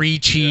 some brie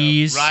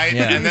cheese. Right,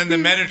 Yeah. and then the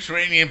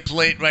Mediterranean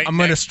plate right. I'm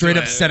going to next straight to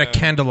up it. set a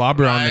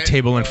candelabra on the Right.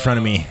 table in front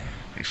of me.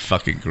 You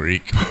fucking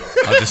Greek.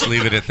 I'll just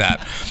leave it at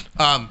that.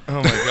 Oh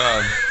my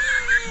God.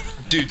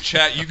 Dude,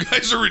 chat, you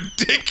guys are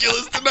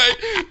ridiculous tonight.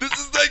 This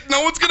is like,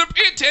 no one's going to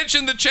pay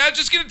attention. The chat's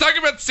just going to talk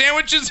about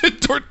sandwiches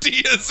and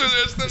tortillas for the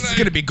rest of the This night. is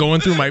going to be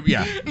going through my,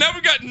 Now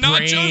we got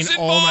nachos brain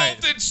all night.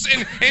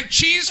 involved and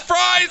cheese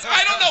fries.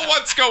 I don't know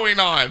what's going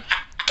on.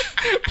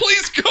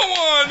 Please go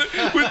on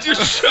with your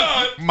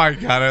shot. My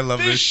God, I love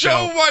This this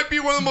show might be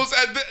one of the most.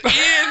 Ian,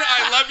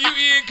 I love you,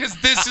 Ian, because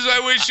this is. I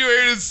wish you were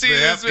here to see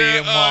this. Man.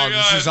 Ian Wall,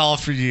 this is all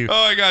for you.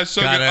 Oh my God,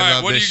 so God, good. I All right,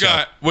 love what do you this show.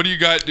 got? What do you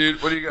got,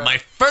 dude? What do you got? My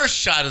first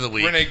shot of the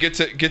week. Renee, get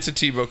to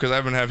Tebow because I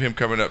haven't have him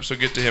coming up. So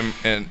get to him,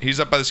 and he's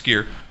up by the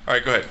skier. All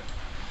right, go ahead.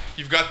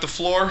 You've got the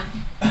floor.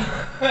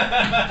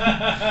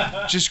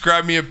 Just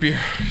grab me a beer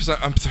because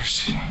I'm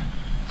thirsty.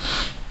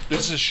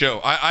 This is a show.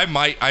 I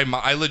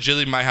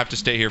legitimately might have to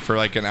stay here for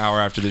like an hour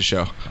after this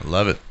show. I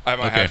love it. I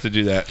might have to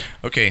do that.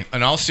 Okay,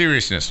 in all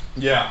seriousness,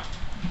 Yeah.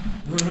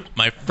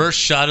 my first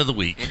shot of the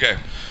week. Okay.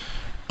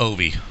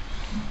 Ovi,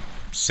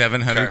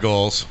 700 Okay.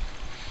 goals.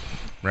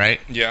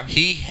 Right? Yeah.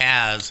 He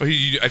has.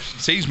 I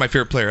say he's my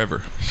favorite player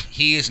ever.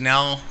 He is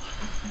now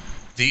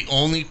the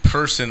only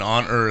person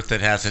on earth that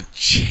has a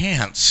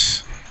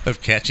chance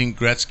of catching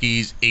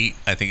Gretzky's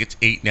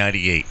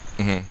 898.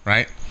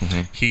 Right?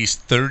 He's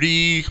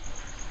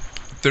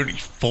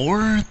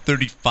 34,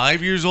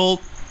 35 years old.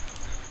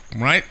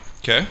 Right?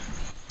 Okay.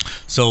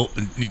 So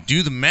you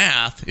do the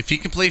math. If he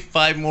can play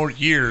 5 more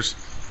years,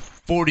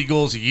 40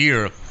 goals a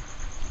year,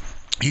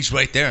 he's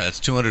right there. That's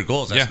 200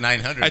 goals. That's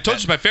 900. I told you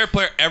he's my favorite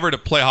player ever to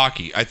play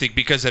hockey. I think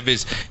because of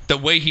the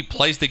way he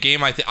plays the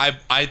game. I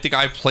think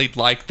I played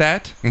like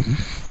that.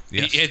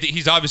 Yes.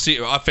 He's obviously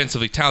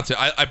offensively talented,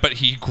 but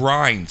he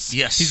grinds.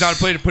 Yes. He's not a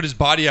player to put his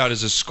body out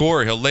as a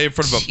scorer. He'll lay in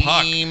front of a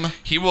puck.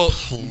 He will.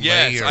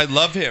 Yes, player. I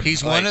love him.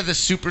 He's one of the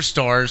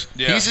superstars.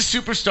 Yeah. He's a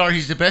superstar.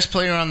 He's the best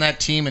player on that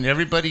team, and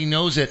everybody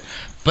knows it.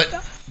 But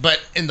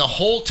in the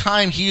whole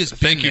time he has been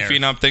Thank you, there,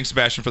 Phenom. Thanks,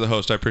 Sebastian, for the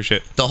host. I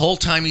appreciate it. the whole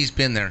time he's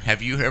been there,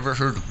 have you ever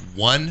heard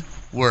one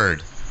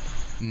word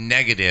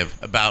negative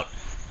about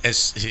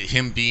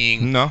him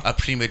being a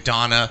prima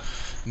donna,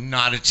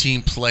 not a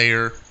team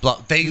player?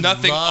 Nothing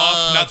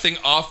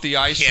off the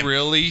ice, him.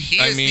 really. He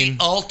is the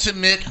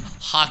ultimate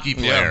hockey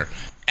player. Yeah.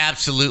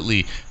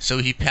 Absolutely. So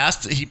he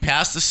passed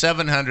the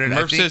 700. Murph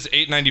I think, says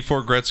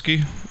 894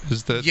 Gretzky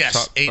is the yes,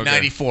 top.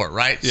 894,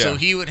 right? Yeah. So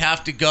he would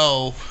have to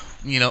go,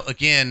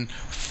 again,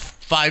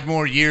 5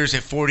 more years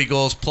at 40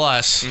 goals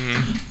plus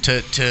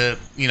to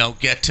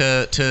get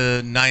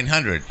to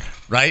 900,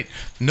 right?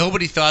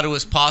 Nobody thought it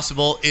was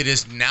possible. It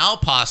is now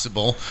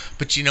possible,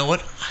 but you know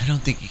what? I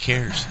don't think he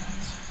cares.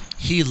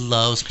 He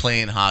loves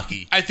playing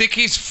hockey. I think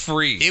he's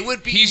free. It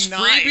would be He's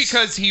nice. free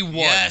because he won.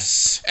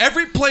 Yes.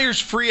 Every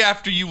player's free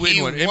after you win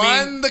He one. I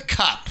won mean, the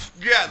cup.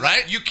 yeah,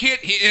 right? You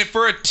can't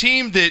for a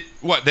team that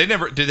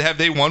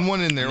they won one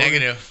in their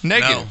Negative.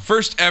 Negative. No.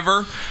 First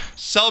ever.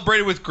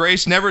 Celebrated with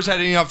grace. Never has had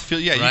anything off the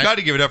field. Yeah, Right. you got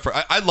to give it up for.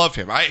 I love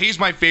him. He's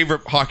my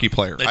favorite hockey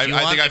player. If I you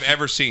think want- I've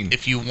ever seen.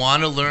 If you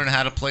want to learn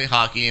how to play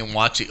hockey and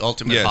watch the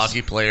ultimate Yes.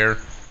 hockey player,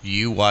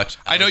 you watch.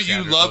 I know you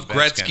Alexander love Ovechkin.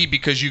 Gretzky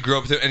because you grew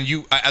up with him,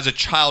 and as a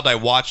child, I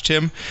watched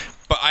him.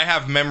 But I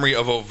have memory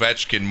of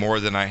Ovechkin more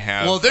than I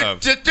have. Well, they're of,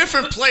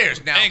 different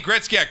players now. and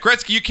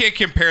Gretzky, you can't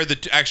compare the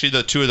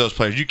two of those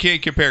players. You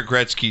can't compare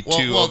Gretzky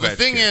to Well, Ovechkin.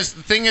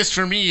 the thing is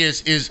for me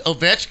is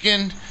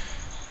Ovechkin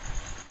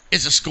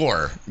is a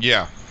scorer,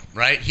 Yeah.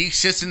 right? He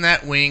sits in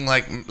that wing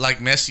like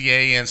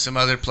Messier and some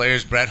other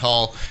players, Brett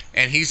Hull,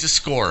 and he's a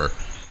scorer.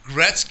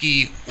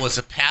 Gretzky was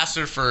a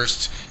passer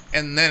first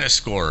and then a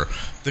scorer.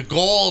 The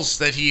goals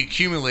that he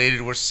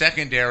accumulated were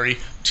secondary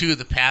to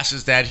the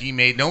passes that he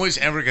made. Nobody's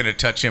ever going to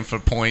touch him for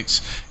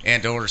points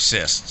and or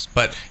assists,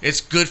 but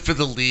it's good for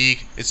the league.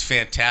 It's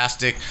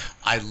fantastic.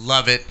 I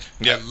love it.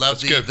 Yeah, I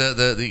love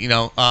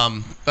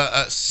that's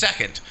the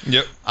second.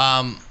 Yep.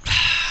 I'm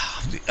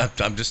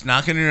just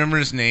not going to remember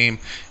his name.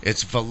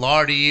 It's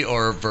Velarde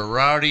or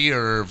Verardi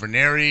or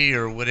Veneri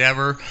or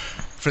whatever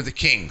for the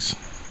Kings.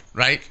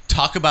 right?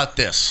 Talk about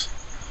this.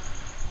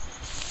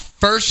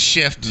 First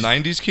shift.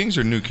 90s Kings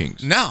or new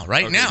Kings? No,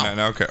 right Okay, now.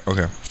 no,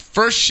 okay.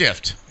 First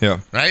shift. Yeah.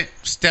 Right?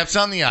 Steps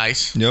on the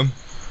ice. Yep.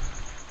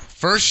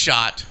 First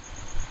shot.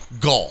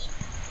 Goal.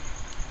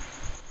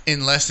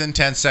 In less than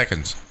 10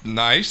 seconds.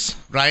 Nice.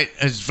 Right?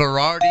 As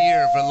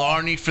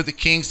Villarni for the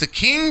Kings. The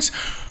Kings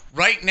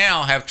right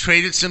now have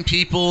traded some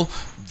people.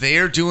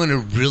 They're doing a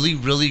really,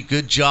 really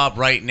good job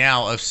right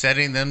now of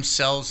setting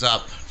themselves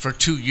up for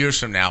 2 years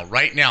from now.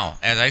 Right now,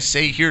 as I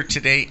say here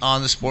today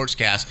on the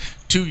Sportscast,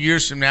 2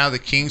 years from now, the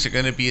Kings are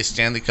going to be a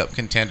Stanley Cup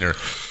contender.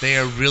 They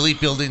are really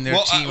building their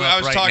team up I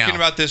was right talking now.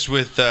 about this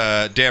with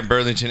Dan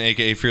Burlington,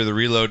 a.k.a. Fear the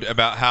Reload,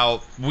 about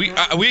how we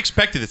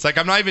expected this. Like,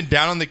 I'm not even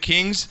down on the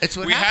Kings. It's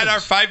what we had our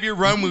 5-year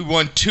run. We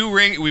won two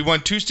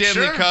Stanley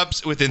Sure.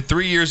 Cups within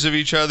 3 years of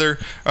each other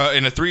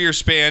in a 3-year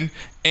span.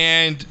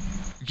 And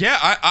yeah,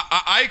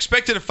 I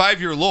expected a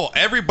 5-year lull.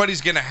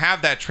 Everybody's going to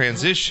have that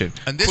transition.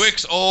 And this-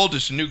 Quick's old.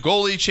 There's a new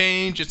goalie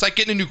change. It's like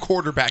getting a new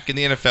quarterback in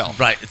the NFL.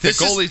 Right. The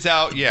This is- goalie's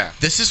out. Yeah.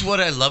 This is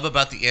what I love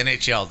about the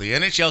NHL. The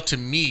NHL, to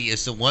me,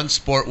 is the one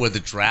sport where the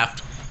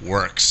draft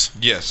works.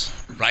 Yes.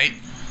 Right?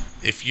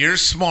 If you're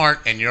smart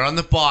and you're on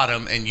the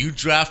bottom and you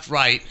draft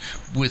right,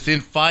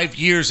 within 5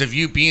 years of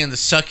you being the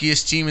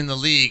suckiest team in the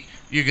league,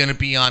 you're going to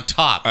be on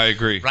top. I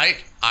agree. Right?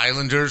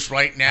 Islanders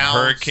right now.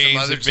 Hurricanes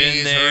some other have been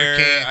teams, there.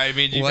 Hurricane, I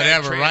mean, you've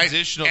whatever, had right?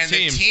 transitional and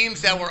teams. the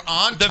teams that were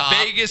on The top.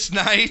 Vegas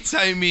Knights,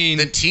 I mean.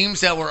 The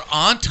teams that were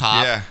on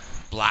top. Yeah.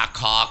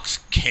 Blackhawks,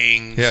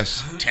 Kings,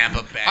 Yes.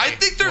 Tampa Bay. I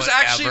think there's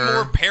actually whatever.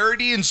 more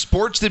parity in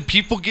sports than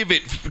people give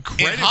it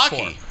credit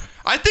hockey. for.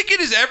 I think it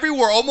is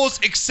everywhere,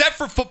 almost except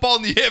for football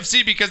in the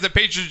AFC because the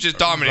Patriots just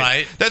dominate.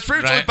 Right. That's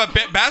pretty much. Right.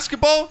 But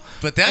basketball.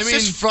 But that's I mean,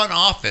 just front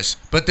office.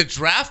 But the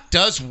draft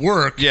does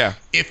work. Yeah.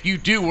 If you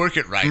do work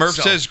it right. Murph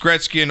So- says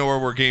Gretzky and Orr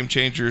were game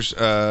changers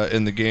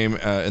in the game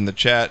in the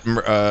chat.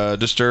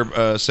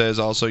 Disturb says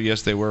also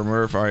yes they were.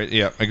 Murph. All right.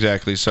 Yeah.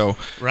 Exactly. So.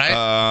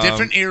 Right?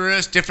 Different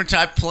eras, different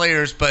type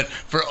players, but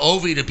for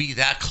Ovi to be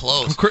that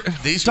close.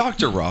 These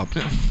Dr. Rob.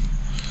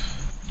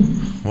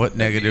 What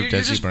negative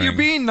does he bring? You're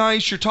being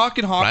nice. You're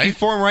talking hockey Right?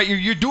 for him, right?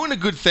 You're doing a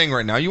good thing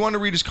right now. You want to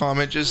read his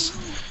comment? He's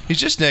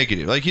just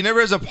negative. Like he never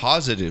has a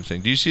positive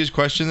thing. Do you see his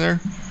question there?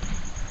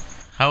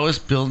 How is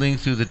building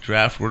through the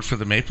draft work for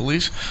the Maple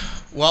Leafs?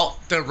 Well,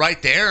 they're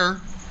right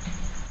there.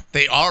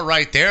 They are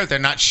right there. They're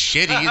not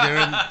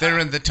shitty. They're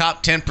in the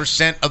top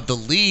 10% of the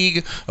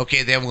league.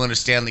 Okay, they haven't won a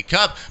Stanley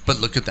Cup, but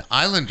look at the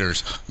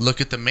Islanders. Look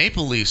at the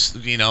Maple Leafs.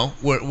 You know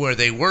where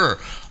they were.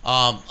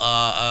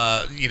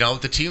 You know,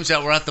 the teams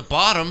that were at the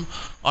bottom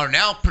are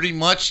now pretty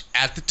much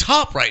at the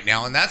top right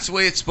now, and that's the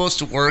way it's supposed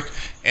to work.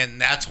 And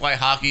that's why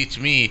hockey, to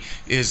me,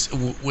 is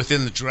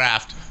within the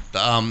draft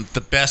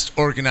the best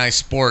organized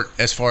sport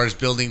as far as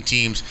building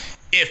teams.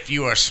 If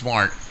you are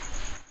smart.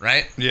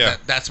 Right? Yeah.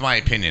 That's my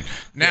opinion.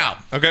 Now,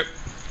 Okay.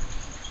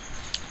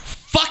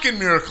 fucking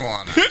Miracle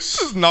on Ice.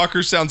 This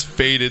knocker sounds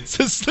faded.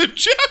 Says Slim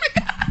Jim.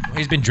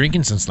 He's been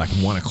drinking since like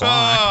 1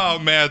 o'clock. Oh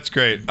man, it's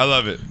great. I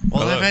love it.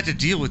 Well, I love I've had to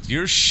deal with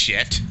your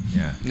shit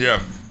Yeah.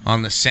 Yeah.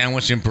 on the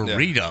sandwich and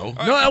burrito.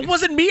 No, it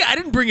wasn't me. I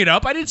didn't bring it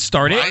up. I didn't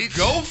start Right? it.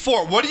 Go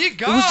for it. What do you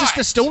got? It was just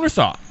a stoner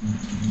thought.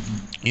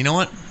 You know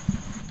what?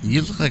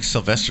 You look like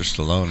Sylvester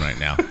Stallone right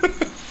now.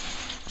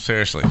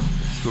 Seriously.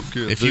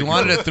 If you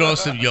wanted to throw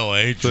some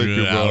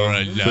Adrian out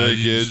right now,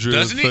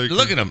 doesn't he?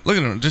 Look at him. Look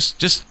at him.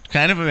 Just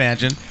kind of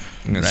imagine.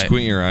 I'm gonna Right.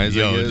 squint your eyes.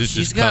 I guess. this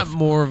He's is got cuff.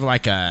 more of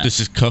like a. This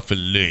is cuff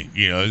and link.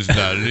 You know, it's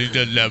not. He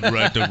doesn't have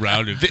right the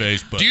rounded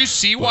face. But Do you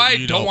see but why I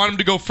you don't know- want him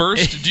to go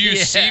first? Do you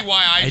Yeah, see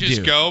why I just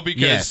do. go?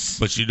 Because Yes.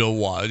 But you know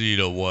what? You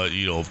know what?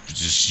 You know,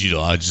 just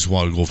I just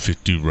want to go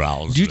 15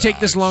 rounds. Do you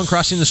take this long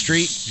crossing the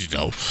street? You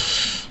know,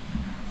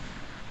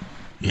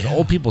 The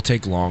old people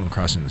take long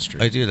crossing the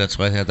street. I do. That's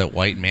why I had that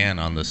white man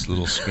on this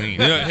little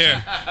screen. yeah,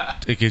 here.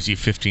 It gives you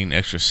 15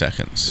 extra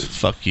seconds.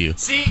 Fuck you.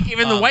 See,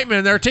 even the white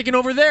men, they're taking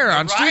over there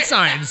on street right.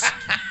 signs.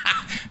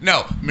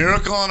 No,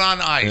 Miracle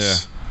on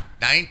Ice,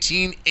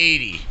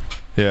 1980.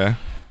 Yeah.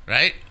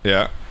 Right?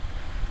 Yeah.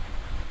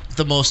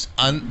 The most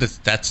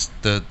that's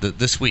the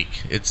this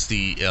week. It's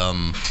the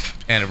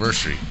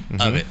anniversary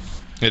of it.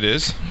 It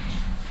is.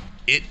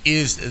 It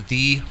is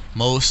the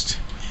most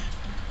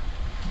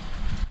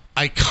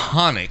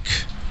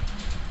iconic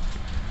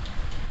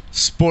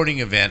sporting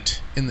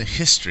event in the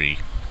history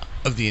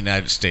of the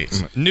United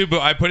States. Nubu,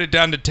 I put it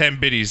down to 10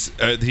 biddies.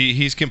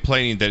 He's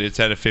complaining that it's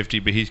at a 50,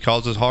 but he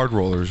calls us hard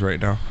rollers right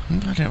now.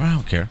 I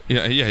don't care.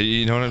 Yeah,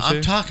 you know what I'm saying?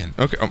 I'm talking.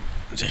 Okay.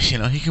 You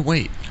know, he can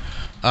wait.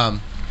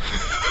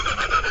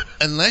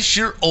 Unless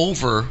you're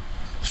over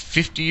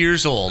 50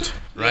 years old,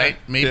 right?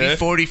 Maybe Yeah.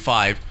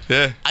 45.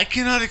 Yeah. I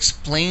cannot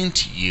explain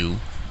to you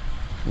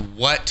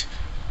what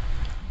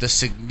the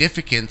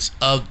significance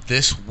of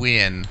this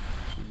win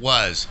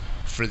was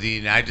for the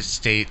United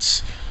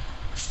States,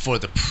 for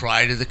the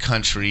pride of the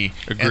country,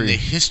 and Agreed. the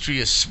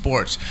history of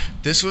sports.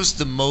 This was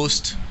the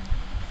most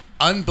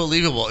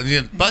unbelievable.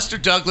 And Buster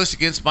Douglas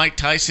against Mike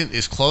Tyson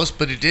is close,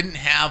 but it didn't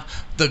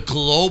have the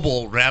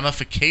global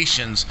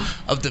ramifications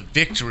of the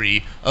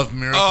victory of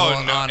Miracle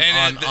on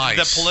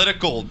Ice. The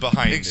political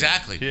behind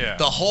exactly. it. Yeah.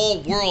 The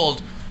whole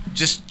world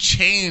just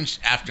changed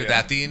after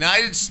that. The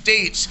United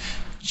States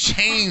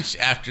changed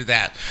after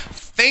that.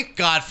 Thank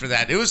God for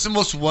that. It was the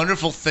most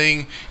wonderful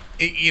thing,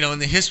 in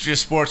the history of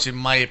sports, in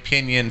my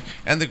opinion,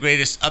 and the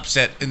greatest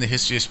upset in the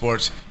history of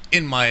sports,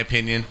 in my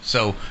opinion.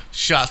 So,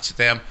 shots to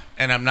them.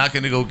 And I'm not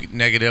going to go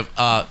negative.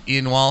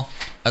 Ian Wall,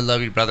 I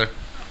love you, brother.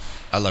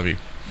 I love you.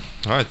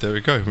 All right, there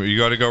we go. You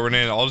got to go,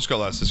 Renee. I'll just go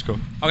last. Let's go.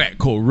 Okay,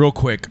 cool. Real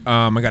quick,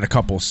 I got a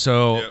couple.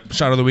 So,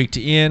 shout of the week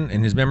to Ian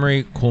in his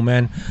memory. Cool,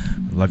 man.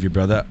 Love you,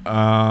 brother.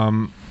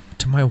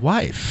 To my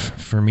wife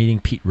for meeting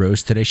Pete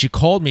Rose today. She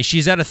called me.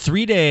 She's at a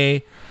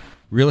 3-day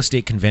real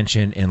estate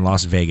convention in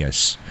Las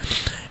Vegas.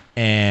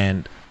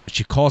 And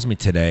she calls me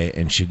today,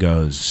 and she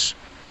goes,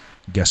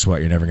 guess what?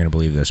 You're never going to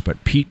believe this,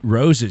 but Pete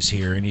Rose is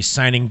here, and he's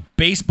signing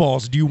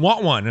baseballs. Do you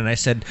want one? And I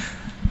said,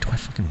 do I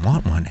fucking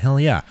want one? Hell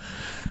yeah.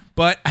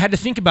 But I had to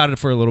think about it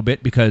for a little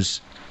bit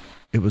because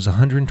it was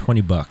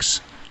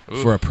 $120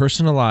 for a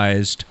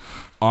personalized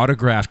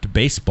autographed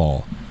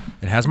baseball.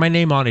 It has my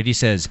name on it. He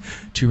says,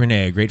 to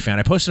Renee, a great fan.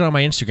 I posted it on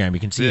my Instagram.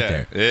 You can see it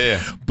there.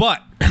 Yeah.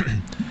 But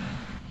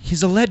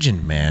he's a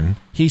legend, man.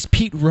 He's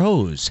Pete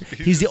Rose.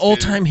 He's the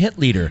all-time hit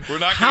leader.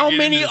 How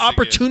many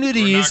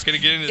opportunities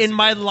in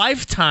my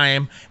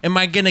lifetime am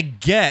I going to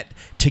get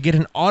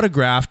an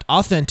autographed,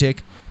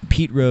 authentic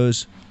Pete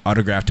Rose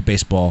autographed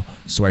baseball?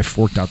 So I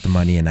forked out the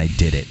money and I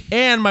did it.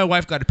 And my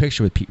wife got a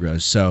picture with Pete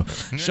Rose. So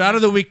shout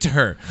of the week to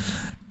her.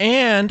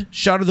 And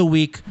shout of the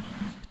week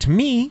to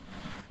me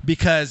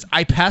because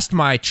I passed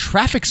my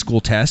traffic school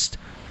test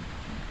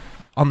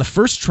on the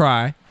first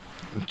try.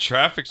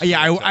 Traffic.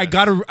 Yeah, I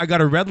got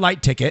a red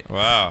light ticket.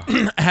 Wow.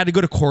 I had to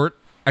go to court.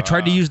 I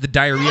tried to use the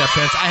diarrhea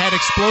fence. I had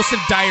explosive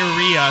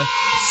diarrhea,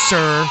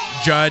 sir,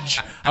 judge.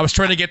 I was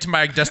trying to get to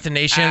my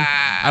destination.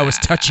 I was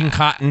touching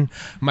cotton.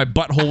 My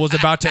butthole was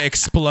about to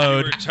explode.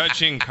 You were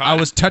touching cotton? I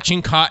was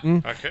touching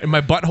cotton, Okay. and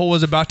my butthole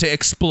was about to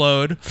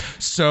explode.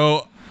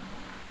 So,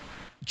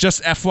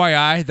 just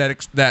FYI,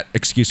 that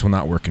excuse will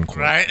not work in court.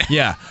 Right?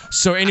 Yeah.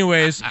 So,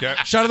 anyways, Okay.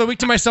 shout of the week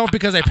to myself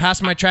because I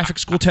passed my traffic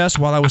school test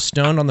while I was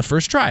stoned on the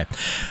first try.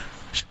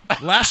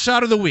 Last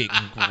shot of the week.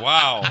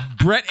 Wow.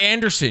 Brett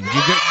Anderson. Do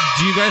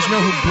you guys know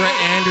who Brett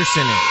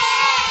Anderson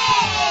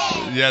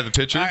is? Yeah, the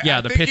pitcher?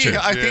 Yeah, the pitcher.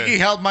 I think he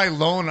held my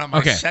loan on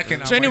my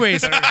second. So,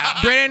 anyways,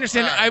 Brett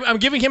Anderson, I'm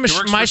giving him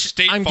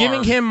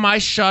giving him my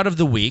shot of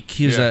the week.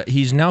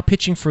 He's now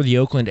pitching for the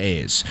Oakland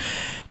A's,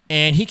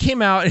 and he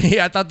came out. And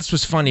I thought this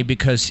was funny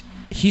because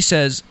he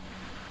says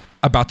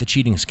about the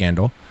cheating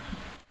scandal.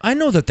 I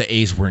know that the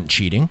A's weren't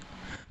cheating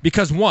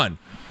because one,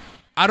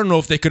 I don't know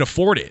if they could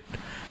afford it.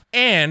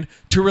 And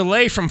to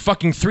relay from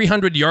fucking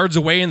 300 yards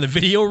away in the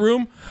video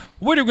room,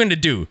 what are we going to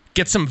do?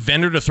 Get some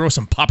vendor to throw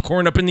some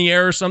popcorn up in the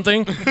air or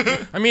something?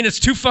 I mean, it's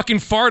too fucking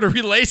far to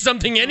relay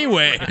something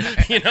anyway.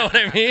 You know what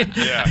I mean?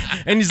 Yeah.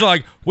 And he's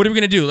like, what are we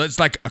going to do? It's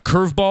like a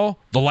curveball.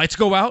 The lights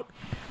go out.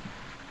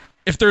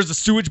 If there's a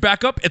sewage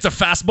backup, it's a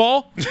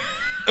fastball.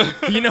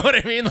 You know what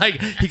I mean?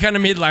 Like, he kind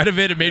of made light of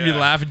it. It made me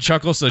laugh and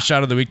chuckle. So shout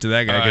out of the week to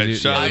that guy. All right,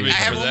 shout out of the week I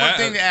have for one that.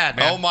 more thing to add,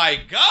 man. Oh, my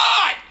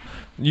God.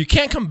 You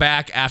can't come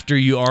back after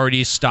you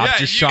already stopped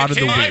your shot of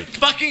the In my week.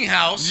 fucking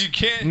house. You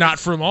can't. Not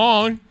for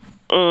long.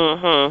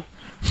 You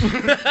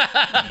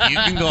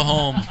can go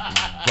home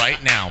right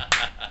now.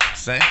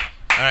 Say.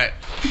 All right.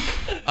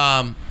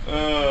 Oh,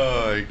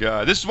 my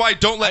God. This is why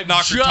don't let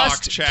Knocker talk,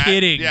 just chat.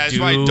 kidding, Yeah, this is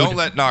why dude. don't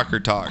let Knocker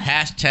talk.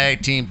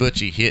 Hashtag Team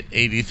Butchie hit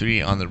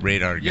 83 on the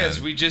radar. Yes,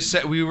 gun. we just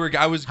said I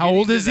was How getting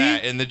old to is he?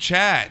 that in the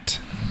chat.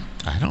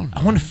 I don't know.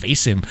 I want to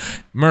face him,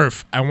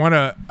 Murph. I want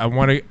to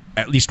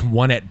at least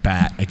one at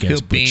bat He'll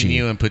against beam Butchie.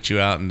 you and put you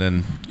out and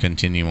then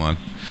continue on.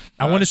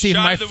 I want to see if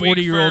Shot my of the week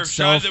 40-year-old for- shot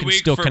self of the can week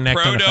still for connect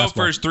on a Proto fastball.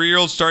 for his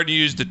 3-year-old starting to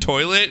use the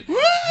toilet.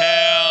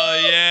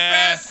 Hell yeah.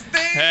 Best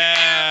thing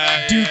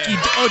Hell Dude,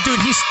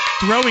 yeah. he's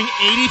throwing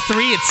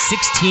 83 at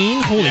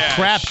 16. Holy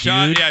crap,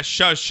 dude! Yeah,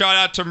 shout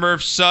out to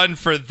Murph's son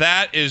for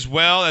that as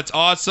well. That's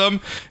awesome.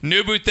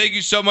 Nubu, thank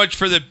you so much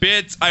for the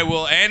bits. I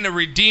will and a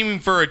redeeming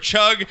for a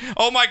chug.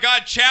 Oh my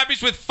God,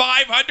 Chappie's with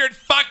 500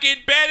 fucking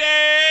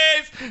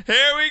betties.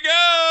 Here we go.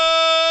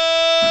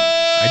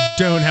 I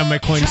don't have my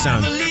coin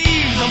sound.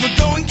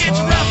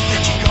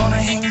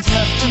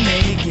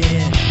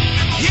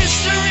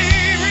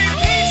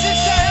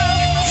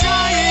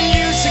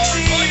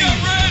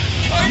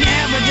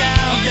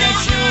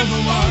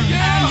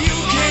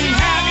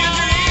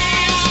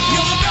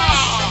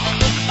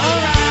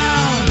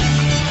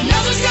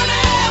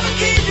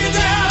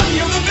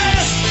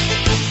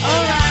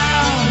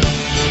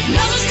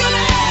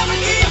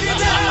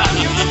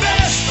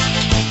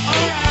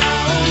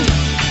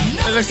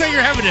 It looks like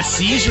you're having a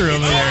seizure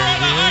over there,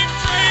 dude.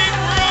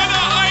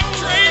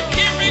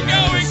 Keep it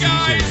going,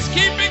 guys.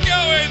 Keep it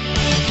going.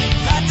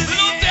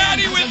 Little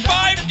Daddy with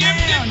 5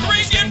 gifted,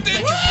 3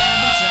 gifted.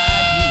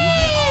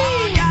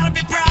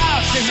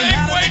 Big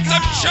weights,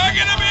 I'm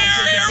chugging them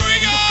here. Here we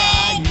go.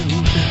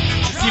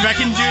 See if I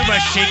can do my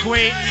shake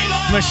weight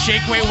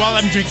while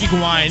I'm drinking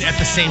wine at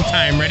the same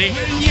time. Ready?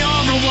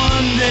 You're the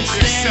one that's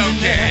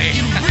standing there.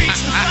 You reach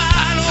the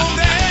final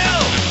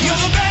bell. You're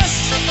the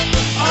best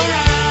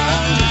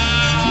around.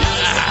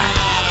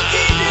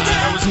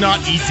 That was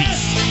not easy.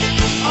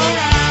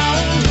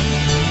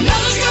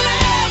 Nothing's gonna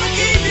ever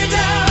keep you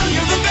down.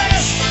 You're the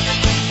best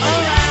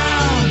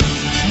around.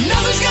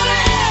 Nothing's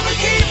gonna ever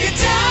keep you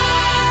down.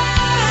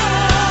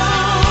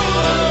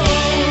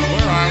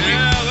 Where are we?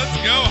 Yeah, let's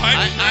go.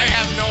 I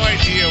have no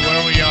idea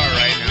where we are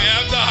right now. We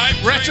have the hype.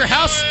 We're at your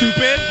house,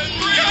 stupid.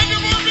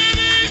 300 more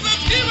minutes.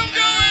 Let's keep them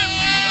going.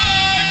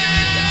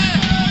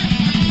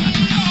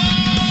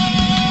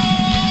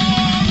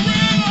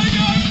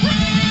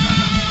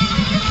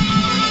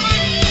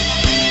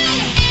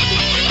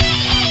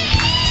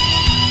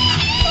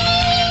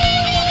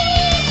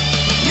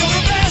 You're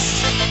the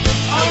best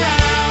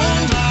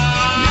around.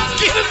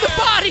 Give him the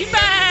body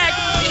bag.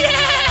 Yeah.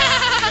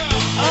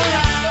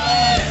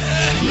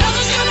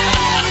 Nothing's gonna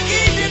ever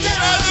keep you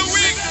down.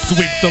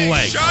 Sweep the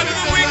leg. Shot of the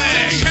week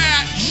to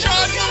chat.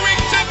 Shot of the week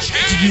to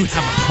chat. Do you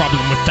have a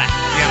problem with that?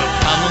 You have a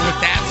problem with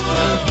that?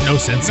 No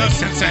sensei. No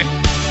sensei.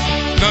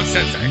 No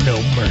sensei.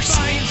 No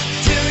mercy.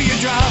 Till you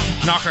drop.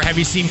 Knocker, have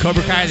you seen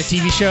Cobra Kai, the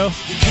TV show?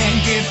 You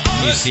can't give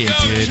up. You see it,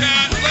 dude.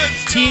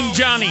 Team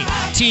Johnny.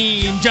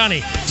 Team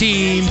Johnny.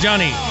 Team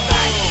Johnny.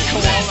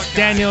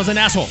 Daniel's an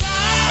asshole.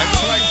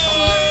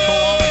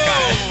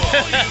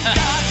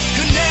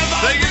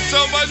 Thank you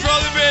so much for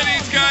all the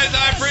biddies, guys.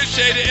 I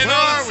appreciate it. And Where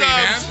all are the we,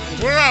 man?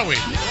 subs. Where are we?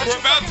 We're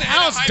about to hit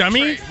House, a hype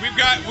dummy.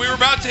 train. We were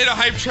about to hit a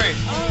hype train.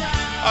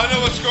 I don't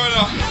know what's going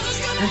on.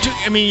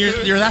 I mean,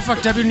 you're that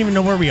fucked up. You don't even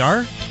know where we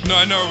are. No,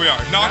 I know where we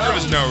are. Knocker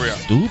doesn't know where we are.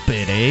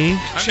 Stupid, eh?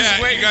 I'm Chat,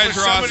 just waiting you guys for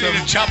are somebody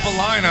awesome. to chop a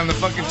line on the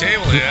fucking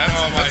table here.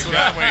 That's what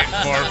I'm waiting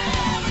for.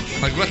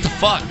 Like, what the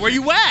fuck? Where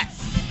you at?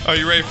 Are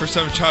you ready for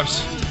some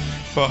chops?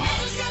 Oh.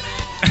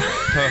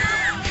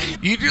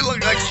 You do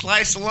look like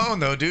Sly Stallone,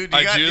 though, dude.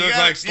 I do look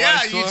like Sly Yeah,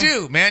 Stallone? you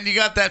do, man. You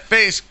got that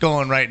face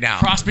going right now.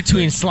 Cross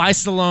between Sly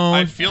Stallone,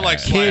 I feel like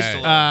Sly Kid,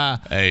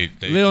 Stallone. Hey,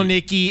 Lil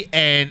Nicky,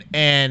 and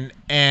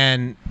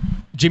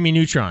Jimmy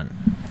Neutron.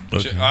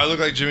 I look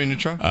like Jimmy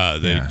Neutron.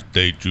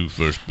 They drew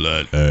first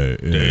blood. They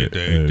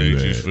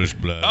drew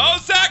first blood. Oh,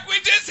 Zach, we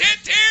just hit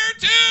tier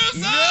 2.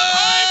 So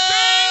hype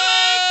train,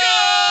 let's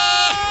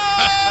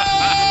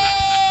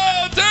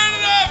go! Turn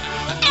it up!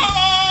 Oh,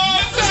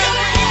 Nothing's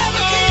gonna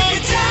ever keep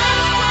you down.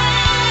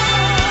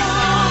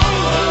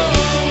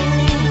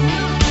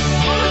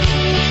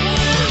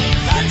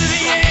 Fight to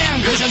the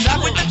end, 'cause you're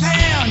not with the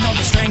pen. Know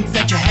the strength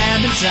that you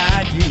have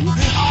inside you. Oh,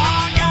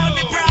 I gotta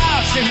be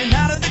proud, staring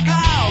out of the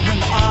cloud when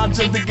the odds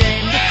of the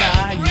game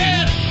defy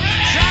you.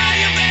 Try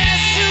your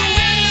best to win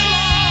them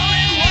all,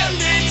 and one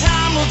day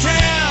time will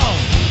tell.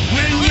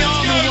 When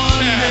you're the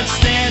one that's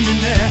standing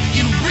there,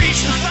 you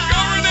reach the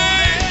final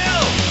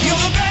bell. You're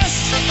the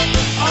best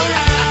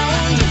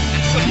around.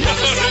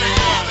 Nothing's gonna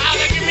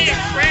ever keep you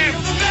down. You're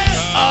the best.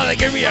 Oh, they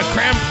gave me a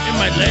cramp in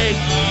my leg.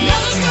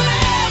 Nothing's gonna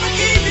ever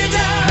keep you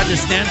down. I had to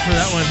stand for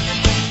that one.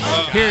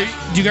 Here,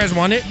 do you guys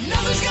want it?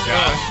 Nothing's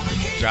gonna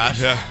Josh?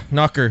 Yeah.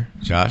 Knocker.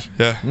 Josh?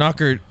 Yeah.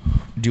 Knocker, do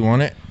you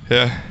want it?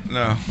 Yeah.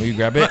 No. Will you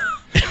grab it?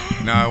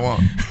 No, I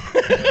won't.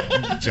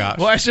 Josh.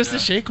 Well, it's just a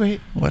shake weight.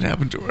 What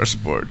happened to our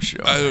sports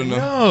show? I don't know.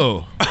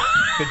 No.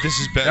 But this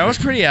is better. That was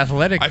pretty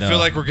athletic, I though. feel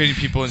like we're getting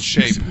people in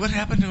shape. What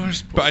happened to our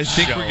sports But I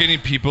think show? we're getting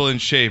people in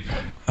shape.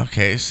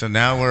 Okay, so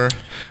now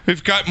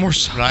We've got more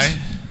subs. right?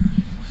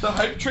 The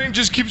hype train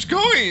just keeps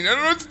going. I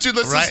don't know what to do.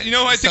 Let's Right. listen. You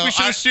know what I think So we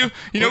should listen to?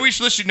 You know what we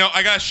should listen to? No,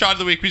 I got a shot of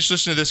the week. We should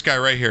listen to this guy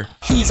right here.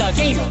 He's a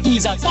gamer,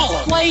 he's a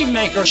baller,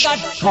 playmaker, shot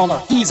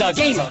caller. He's a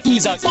gamer,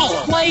 he's a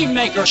baller,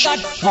 playmaker, shot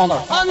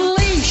caller.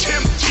 Unleash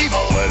him,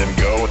 Let him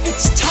go.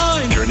 it's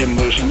time. Turn him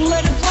loose.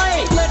 Let him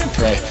play, let him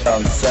play.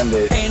 On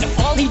Sunday. And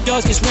all he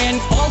does is win.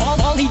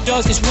 All he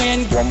does is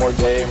win. One more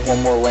day,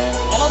 one more win.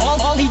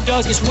 All he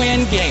does is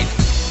win game.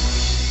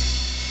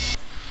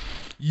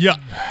 Yeah.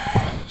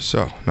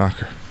 So,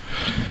 Knocker.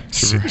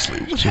 Seriously,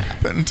 what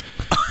happened?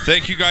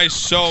 Thank you guys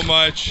so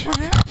much. What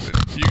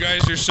happened? You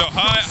guys are so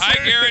hi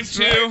Garen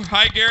too.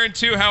 Hi Garen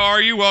too. How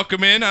are you?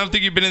 Welcome in. I don't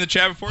think you've been in the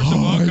chat before, so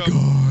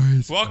welcome.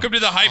 Welcome to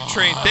the hype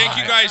train. Thank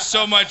you guys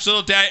so much,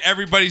 little dad,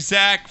 everybody.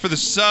 Zach for the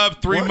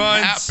sub, 3 What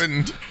months.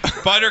 happened?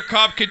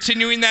 Buttercup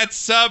continuing that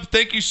sub.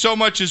 Thank you so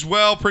much as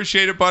well.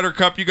 Appreciate it,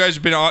 Buttercup. You guys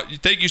have been.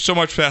 Thank you so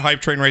much for that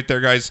hype train right there,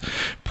 guys.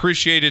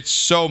 Appreciate it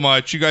so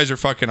much. You guys are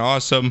fucking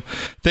awesome.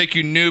 Thank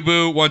you,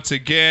 Nubu, once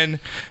again.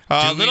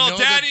 Little know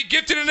Daddy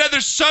gifted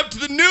another sub to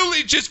the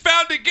newly just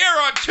found a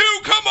Garon 2.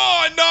 Come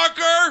on,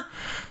 Knocker.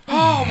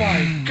 Oh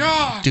my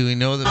God. Do we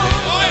know the Oh,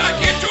 I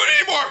can't do it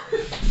anymore.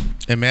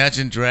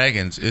 Imagine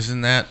Dragons?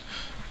 Isn't that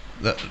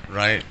the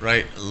right?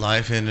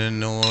 Life in a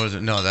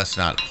northern. No, that's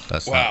not.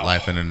 That's Wow. not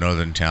Life in a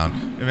Northern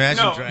Town.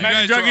 Imagine No, Dragons. Imagine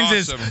guys are Dragons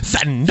awesome. is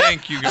thunder.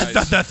 Thank you, guys.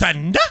 The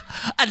thunder,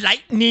 a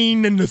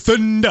lightning and the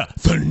thunder,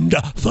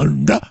 thunder.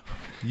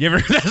 You ever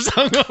heard that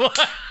song?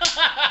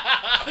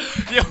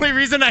 The only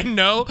reason I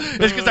know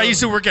is because I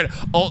used to work at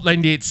Alt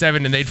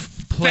 98.7 and they'd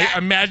play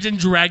Imagine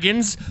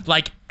Dragons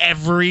like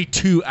every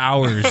 2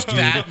 hours, dude.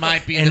 That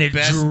might be and the it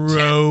best.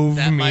 drove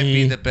That might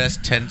be me the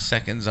best 10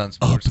 seconds on up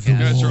sports. the You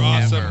guys are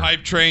awesome. Ever.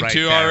 Hype train Right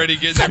too there. already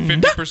getting their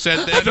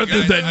 50% there.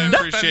 You guys, I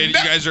appreciate it.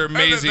 You guys are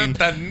amazing.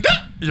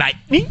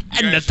 lightning You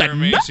and guys the are thunder.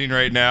 amazing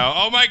right now.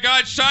 Oh my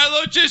God,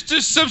 Shiloh just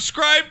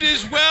subscribed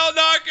as well,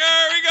 Knocker.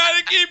 We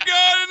gotta keep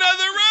going.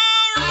 Another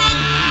round.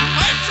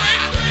 Hype train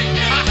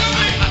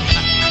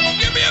 3.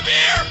 Give me a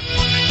beer.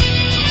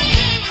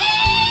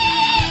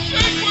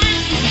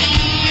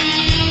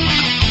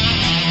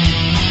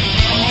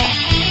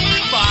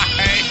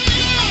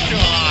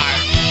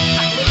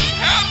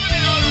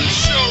 Happening on the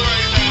show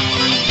right now.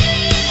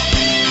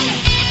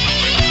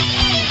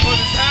 What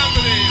is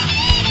happening?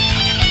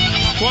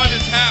 What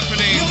is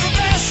happening?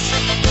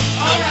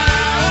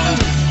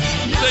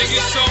 Thank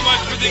you so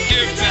much for the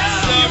gift and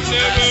sub,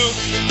 Nubu.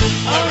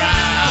 Oh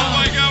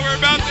my God, we're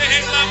about to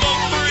hit level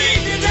 3.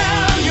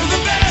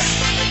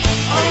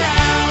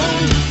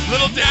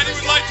 Little Daddy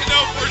would like to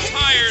know if we're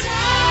tired.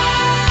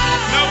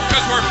 No,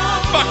 because we're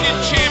fucking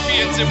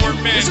champions and we're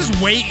men. This is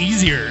way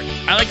easier.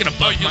 I like it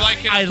above. Oh, you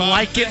like it I above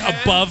like it the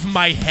head? above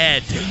my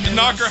head.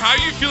 Knocker, how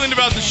are you feeling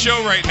about the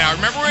show right now?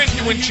 Remember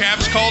when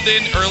Chaps called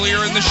in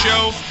earlier in the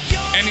show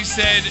and he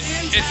said,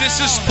 "Is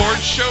this a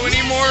sports show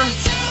anymore?"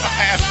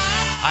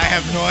 I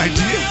have no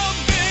idea.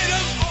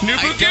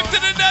 Nubu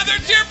gifted another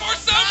tier 4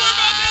 sub. We're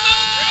about to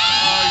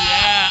Oh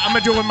yeah, I'm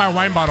gonna do it with my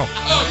wine bottle.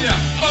 Oh yeah.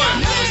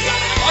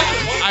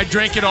 I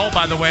drank it all,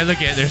 by the way.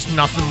 Look at it. There's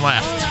nothing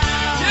left.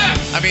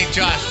 I mean,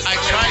 Josh, I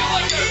tried.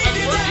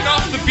 I'm working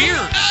off the beer.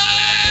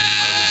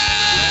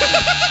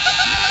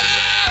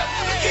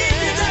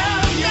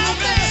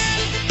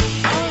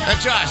 Now,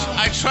 Josh,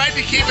 I tried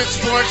to keep it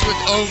sports with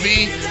OV,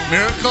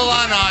 Miracle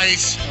on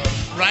Ice,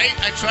 right?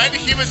 I tried to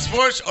keep it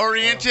sports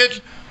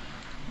oriented.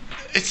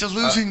 It's a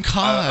losing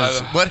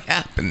cause. What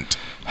happened?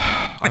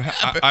 What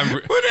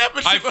happened? What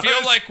happened to I feel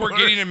our like we're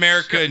sports getting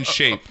America in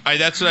shape.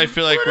 That's what I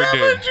feel like What we're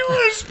doing. happened to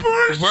our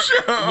sports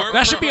show?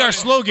 That should be our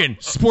slogan.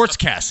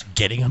 Sportscast,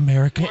 getting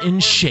America in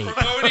shape.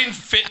 Promoting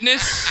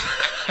fitness.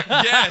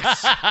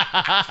 Yes.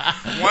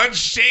 One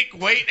shake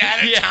weight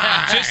at a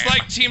time. Just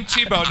like Team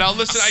Tebow. Now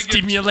listen, I get.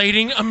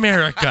 Stimulating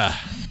America.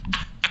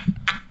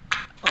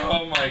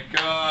 Oh my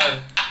God.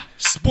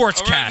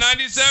 Sportscast, All right,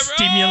 97.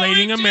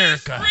 stimulating Oh, we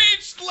America. just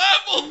reached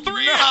level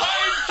 3.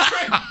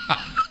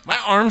 My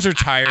arms are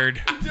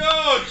tired.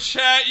 Yo,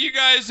 chat, you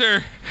guys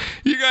are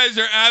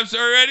abs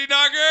already,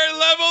 Knocker.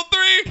 Level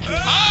 3.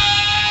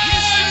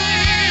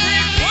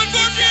 One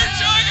more beer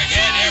chug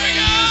again. Here we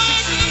go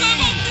to the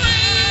level 3.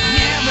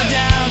 Never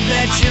doubt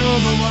that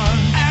you're the one,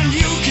 and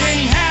you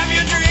can have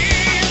your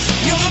dreams.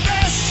 You're the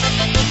best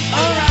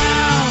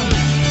around.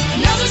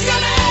 Nothing's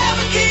gonna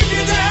ever keep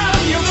you down.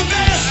 You're the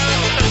best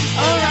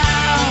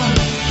around.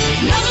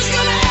 Nothing's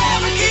gonna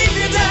ever keep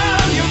you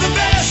down. You're the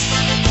best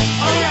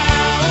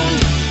around.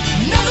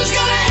 Nothing's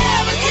gonna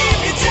ever keep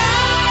you down.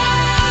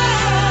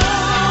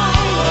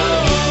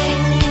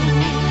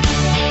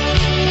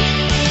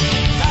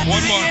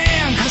 One more.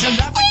 Cause I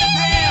love like the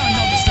man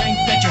of the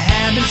strength that you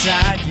have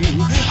inside you.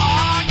 Oh,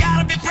 I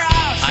gotta be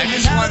proud. I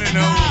just want to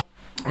know.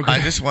 I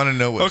just want to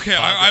know what. Okay,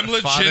 I'm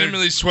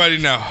legitimately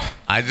sweating now.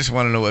 I just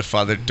want to know what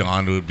Father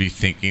Don would be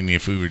thinking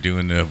if we were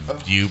doing a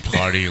view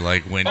party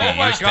like Wendy Oh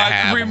my used to God!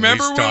 have.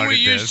 Remember when we started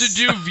used this?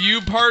 to do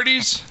view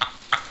parties?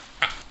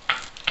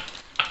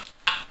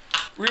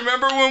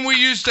 Remember when we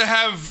used to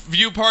have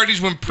view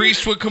parties when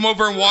priests would come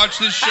over and watch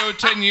this show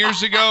 10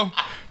 years ago?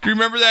 Do you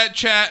remember that,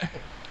 chat?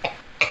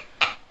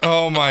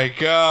 Oh my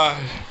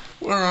God!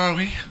 Where are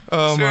we?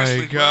 Oh Seriously,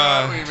 my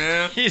God! Where are we,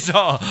 man? He's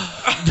all.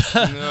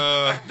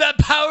 The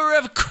power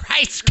of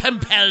Christ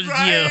compels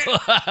you.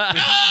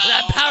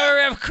 The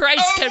power of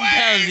Christ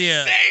compels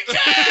you.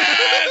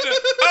 Satan!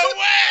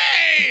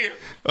 Away!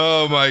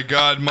 Oh my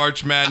God!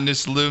 March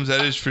Madness looms.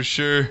 That is for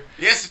sure.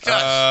 Yes, it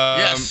does.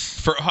 Yes.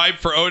 For hype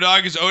for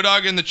Odog. Is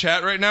Odog in the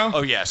chat right now?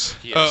 Oh yes.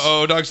 Yes.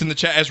 Odog's in the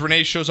chat as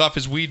Renee shows off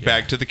his weed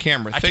bag to the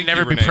camera. I Thank can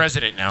never you, be Renee.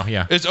 president now.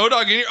 Yeah. Is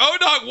Odog in here?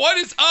 Odog, what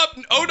is up?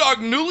 Odog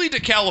newly to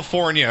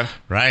California.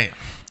 Right.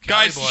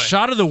 Guys,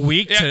 Shot of the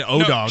week to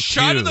Odog.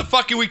 shot too. of the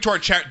fucking week to our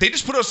chat. They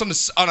just put us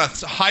on a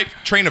hype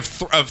train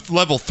of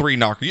level 3,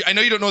 Knocker. I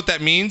know you don't know what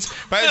that means,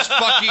 but it's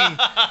fucking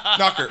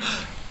Knocker.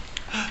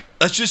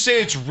 Let's just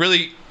say it's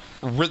really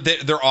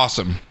they're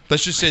awesome.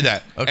 Let's just say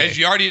that. Okay. As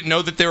you already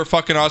know that they were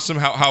fucking awesome,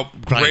 how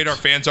great Right. our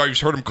fans are. You've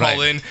heard them call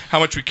Right. in, how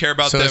much we care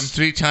about So them. it's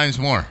 3 times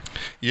more.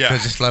 Yeah.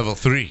 Because it's level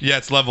 3. Yeah,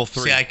 it's level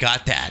 3. See, I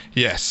got that.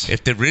 Yes.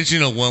 If the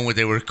original one where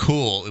they were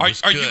cool, it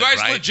was Are good, you guys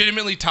right?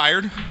 legitimately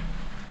tired?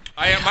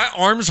 I am. My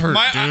arms hurt,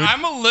 dude.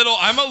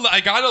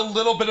 I got a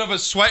little bit of a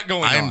sweat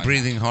going on. I'm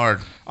breathing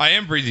hard. I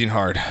am breathing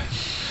hard.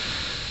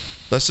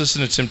 Let's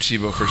listen to Tim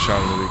Tebow for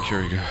shot of the week.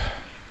 Here we go.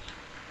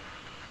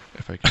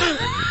 If I can.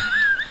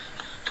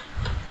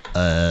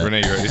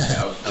 Renee, you ready?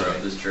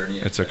 Throughout this journey.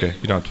 It's okay.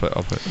 You don't have to play.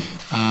 I'll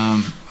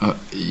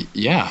play.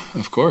 Yeah,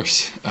 of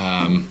course.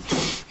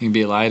 You'd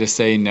be a lie to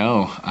say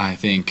no. I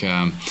think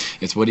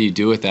it's what do you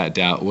do with that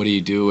doubt? What do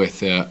you do with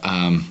the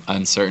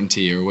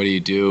uncertainty? Or what do you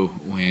do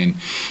when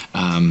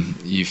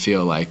you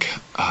feel like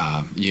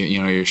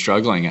you know you're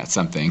struggling at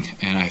something,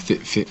 and I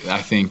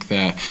think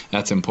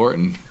that's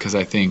important, because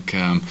I think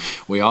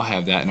we all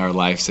have that in our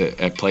lives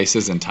at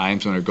places and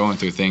times when we're going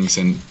through things,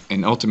 and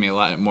ultimately a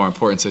lot more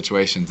important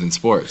situations in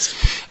sports.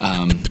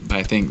 But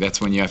I think that's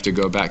when you have to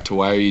go back to,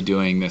 why are you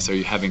doing this? Are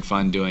you having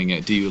fun doing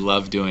it? Do you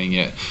love doing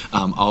it?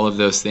 All of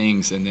those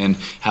things, and then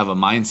have a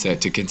mindset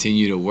to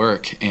continue to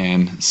work,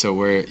 and so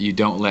where you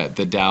don't let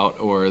the doubt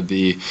or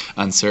the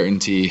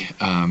uncertainty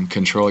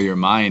control your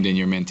mind and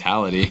your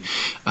mentality.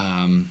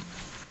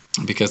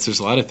 Because there's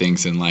a lot of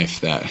things in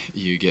life that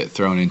you get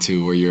thrown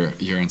into where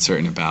you're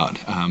uncertain about.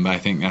 But I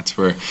think that's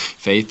where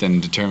faith and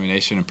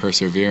determination and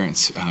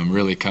perseverance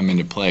really come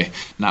into play,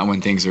 not when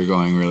things are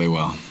going really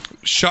well.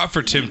 Shot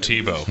for Tim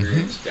Tebow.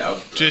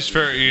 Just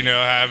for,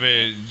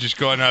 just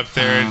going up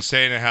there and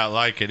saying it how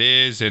like it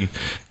is, and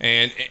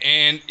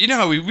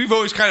we've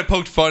always kind of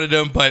poked fun at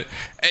him, but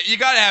you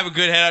got to have a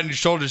good head on your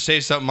shoulder to say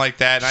something like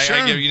that. And Sure.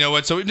 I give, you know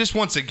what? So just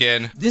once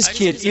again, This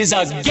kid is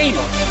a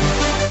gamer.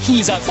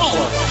 He's a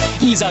baller.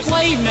 He's a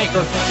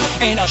playmaker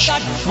and a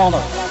shot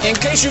caller. In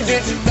case you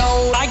didn't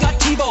know, I got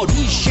Tebowed.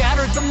 He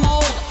shattered the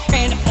mold,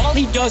 and all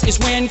he does is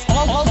win.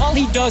 All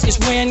he does is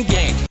win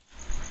games.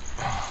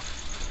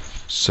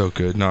 so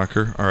good,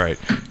 Knocker. All right,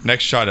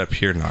 next shot up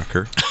here,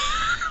 Knocker.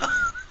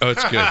 Oh,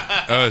 it's good.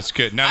 Oh, it's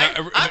good. Now,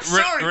 I'm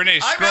sorry. Renee,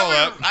 scroll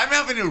up. I'm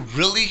having a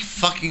really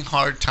fucking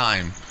hard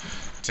time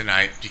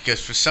tonight, because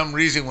for some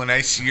reason when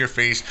I see your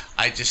face,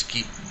 I just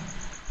keep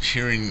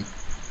hearing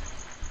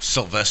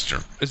Sylvester.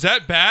 Is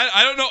that bad?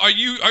 I don't know. Are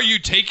you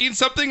taking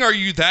something? Are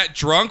you that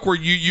drunk where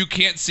you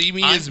can't see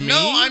me as me?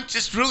 No, I'm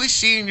just really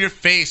seeing your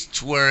face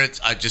to where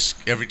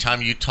every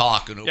time you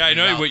talk. And Yeah, I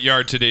know what you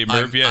are today,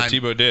 Murph. Yeah,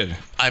 Tebow did.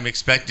 I'm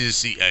expected to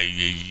see.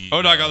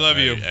 Oh, Doc, I love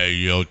you. Hey,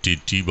 yo,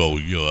 Tebow,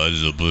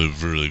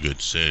 that's a really good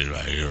save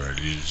right here.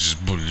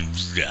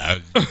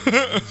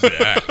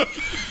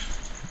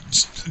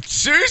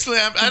 Seriously,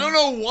 I don't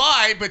know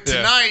why, but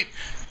tonight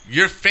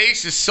your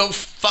face is so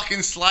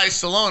fucking Sly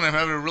Stallone. I'm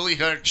having a really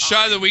hard time.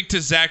 Shot of the week to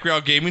Zach Real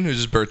Gaming, who's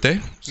his birthday.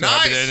 So Nice.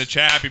 happy to in the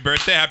chat. Happy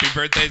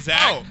birthday, Zach.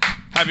 Oh.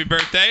 Happy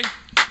birthday.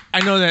 I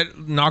know that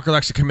Knocker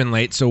likes to come in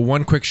late, so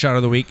one quick shot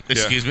of the week.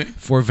 Excuse me?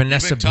 For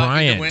Vanessa You've been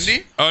talking to Bryant.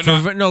 Wendy?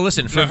 Oh, For, no,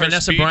 listen, for No, her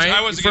Vanessa speech. I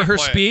Bryant, wasn't for gonna her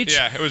play it. speech.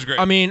 Yeah, it was great.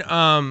 I mean,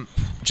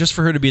 just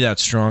for her to be that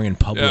strong in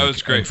public, Yeah, it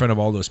was great. in front of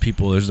all those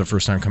people, this is the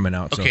first time coming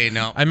out. So Okay,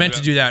 no. I meant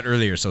to do that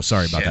earlier, so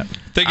sorry about that.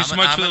 Thank you so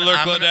much for the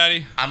lurk, little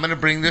daddy. I'm going to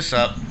bring this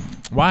up,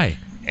 Why?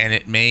 and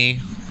it may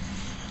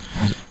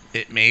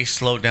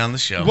slow down the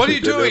show. What are you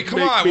doing?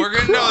 Come on, we're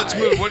gonna know. Let's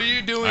move. What are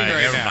you doing All right,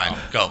 right never now?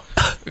 mind. Go.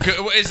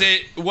 What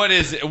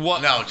is it?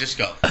 What? No, just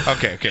go.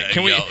 Okay.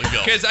 Can we? Go,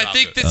 Because I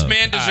think this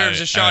man deserves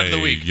a shot of the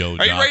week.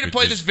 Are you ready to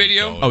play this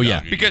video? Oh,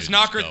 yeah. Because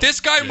Knocker, this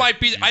guy might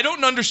be. I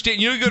don't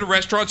understand. You go to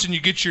restaurants and you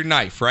get your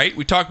knife, right?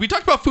 We talked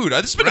about food.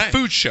 This has been a Right.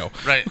 food show.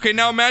 Right. Okay,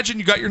 now imagine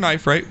you got your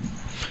knife, right?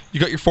 You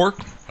got your fork.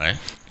 Right.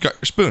 You got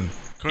your spoon.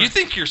 Correct. You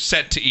think you're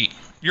set to eat.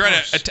 You're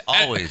at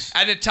Always.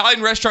 at an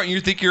Italian restaurant. And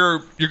you think you're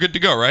good to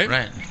go, right?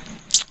 Right.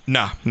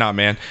 Nah,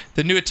 man.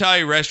 The new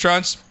Italian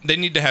restaurants, they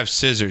need to have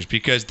scissors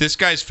because this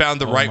guy's found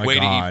the right my way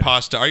to God. eat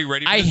pasta. Are you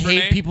ready for I this, hate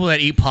Renee? people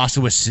that eat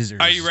pasta with scissors.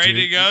 Are you ready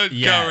to dude. go?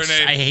 Yes, Go,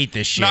 Renee. I hate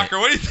this shit. Knocker,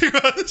 what do you think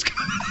about this guy?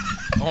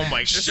 Oh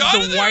my! This Shot is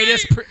of the the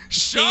whitest week.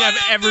 thing I've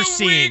ever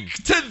seen.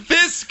 To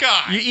this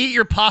guy. You eat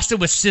your pasta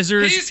with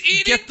scissors. He's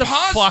eating Get the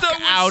pasta fuck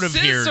with out of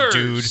here,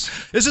 dude.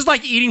 scissors. This is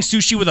like eating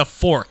sushi with a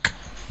fork.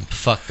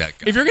 Fuck that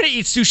guy. If you're gonna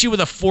eat sushi with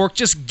a fork,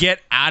 just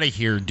get out of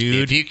here,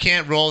 dude. If you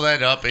can't roll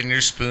that up in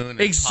your spoon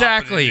and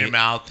Exactly. pop it in your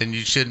mouth, then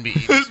you shouldn't be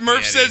eating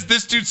Murph spaghetti. says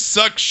this dude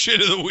sucks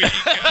shit of the week.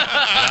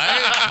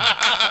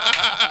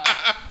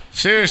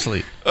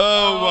 Seriously.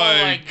 Oh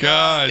my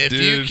god, If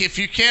dude.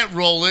 you can't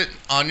roll it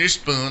on your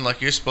spoon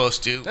like you're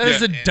supposed to, That is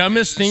the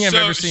dumbest thing I've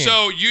ever seen.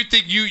 So you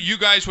think you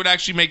guys would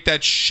actually make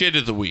that shit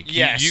of the week?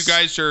 Yes. You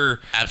guys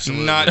are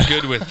Absolutely. not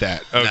good with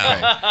that. Okay.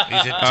 No,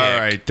 he's a dick. All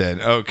right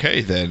then.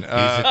 Okay then. He's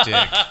a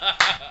dick.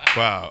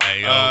 Wow. Hey,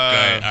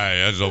 okay.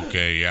 Hey, that's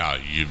okay. Yeah.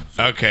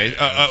 Okay.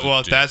 Well,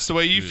 if that's the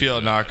way you feel,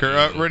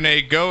 Knocker.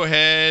 Renee, go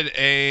ahead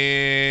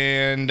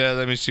and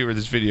let me see where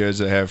this video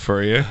is I have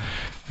for you.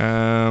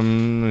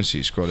 Let's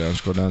see. Scroll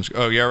down.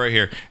 Oh, yeah, right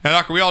here. Now,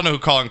 Knocker, we all know who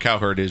Colin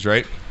Cowherd is,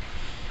 right?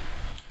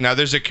 Now,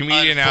 there's a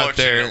comedian out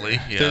there.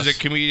 Unfortunately, There's a yes.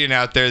 comedian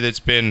out there that's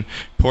been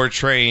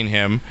portraying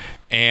him.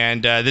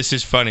 And this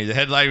is funny. The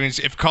headline means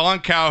if Colin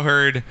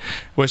Cowherd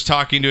was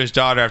talking to his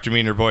daughter after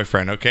meeting her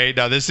boyfriend. Okay,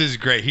 now this is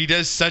great. He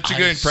does such a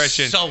good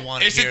impression. so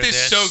wanna Isn't hear this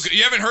this. so good?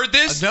 You haven't heard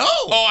this? No.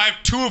 Oh, I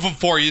have two of them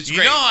for you. It's You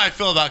great. know how I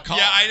feel about Colin.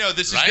 Yeah, I know.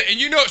 This is right? great.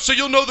 And you know, so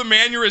you'll know the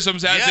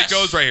mannerisms as Yes. it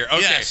goes right here.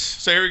 Okay. Yes.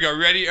 So here we go.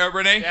 Ready,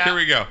 Renee? Yeah. Here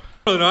we go.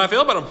 I don't know how I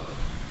feel about him.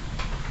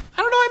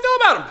 I don't know how I feel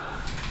about him.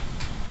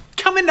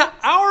 Come into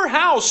our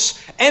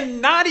house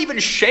and not even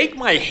shake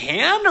my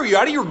hand? Are you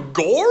out of your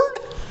gourd?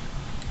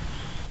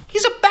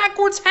 He's a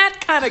backwards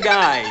hat kind of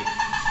guy.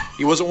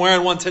 He wasn't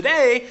wearing one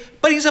today,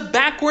 but he's a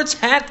backwards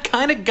hat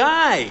kind of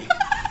guy.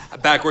 A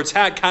backwards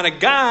hat kind of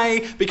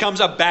guy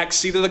becomes a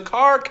backseat of the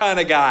car kind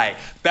of guy.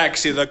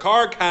 Backseat of the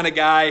car kind of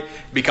guy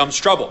becomes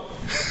trouble.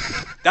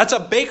 That's a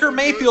Baker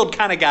Mayfield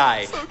kind of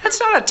guy. That's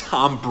not a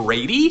Tom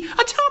Brady.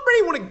 A Tom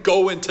Brady wouldn't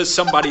go into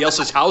somebody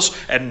else's house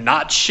and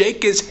not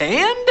shake his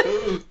hand.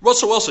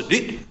 Russell Wilson.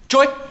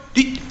 Joy,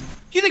 do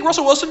you think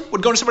Russell Wilson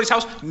would go into somebody's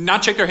house,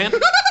 not shake their hand?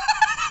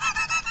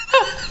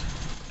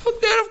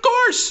 Yeah, of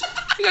course.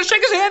 You gotta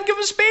shake his hand, give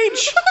him a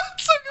speech.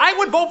 I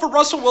would vote for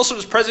Russell Wilson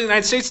as president of the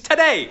United States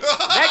today.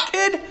 That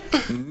kid,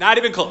 not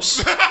even close.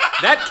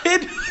 That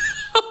kid,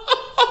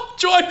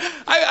 Joy,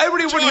 I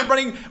really wouldn't be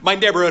running my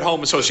neighborhood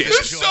home association.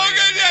 It's so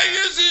good. Yeah,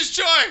 here's his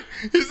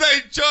Joy. He's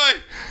like, Joy.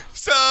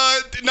 So,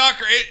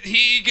 Knocker,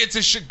 he gets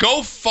a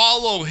go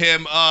follow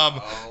him.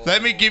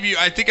 Let me give you,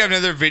 I think I have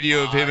another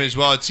video of him as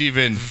well. It's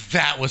even.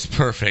 That was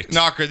perfect.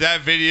 Knocker,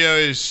 that video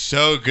is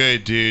so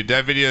good, dude.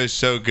 That video is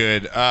so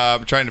good.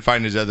 I'm trying to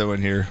find his other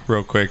one here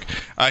real quick.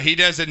 He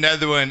does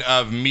another one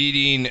of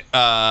meeting,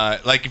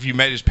 like if you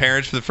met his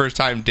parents for the first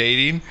time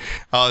dating.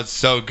 Oh, it's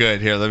so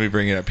good. Here, let me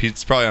bring it up.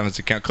 It's probably on his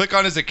account. Click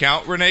on his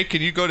account, Renee.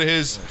 Can you go to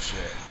his,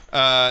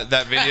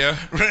 that video?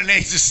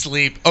 Renee's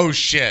asleep. Oh,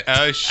 shit.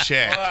 Oh,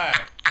 shit.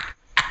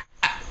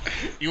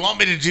 You want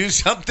me to do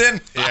something?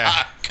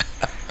 Yeah.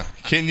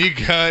 Can you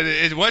go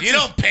to... What's you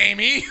don't pay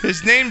me.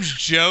 His name's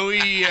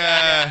Joey...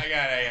 I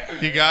got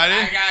it. You got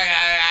it?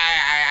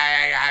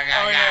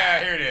 Oh,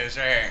 yeah. Here it is,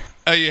 right here.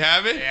 Oh, you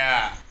have it?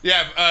 Yeah.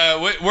 Yeah.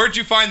 Where'd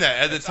you find that?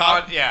 At the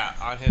top?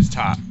 On his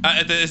top.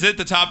 Is it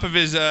the top of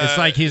his... It's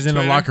like he's in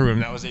the locker room.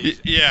 That was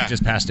Yeah. He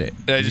just passed it.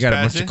 I He's just got a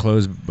passed bunch it? of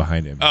clothes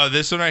behind him. Oh,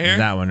 this one right here?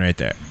 That one right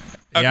there.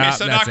 Okay, Yeah,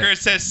 so that's Knocker, it. it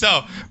says,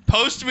 so,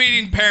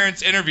 post-meeting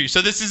parents interview.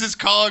 So this is his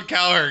Colin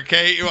Cowherd,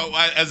 okay?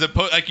 As a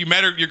like you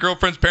met your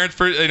girlfriend's parents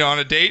for on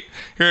a date.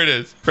 Here it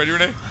is. Ready,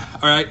 Renee?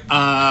 All right.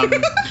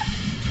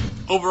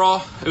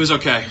 Overall, it was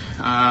okay.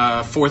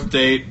 Fourth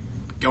date,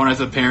 going out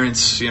to the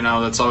parents,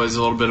 that's always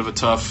a little bit of a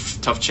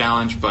tough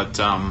challenge, but,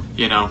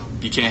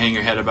 you can't hang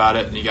your head about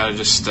it. You got to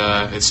just,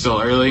 it's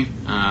still early,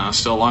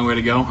 still a long way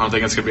to go. I don't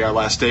think it's going to be our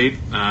last date.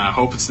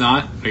 Hope it's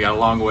not. We got a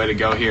long way to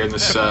go here in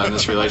this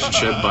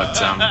relationship, but,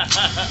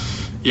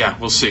 yeah,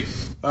 we'll see.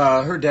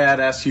 Her dad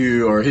asked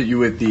you or hit you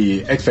with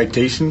the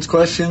expectations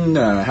question.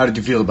 How did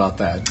you feel about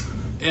that?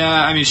 Yeah,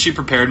 I mean, she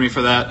prepared me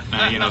for that,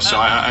 so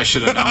I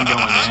should have known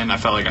going in. I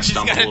felt like I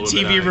stumbled a little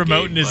bit. TV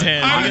remote in his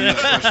hand. I knew that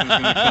question was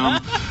going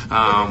to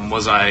come.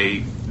 Was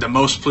I the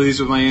most pleased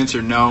with my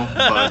answer? No,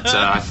 but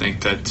I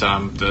think that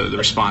the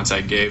response I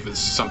gave is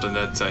something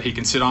that he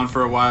can sit on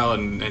for a while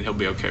and he'll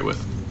be okay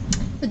with.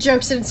 The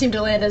jokes didn't seem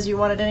to land as you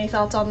wanted. Any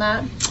thoughts on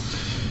that?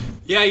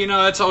 Yeah,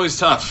 that's always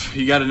tough.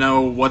 You got to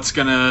know what's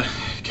going to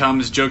come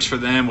as jokes for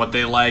them, what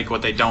they like,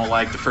 what they don't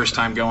like the first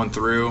time going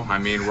through. I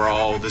mean,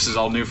 this is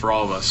all new for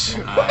all of us,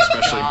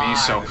 especially me.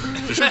 So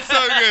It's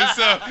so good.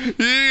 So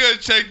you gotta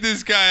check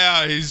this guy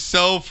out. He's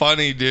so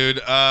funny, dude.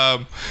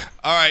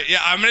 All right, yeah,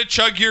 I'm gonna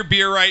chug your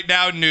beer right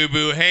now,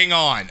 Nubu. Hang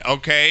on,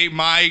 okay?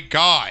 My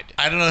God,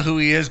 I don't know who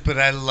he is, but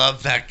I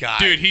love that guy.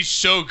 dude, he's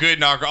so good,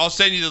 Knocker. I'll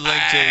send you the link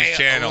to his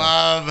channel.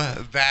 I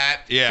love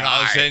that Yeah,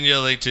 guy. I'll send you a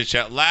link to his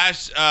channel.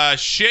 Last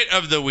shit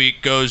of the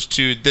week goes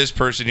to this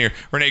person here.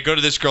 Renee, go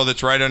to this girl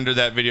that's right under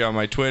that video on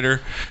my Twitter.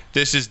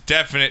 This is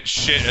definite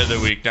shit of the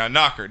week. Now,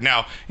 Knocker.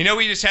 Now,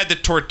 we just had the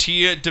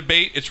tortilla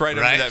debate. It's right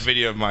under that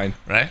video of mine.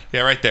 Right?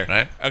 Yeah, right there.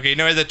 Right. Okay,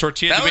 the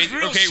tortilla That was debate.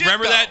 real Okay, shit,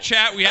 remember though. that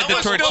chat? We had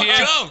That the was no tortilla.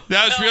 joke.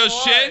 That was real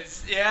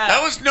shit. Yeah.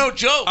 That was no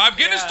joke. I'm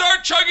gonna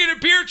start chugging a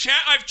beer, chat.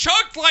 I've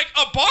chugged like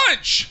a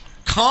bunch.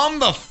 Calm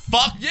the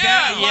fuck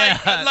down.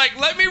 Like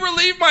let me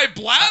relieve my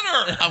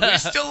bladder. Are we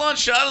still on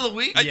shot of the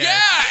week?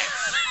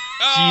 Yes.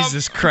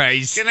 Jesus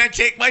Christ. Can I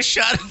take my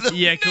shot of the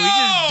Yeah, can we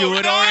just do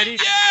it already?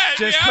 Yet.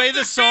 Just We play have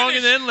the to song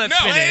finish. and then let's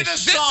No, finish.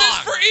 This is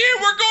for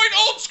Ian. We're going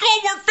old school.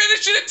 We're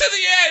finishing it to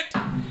the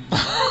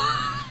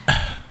end.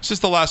 It's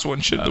just the last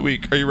one shit of the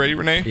week. Are you ready,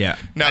 Renee? Yeah.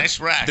 Now,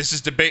 Nice rack. This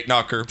is Debate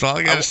Knocker. That's all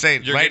I gotta say.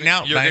 You're Right gonna-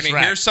 now, You're nice going to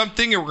rack. hear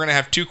something, and we're going to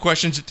have two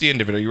questions at the end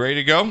of it. Are you ready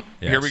to go?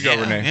 Yes. Here we go,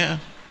 Yeah, Renee. yeah.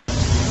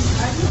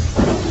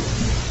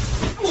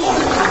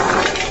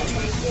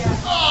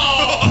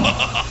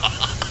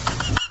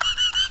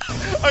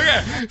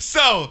 Okay,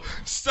 so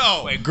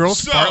Wait,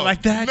 girls fart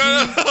like that,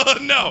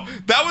 No,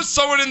 that was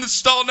someone in the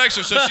stall next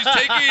to her. So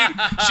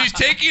she's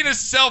taking a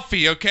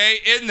selfie, okay,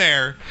 in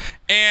there,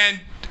 and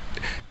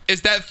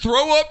is that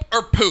throw up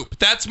or poop?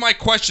 That's my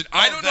question.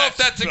 I don't know if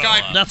that's a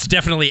guy. That's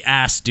definitely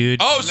ass,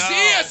 dude. Oh,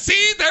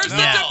 see, there's the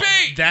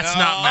debate. That's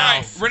not All right,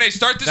 mouth. Renee,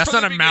 start this. That's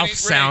from not the a mouth beginning.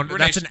 sound.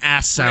 Renee, That's an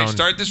ass sound. Renee,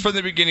 start this from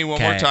the beginning one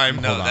more Okay, time.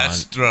 hold No,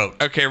 that's on. throat.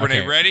 Okay, Renee,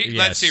 Okay, ready? yes.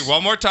 Let's see.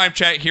 One more time,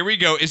 chat. Here we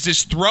go. Is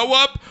this throw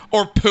up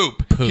or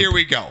poop? Poop. Here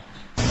we go.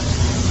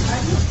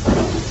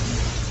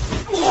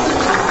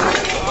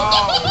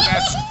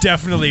 That's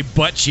definitely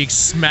butt cheeks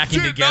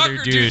smacking together,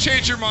 Knocker, dude. do you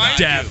change your mind?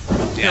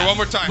 Here, one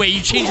more time. Wait,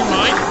 you change your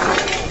mind?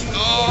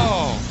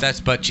 Oh. That's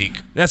butt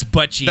cheek. That's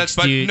butt cheeks, That's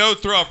butt, dude. no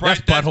throw up,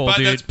 right? That's butthole,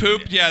 dude. That's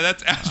poop. Yeah,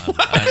 that's ass.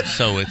 I'm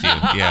so with you.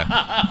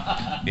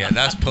 Yeah. Yeah,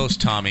 that's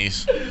post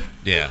Tommy's.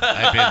 Yeah,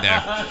 I've been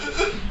there.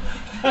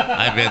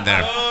 I've been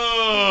there.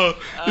 Oh,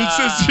 it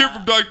says here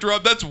from Dr.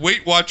 Rob, that's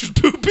Weight Watchers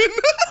pooping.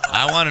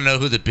 I want to know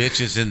who the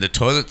bitch is in the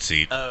toilet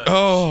seat.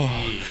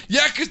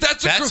 Yeah, because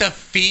that's a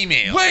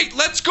female. Wait,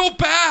 let's go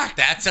back.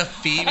 That's a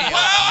female. Wow,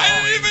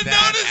 I didn't even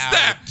notice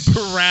that.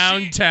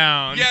 Brown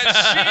Town.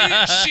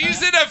 Yeah,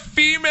 she's in a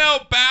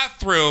female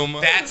bathroom.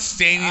 That's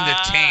staining the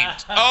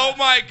taint. Oh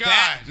my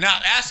god! Now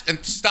ask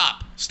and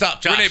stop,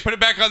 Josh. Renee, put it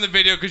back on the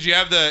video because you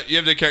have the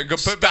go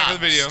put it back on the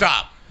video.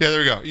 Stop. Yeah, there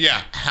we go.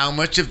 Yeah. How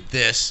much of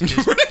this is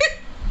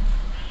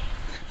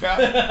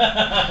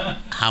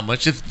How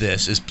much of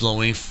this is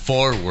blowing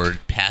forward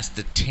past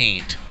the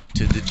taint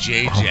to the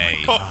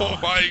JJ? Oh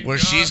my god. Where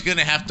she's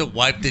gonna have to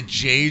wipe the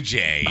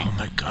JJ. Oh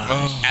my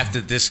god.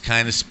 After this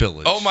kind of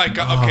spillage. Oh my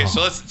god. Okay,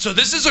 so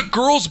this is a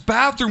girl's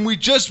bathroom. I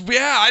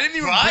didn't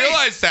even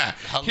realize that.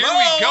 Hello? Here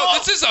we go.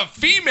 This is a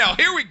female.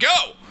 Here we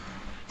go.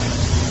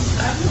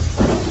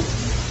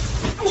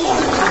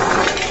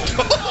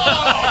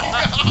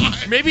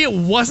 Maybe it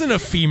wasn't a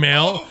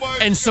female,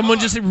 and someone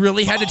just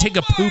really had to take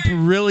a poop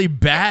really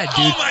bad,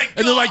 dude.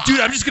 And they're like, dude,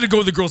 I'm just gonna go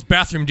to the girl's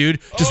bathroom, dude.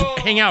 Just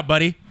hang out,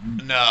 buddy.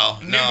 No.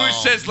 Nibu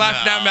says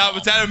laugh now out.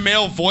 Was that a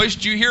male voice?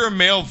 Do you hear a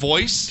male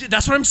voice? Dude,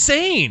 that's what I'm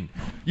saying.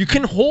 You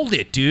can hold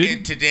it, dude.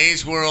 In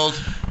today's world,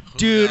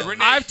 dude,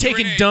 I've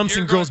taken dumps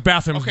in girls'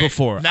 bathrooms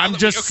before. I'm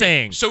just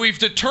saying. So we've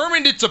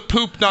determined it's a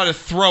poop, not a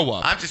throw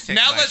up. I'm just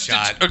taking my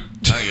shot. I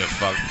don't give a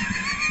fuck.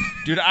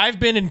 Dude, I've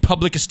been in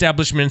public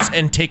establishments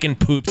and taken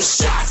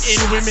poops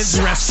in women's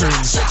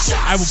restrooms.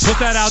 I will put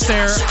that out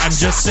there. I'm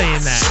just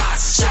saying that.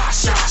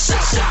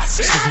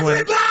 When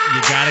you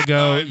gotta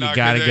go, you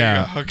gotta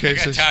go. Okay,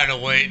 I got tired of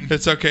waiting.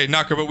 It's okay,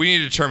 Knocker, but we need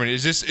to determine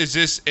is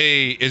this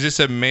a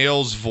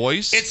male's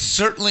voice? It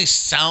certainly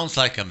sounds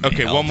like a male.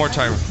 Okay, one more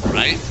time.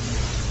 Right?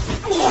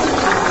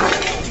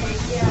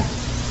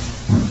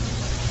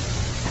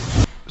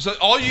 So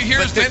all you hear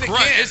is the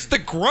grunt. It's the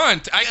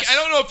grunt. I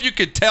don't know if you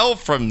could tell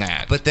from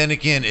that. But then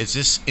again, is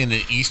this in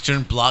an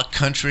Eastern Bloc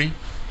country?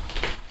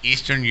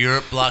 Eastern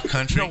Europe Bloc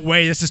country? No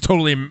way. This is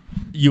totally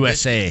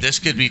USA. This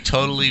could be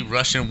totally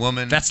Russian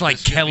woman. That's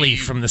like Kelly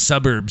from the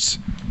suburbs.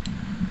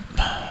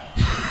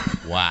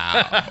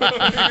 Wow.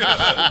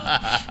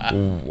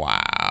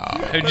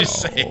 Wow. I'm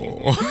just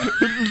saying.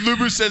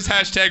 Lubu says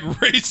hashtag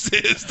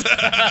racist.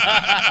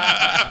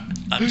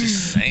 I'm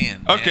just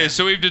saying. Okay,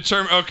 so we've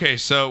determined. Okay,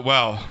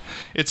 so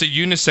it's a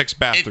unisex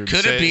bathroom. It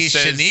could be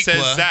Shaniqua.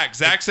 Says Zach.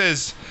 Zach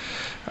says.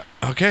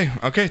 Okay.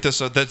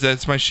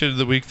 That's my shit of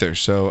the week there.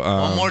 So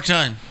one more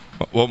time.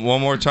 One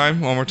more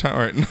time. All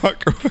right,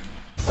 Knocker.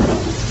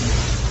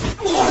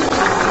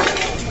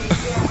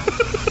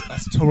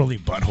 That's totally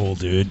butthole,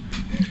 dude.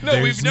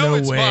 No, we know no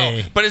it's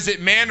way. but is it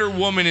man or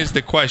woman is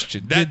the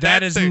question.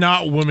 That is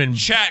not woman.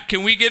 Chat,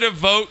 can we get a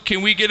vote?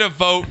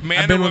 Man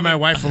I've been or with my woman?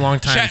 wife for a long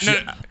time.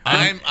 Chat,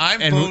 I'm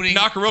voting.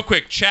 Knocker, real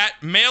quick. Chat,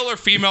 male or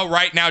female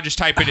right now, just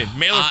type it in.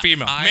 Male or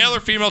female. Male or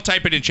female,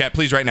 type it in, chat,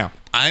 please, right now.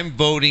 I'm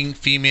voting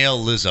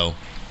female Lizzo.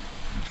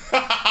 Oh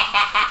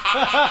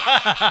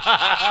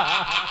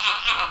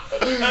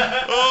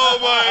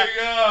my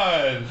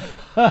god.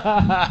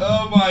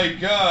 Oh my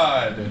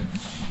god.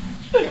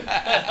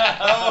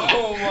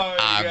 Oh my god.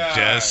 I'm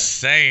just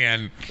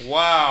saying.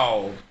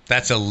 Wow.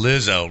 That's a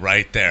Lizzo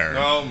right there.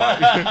 Oh my.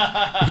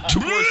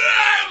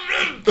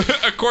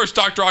 Of course,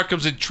 Dr. Odd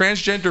comes in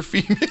transgender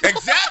female.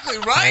 Exactly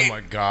right. Oh my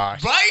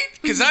gosh. Right?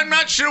 Because I'm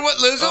not sure what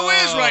Lizzo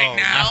is right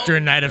now. After a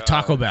night of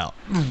Taco Bell.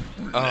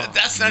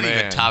 That's not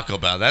even Taco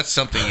Bell. That's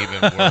something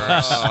even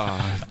worse.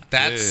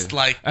 That's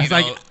like That's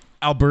like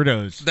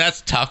Alberto's.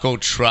 That's taco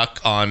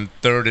truck on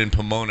 3rd and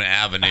Pomona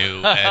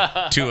Avenue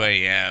at 2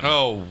 a.m.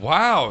 Oh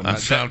wow!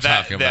 That's what I'm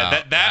talking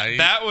about.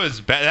 That was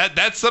bad.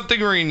 That's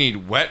something where you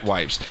need wet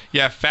wipes.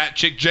 Yeah, fat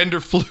chick gender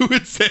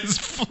fluid says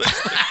flip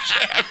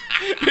chat.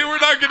 Hey, we're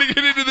not gonna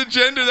get into the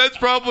gender. That's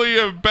probably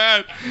a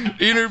bad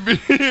interview.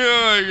 Oh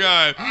my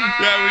god!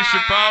 Yeah, we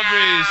should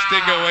probably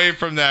stick away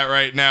from that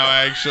right now.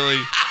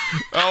 Actually.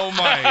 Oh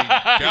my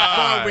god!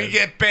 Before we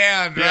get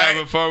banned, right?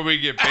 Yeah, before we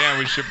get banned,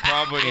 we should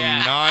probably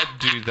not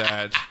do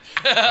that.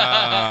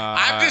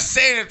 I'm just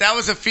saying, if that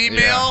was a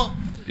female,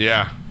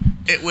 yeah.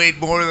 It weighed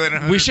more than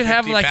 150 We should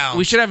have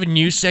pounds. a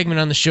new segment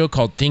on the show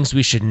called "Things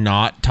We Should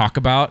Not Talk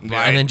About,"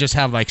 Right. and then just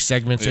have like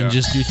segments and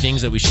just do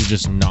things that we should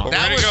just not. We're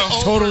gonna go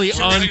totally We're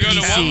gonna go to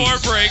un-PC. one more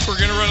break. We're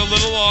gonna run a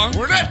little long.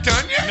 We're not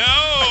done yet.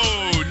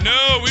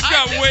 No, we've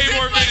got way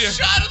more video.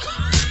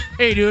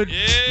 Hey, dude,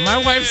 my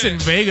wife's in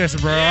Vegas,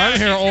 bro. I'm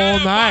here all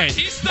night.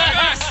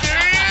 Yeah.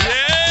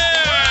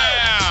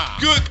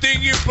 Good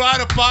thing you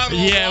brought a bottle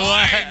of Yeah,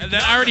 wine.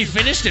 well, I already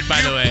finished it,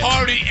 by the way.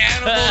 Party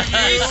animal.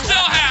 We still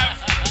have.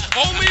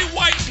 Only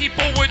white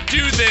people would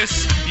do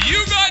this.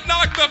 You got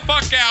knocked the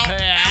fuck out.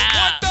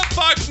 What the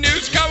fuck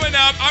news coming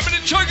up? I'm gonna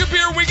chug a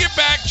beer when we get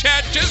back,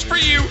 chat, just for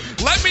you.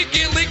 Let me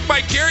get leaked my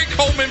Gary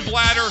Coleman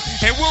bladder,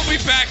 and we'll be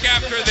back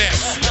after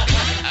this.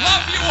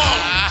 Love you all.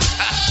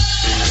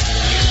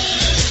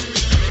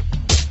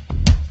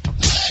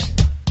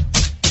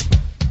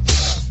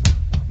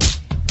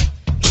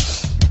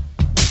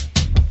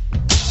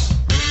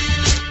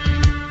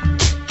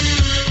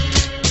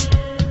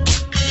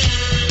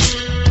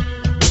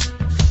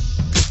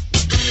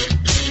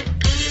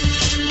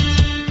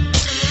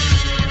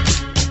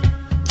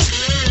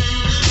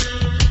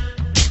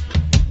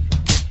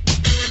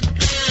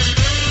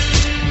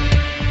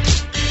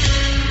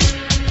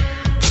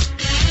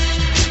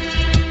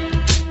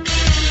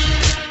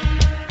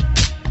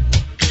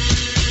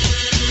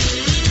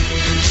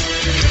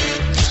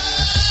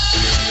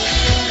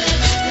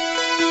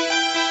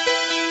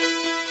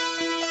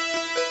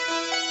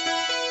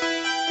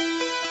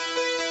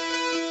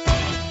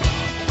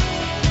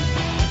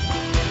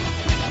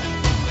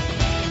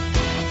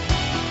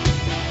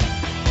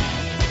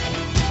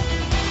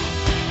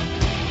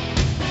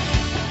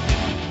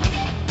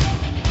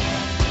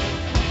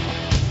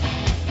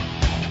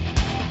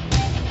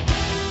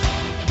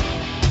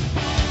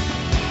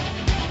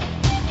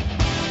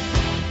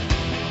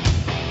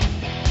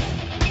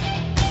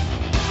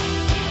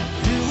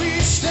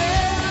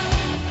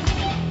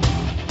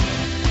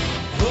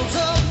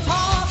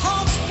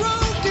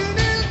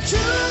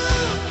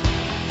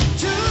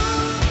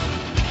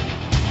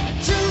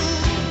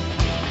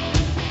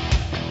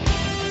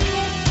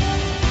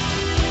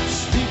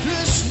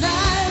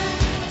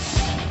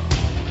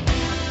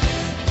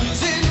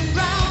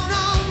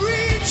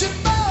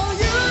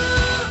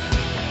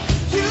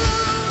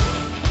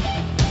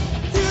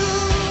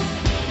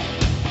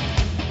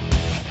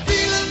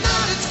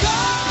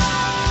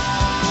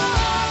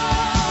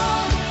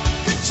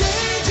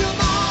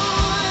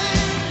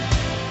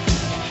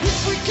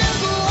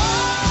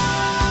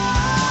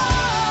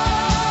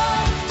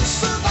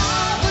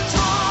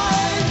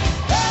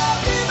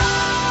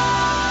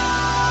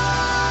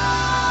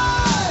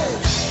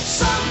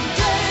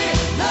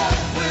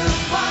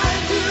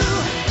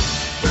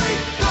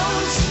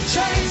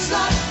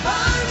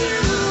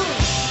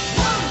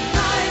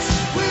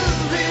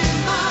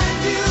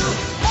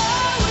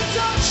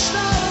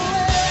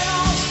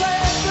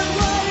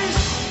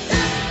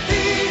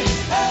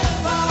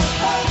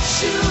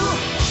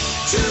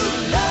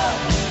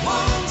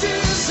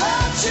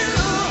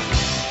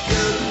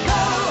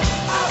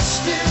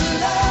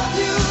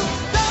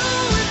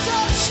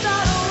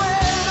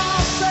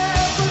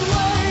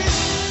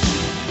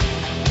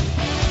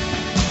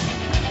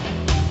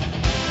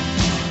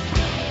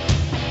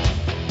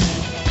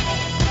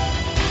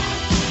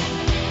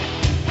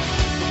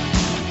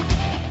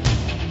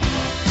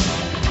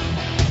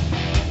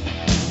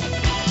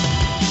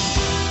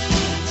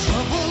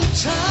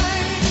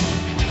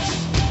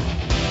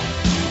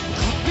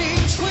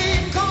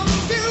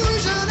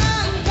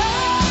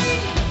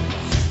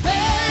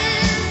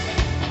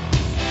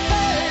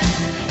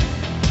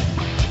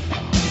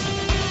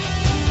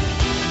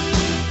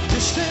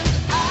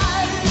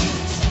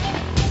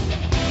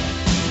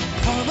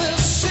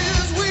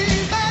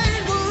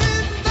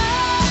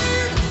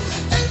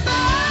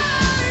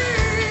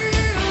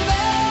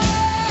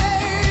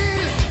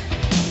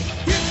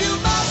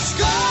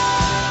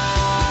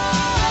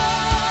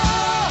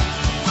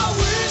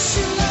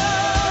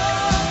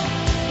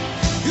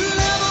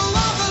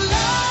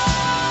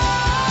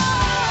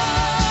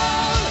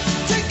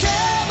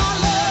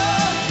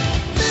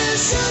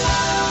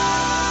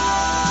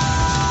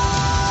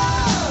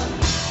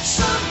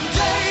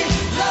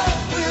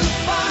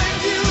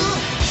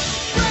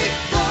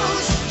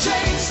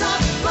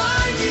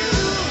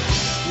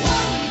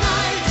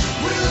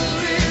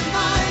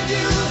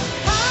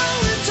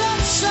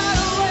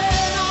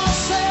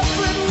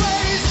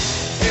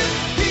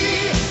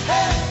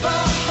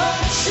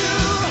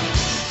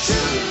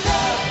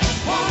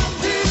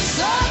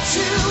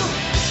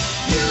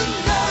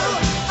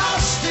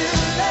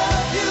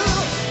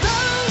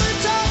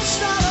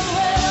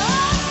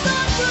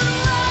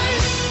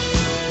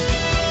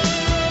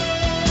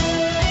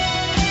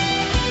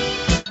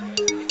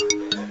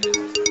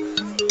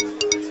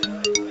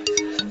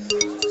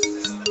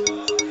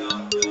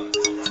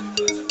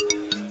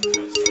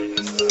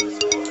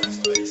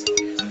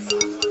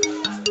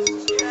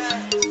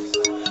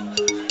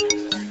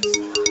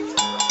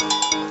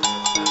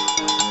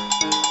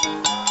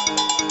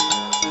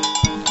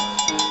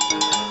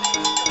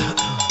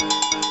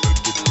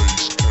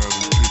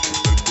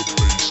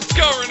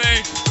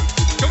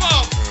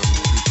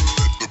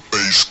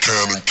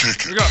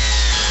 kick Here we go.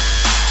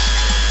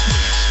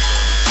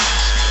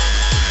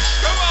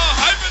 Come on,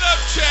 hype it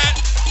up, chat.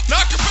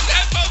 Knocker, put the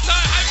headphones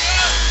on. Hype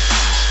it up.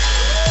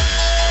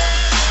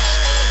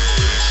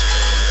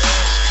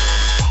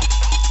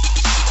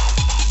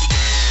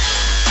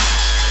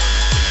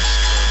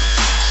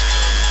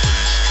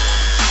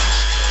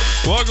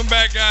 Welcome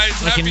back, guys.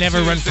 I can Happy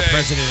never run for Tuesday.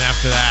 president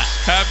after that.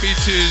 Happy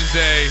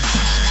Tuesday.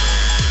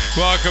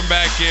 Welcome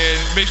back in.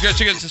 Make sure you guys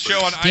check out the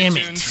show on Damn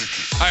iTunes,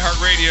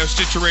 iHeartRadio,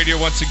 Stitcher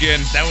Radio once again.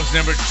 That was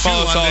number 2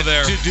 Follow us on all the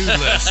there. to-do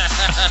list.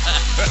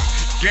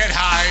 Get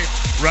high,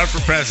 run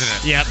for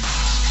president. Yep.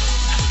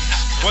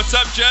 What's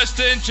up,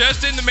 Justin?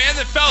 Justin, the man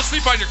that fell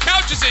asleep on your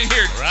couch, is in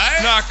here.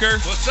 Right?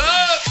 Knocker. What's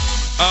up?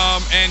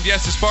 And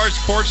yes, as far as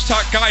sports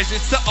talk, guys,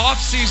 it's the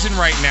off season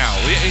right now.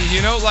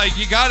 You know, like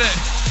you gotta.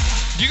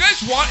 You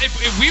guys want if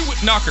we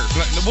would Knocker?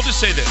 We'll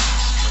just say this: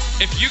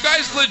 if you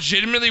guys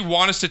legitimately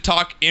want us to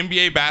talk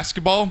NBA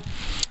basketball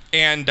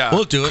and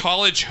We'll do it.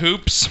 college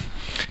hoops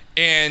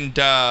and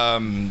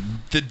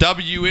the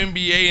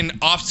WNBA and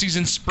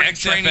off-season spring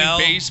training XFL.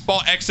 baseball,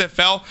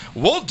 XFL,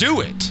 we'll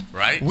do it.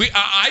 Right.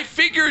 I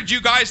figured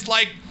you guys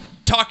like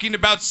talking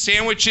about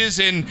sandwiches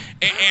and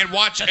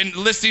watch and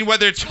listening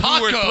whether it's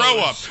poo or Tacos. throw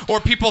up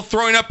or people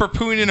throwing up or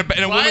pooing in a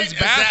Right? woman's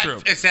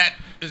bathroom. Is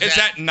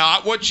that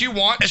not what you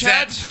want, Is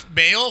Chad? that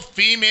male,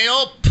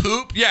 female,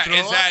 poop? Yeah, throw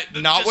is that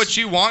up? not Just- what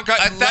you want? Guys,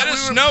 I let thought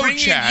us we were know, bringing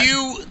Chad.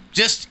 you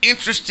just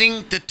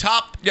interesting, the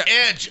top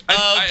edge of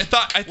I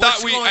thought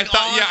what's we going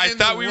on in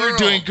the we were world.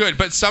 doing good,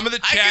 but some of the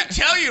I chat. can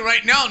tell you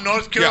right now,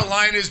 North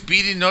Carolina is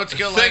beating North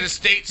Carolina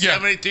State yeah.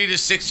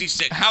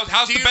 73-66.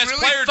 How's Do the you best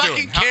really player fucking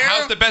doing? care?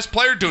 How's the best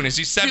player doing? Is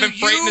he 7 Do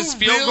for 8 in his you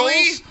field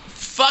really goals?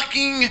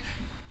 fucking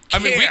I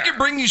mean, we care? can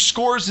bring you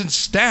scores and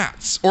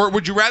stats. Or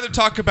would you rather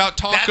talk about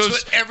tacos? That's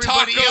what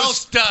everybody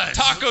else does.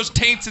 Tacos,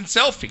 taints, and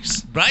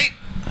selfies. Right?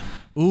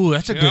 Ooh,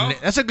 that's a You good. know?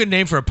 That's a good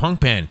name for a punk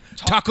band.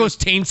 Tacos,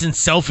 taints, and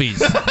selfies.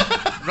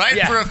 Right?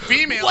 Yeah. For a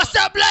female. What's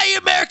up, Lay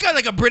America?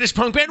 Like a British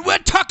punk band. We're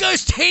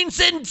tacos,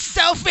 taints, and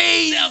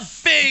selfies.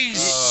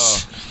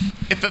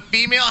 If a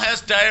female has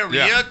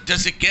diarrhea, Yeah.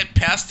 does it get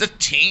past the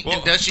taint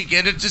and does she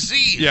get a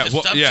disease? Yeah, Just-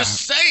 well, I'm yeah.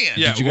 just saying.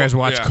 Yeah. Did you guys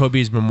watch yeah.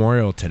 Kobe's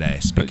memorial today?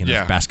 Speaking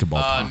Yeah. of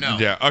basketball. No.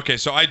 Yeah. Okay.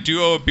 So I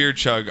do owe a beer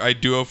chug. I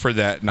do owe for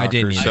that. Knocker,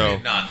 didn't either. So, I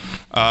did not.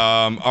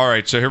 all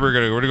right. So here we're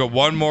gonna go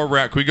one more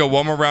round. Can we go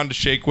one more round to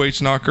shake weights,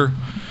 Knocker?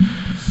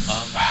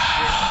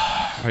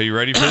 Are you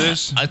ready for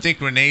this? I think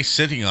Renee's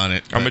sitting on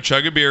it. I'm gonna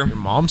chug a beer. Your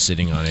mom's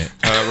sitting on it.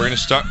 We're gonna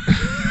start.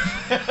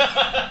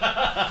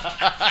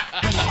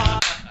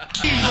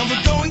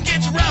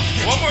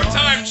 One more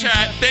time,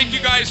 chat. Thank you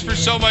guys for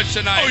so much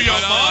tonight. Oh, your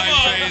on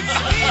Online Trains.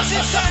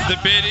 The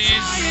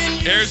biddies.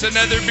 Here's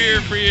another beer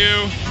for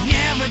you.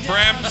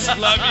 Bramps,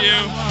 love you.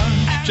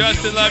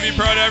 Justin, love you.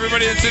 Proto,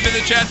 everybody that's in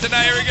the chat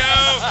tonight. Here we go.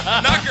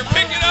 Knocker,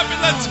 pick it up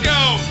and let's go.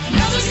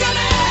 Nothing's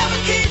gonna ever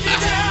keep you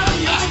down.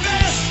 You're the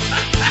best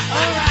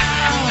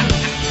around.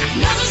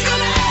 Nothing's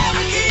gonna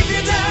ever keep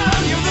you down.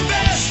 You're the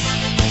best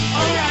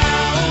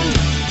around.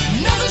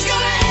 Nothing's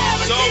gonna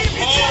ever So keep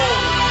you cold.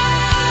 down.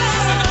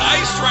 It's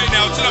iced right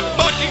now. It's in a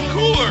fucking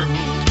cooler.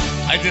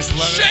 I just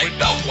love Shake it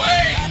the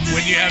weight.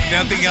 when you have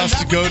nothing else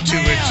to go to.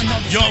 It's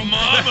your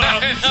mama.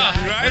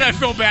 And I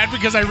feel bad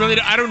because I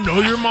don't know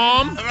your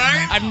mom.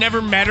 Right? I've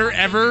never met her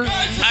ever.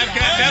 I've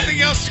got nothing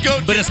else to go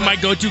to. But it's my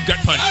go-to gut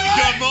punch.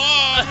 Your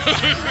mom.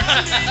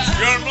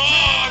 Your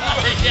mom.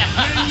 When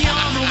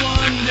you're the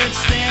one that's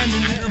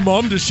standing there. Your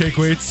mom does shake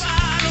weights. I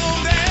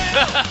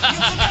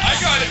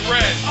got it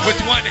red. With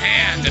one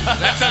hand.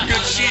 That's how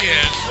good she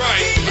is.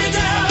 Right. Keep you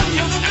down.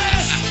 You're the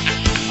best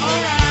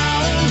around.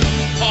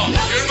 Oh,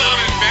 your mom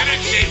invented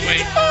shake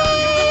weight.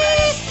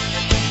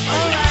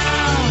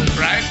 Around.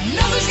 Right?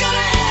 Nothing's gonna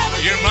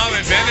ever Your keep mom you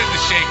invented the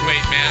shake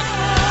weight, man.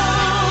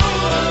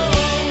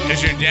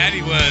 Because your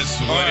daddy was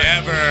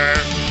whatever.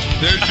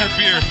 There's your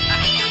beer.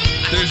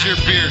 There's your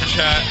beer,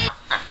 chat.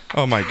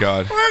 Oh my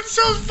God. That's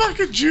so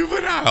fucking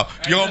juvenile.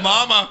 Your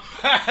mama.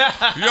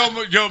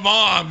 Your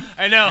mom.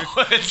 I know.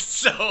 It's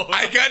so.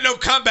 I got no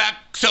comeback,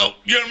 so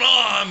your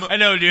mom. I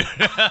know, dude.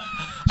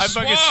 I'm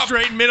fucking Swamp.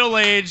 straight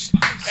middle-aged,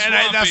 and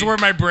that's Swampy. where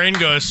my brain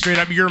goes. Straight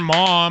up, your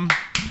mom.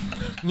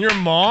 Your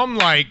mom,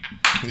 like,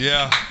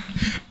 Yeah.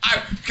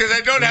 Because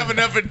I don't have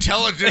enough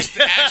intelligence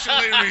to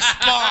actually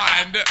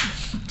respond.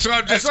 So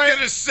I'm just That's why- going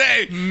to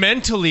say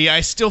mentally,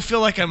 I still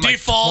feel like I'm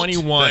Default. like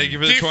 21. Thank you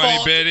for the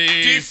 20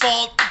 biddies.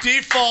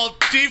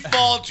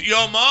 default,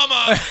 your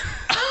mama.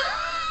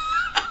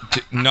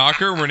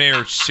 Knocker and Renee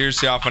are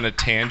seriously off on a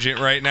tangent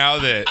right now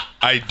that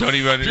I don't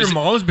even Your understand.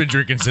 mom's been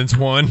drinking since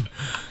 1.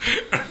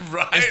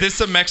 Right. Is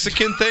this a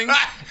Mexican thing?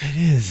 It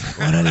is.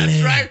 What a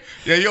That's right.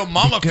 Yeah, your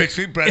mama fixed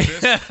me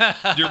breakfast.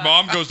 Your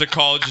mom goes to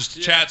college.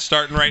 Just chat's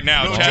starting right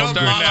now. No, Chat's your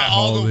starting mama now.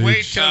 all the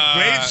way to Uh,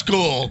 grade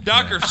school.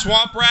 Knocker,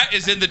 Swamp Rat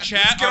is in the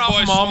chat. Get Our boy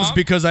off mom's Swamp.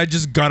 because I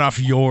just got off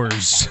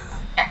yours.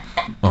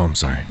 Oh, I'm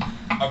sorry.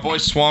 Our boy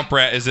Swamp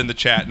Rat is in the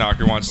chat.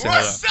 Knocker wants to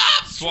What's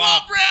up,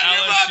 Swamp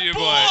Rat? You're my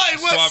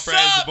boy. What's Swamp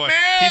Rat is the up, boy.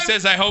 man? He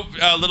says, I hope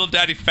Little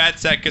Daddy Fat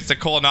Sack gets a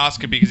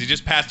colonoscopy because he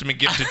just passed him a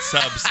gifted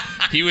subs.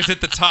 He was at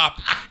the top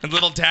And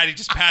little daddy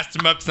just passed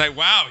him up tonight.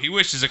 Wow, he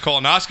wishes a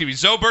colonoscopy.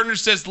 Zoe Burner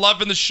says,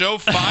 loving the show,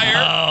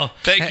 fire.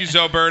 Thank you,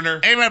 Zoe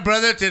Burner. Hey, my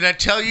brother, did I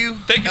tell you?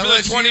 Thank you for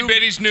the 20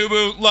 biddies,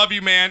 Nubu. Love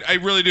you, man. I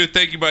really do.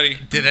 Thank you, buddy.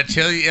 Did I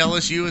tell you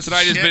LSU is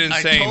Tonight has shit? been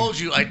insane. I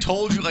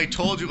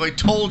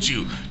told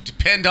you.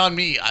 Depend on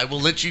me. I will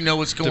let you know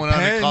what's going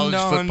on in college Depend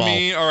on football.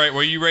 me. All right,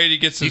 well, you ready to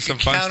get some You can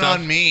fun count stuff?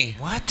 on me.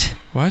 What?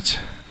 What?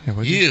 Yeah,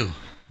 what'd You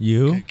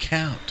You?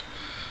 count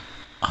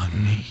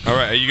on me. All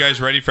right, are you guys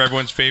ready for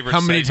everyone's favorite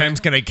How many segment? times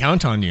can I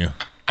count on you?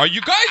 Are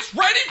you guys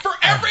ready for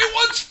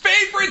everyone's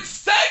favorite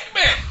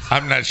segment?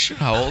 I'm not sure.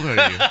 How old are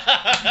you?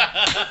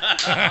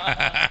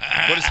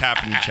 What is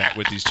happening, chat,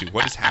 with these two?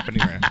 What is happening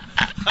right now?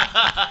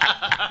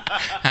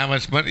 How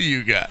much money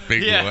you got,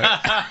 big boy?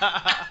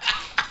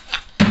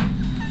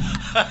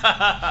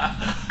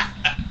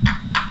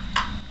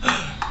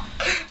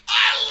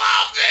 I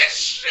love this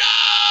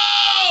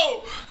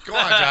show! Go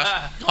on,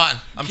 Josh. Go on.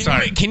 I'm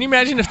sorry. Can you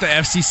imagine if the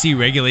FCC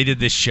regulated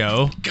this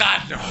show?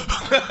 God, no.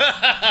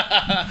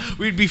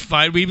 We'd be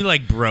fine. We'd be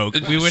like broke.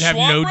 We would have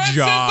no Swamp Rat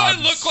jobs.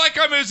 says I look like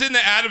I was in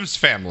the Addams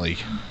Family.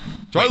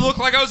 Do I look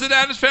like I was in the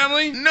Addams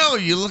Family? No,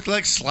 you look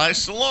like Sly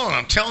Stallone.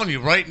 I'm telling you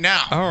right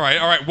now. All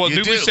right. Well, You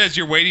Nubu do. says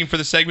you're waiting for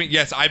the segment.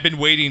 Yes, I've been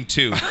waiting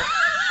too.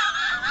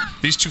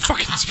 These two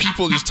fucking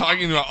people just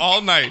talking about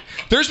all night.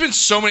 There's been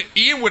so many.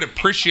 Ian would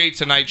appreciate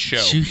tonight's show.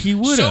 He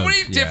would So have.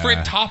 many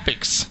different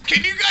topics.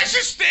 Can you guys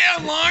just stay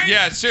online?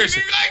 Yeah,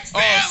 seriously. Can you guys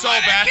stay so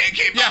online? bad. I can't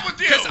keep up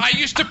with you. Because I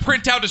used to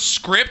print out a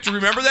script.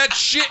 Remember that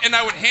shit? And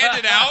I would hand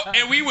it out,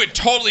 and we would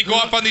totally go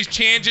off on these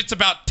tangents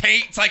about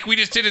taints, like we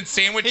just did in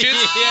sandwiches. Yeah.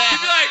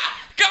 You'd be like,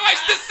 guys,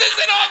 this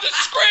isn't on the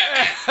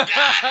script.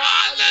 It's not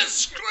on the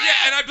script.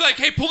 Yeah, and I'd be like,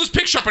 hey, pull this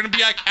picture up, and it'd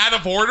be like out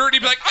of order, and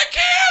he'd be like, I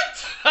can't.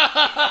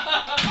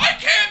 I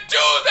can't do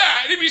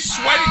that. And he'd be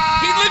sweating.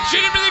 He'd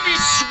legitimately be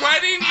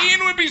sweating.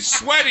 Ian would be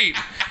sweating.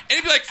 And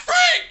he'd be like,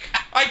 Frank,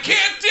 I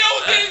can't deal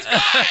with these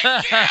guys.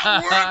 I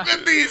can't work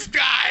with these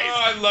guys.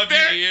 Oh, I love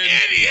They're you, Ian.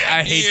 idiots.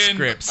 I hate Ian,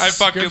 scripts. I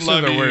fucking Scripts are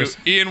love the you. worst.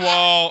 Ian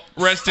Wall,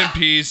 rest in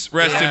peace.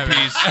 Rest in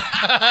peace.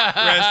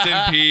 Rest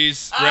in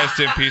peace. Rest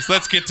in peace.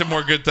 Let's get to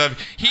more good stuff.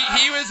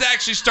 He was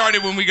actually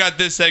started when we got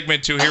this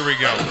segment too. Here we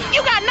go.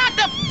 You got knocked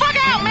the fuck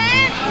out,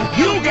 man!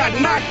 You got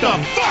knocked the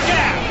fuck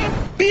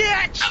out,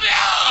 bitch!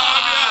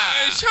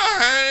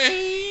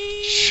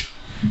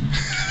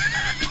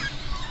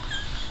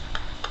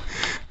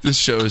 This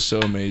show is so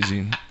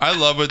amazing. I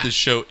love what this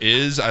show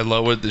is. I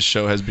love what this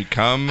show has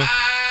become.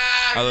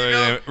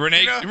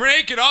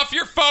 Renee, get off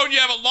your phone. You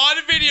have a lot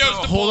of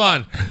videos to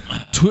Hold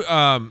pull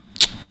on.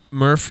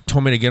 Murph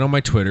told me to get on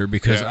my Twitter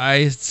because Yeah.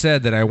 I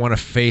said that I want to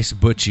face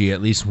Butchie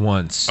at least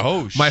once.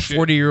 Oh, my shit.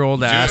 40-year-old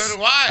Dude, ass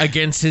why?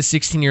 against his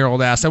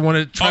 16-year-old ass. I want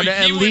to try to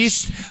at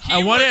least.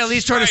 I want to at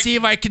least try to see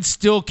if I can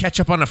still catch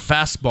up on a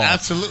fastball.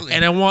 Absolutely.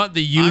 And I want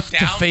the youth to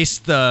down. face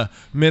the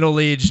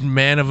middle-aged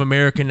man of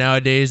America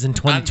nowadays in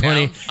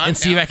 2020 down. I'm and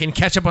see if down. I can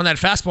catch up on that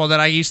fastball that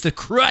I used to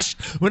crush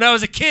when I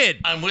was a kid.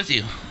 I'm with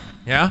you.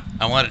 Yeah.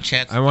 I want a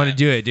chance. I want to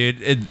do it,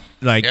 dude.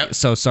 Yep.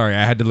 So sorry.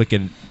 I had to look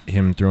at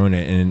him throwing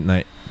it, and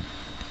like,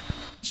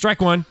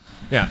 strike one.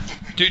 Yeah.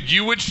 Dude,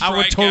 you would strike I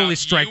would totally out.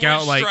 strike You would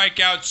out, like- strike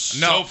out so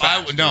No,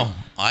 fast.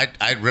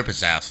 I'd rip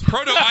his ass.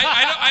 Proto,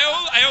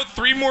 I owe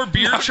 3 more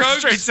beer chugs.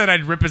 Straight said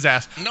I'd rip his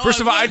ass. No, First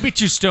I of all, wouldn't. I'd be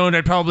too stoned.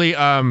 I'd probably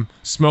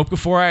smoke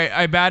before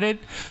I batted.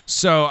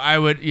 So I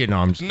would,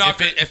 I'm just,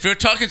 Knock it. If you're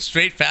talking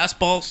straight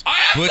fastballs, I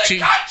have Butchie,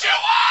 to cut you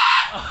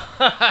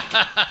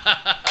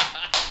off!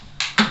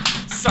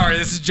 sorry,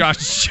 this is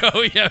Josh's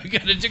show. Yeah, we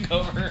gotta take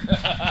over.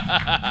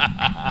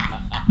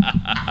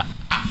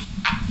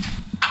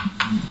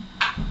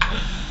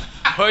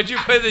 Why'd you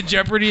play the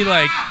Jeopardy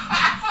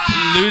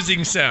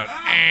losing sound?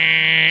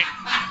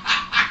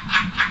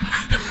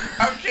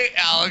 Okay,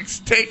 Alex,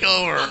 take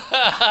over.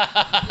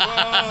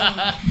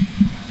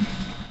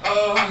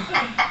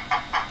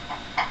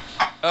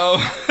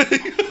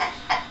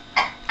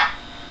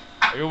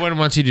 Everyone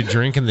wants you to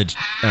drink in the chat,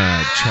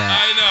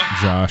 I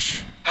know.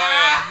 Josh.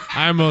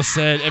 I almost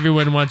said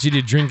everyone wants you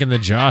to drink in the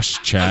Josh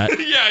chat.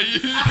 Yeah.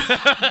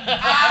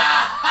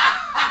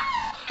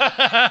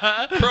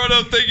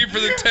 Proto, thank you for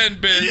the 10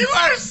 bits. You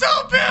are so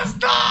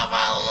pissed off.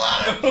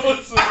 I love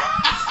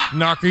it.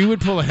 Knocker, you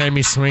would pull a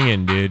Hemi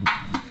swinging, dude.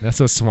 That's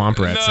what Swamp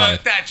Rat No, said.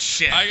 That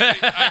shit. I got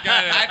it.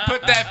 I'd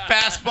put that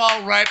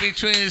fastball right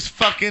between his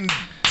fucking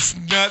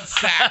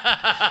nutsack.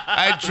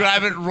 I'd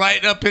drive it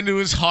right up into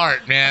his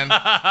heart, man.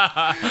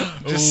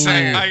 Just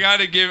saying. I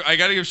gotta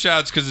give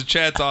shouts because the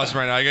chat's awesome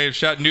right now. I gotta give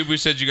shout. Nubu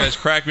said you guys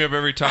crack me up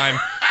every time.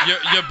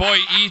 Your boy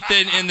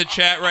Ethan in the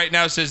chat right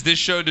now says this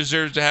show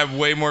deserves to have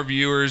way more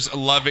viewers.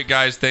 Love it,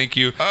 guys. Thank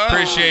you.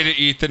 Appreciate it,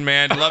 Ethan,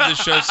 man. Love this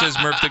show. Says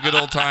Murph, the good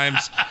old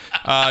times.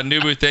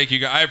 Nubu, thank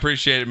you. I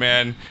appreciate it,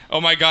 man.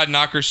 Oh my God,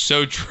 Knocker's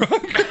so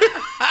drunk.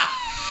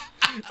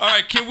 All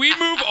right, can we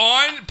move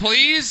on,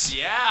 please?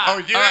 Yeah. Oh,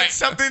 you All had right.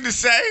 something to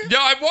say? No,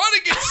 I want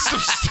to get some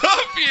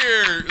stuff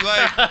here.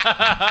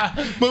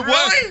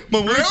 Really?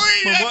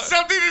 You had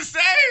something to say?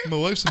 My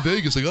wife's in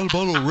Vegas. I got a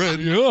bottle of red.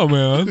 Yeah,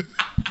 man.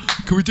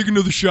 Can we take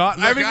another shot?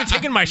 I haven't even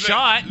taken my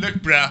shot.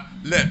 Look, bro.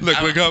 Look,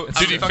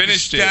 Dude, he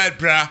finished it.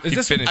 Bro. He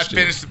finished I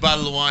finished the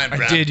bottle of wine,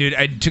 bro. I did, dude.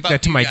 I took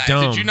that to my guys.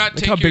 dome. Did you not Look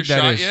take how your big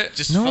that shot is. yet?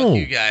 Just No. fuck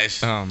you guys.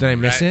 Did I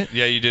miss it?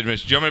 Yeah, you did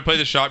miss. Do you want me to play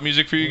the shot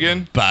music for you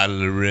again?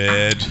 Bottle of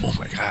red. Oh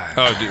my god.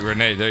 Oh, dude,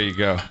 Renee, there you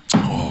go.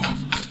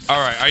 All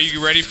right, are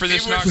you ready for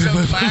this? He went so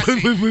classy.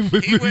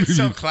 He went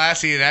so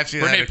classy and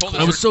actually Renee, had a pull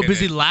I was so cork in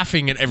busy it.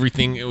 laughing at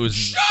everything. It was.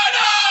 Shut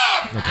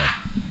up!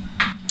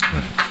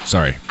 Okay.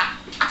 Sorry.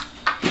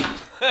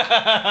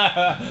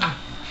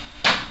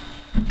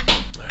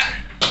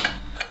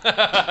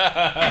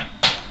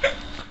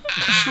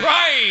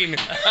 Trying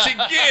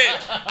to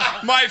get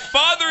my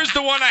father is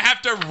the one I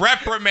have to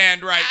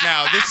reprimand right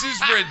now. This is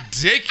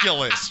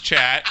ridiculous,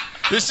 chat.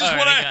 This is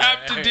what I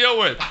have to deal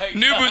with.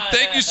 Nubu,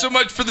 thank you so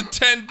much for the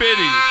 10 biddies.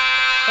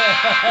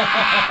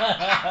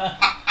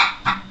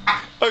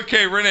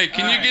 Okay, Renee,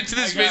 can you get to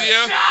this video?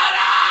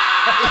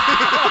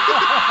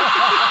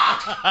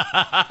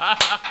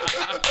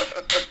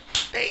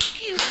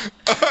 Thank you.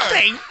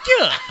 Thank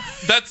you.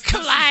 That's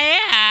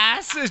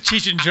class.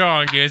 Cheech and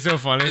Chong, dude. It's so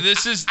funny.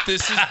 This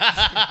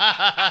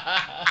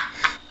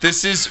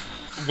is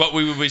what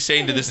we would be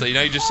saying to this lady. You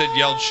know, you just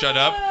yelled shut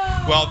up.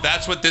 Well,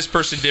 that's what this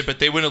person did, but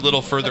they went a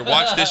little further.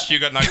 Watch this. You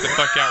got knocked the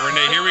fuck out,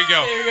 Renee. Here we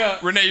go.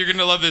 Renee, you're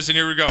gonna love this, and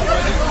here we go.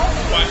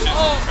 Watch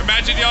this.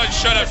 Imagine yelling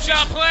shut up.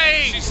 Stop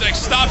playing. She's like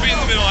stopping in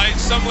the middle. Like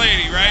some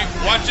lady, right?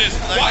 Watch this.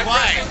 Like,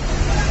 why?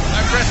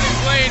 I'm pressing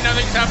play.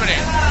 Nothing's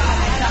happening.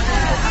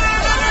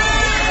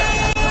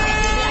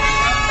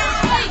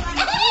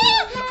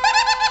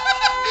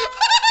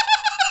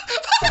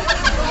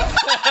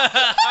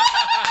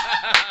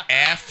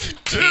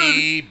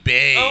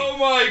 FTB. Oh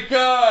my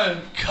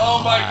god.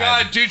 Oh my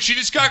god, dude. She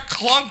just got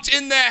clunked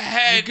in the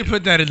head. You could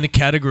put that in the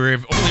category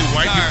of only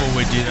white people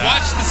would do that.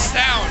 Watch the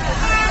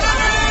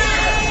sound.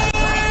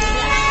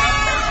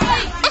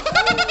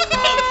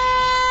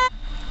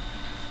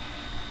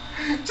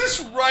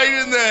 Just right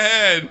in the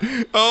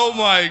head. Oh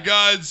my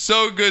god,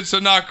 so good. So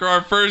Knocker,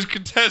 our first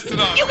contestant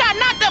on. You got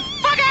knocked the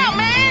fuck out,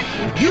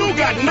 man! You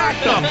got knocked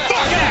the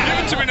fuck out!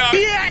 Give it to me, Knocker.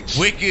 Bitch!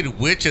 Wicked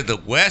Witch of the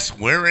West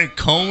wearing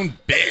cone,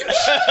 bitch.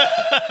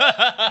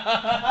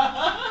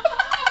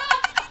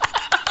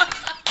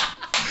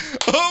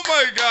 Oh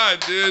my god,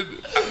 dude.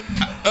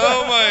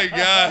 Oh my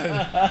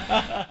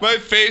god. My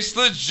face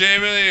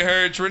legitimately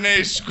hurts.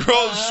 Renee,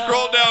 scroll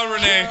down,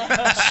 Renee.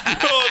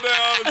 Scroll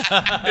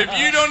down. If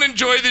you don't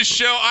enjoy this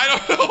show, I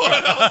don't know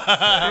what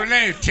else.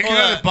 Renee, take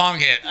another bong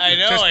hit. I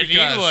know, Just I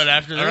because. need one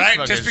after this. All right,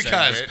 fucking just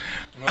because. segment.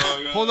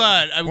 Hold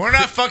on. We're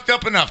not fucked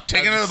up enough.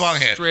 Take another bong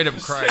hit. Straight up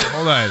crying.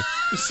 Hold on.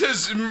 It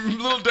says,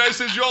 Little Dice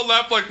says, y'all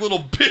laugh like little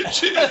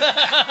bitches.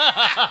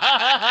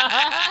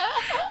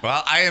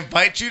 Well, I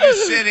invite you to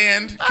sit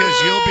in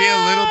because you'll be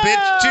a little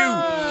bitch too.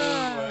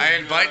 I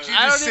invite you to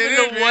I don't sit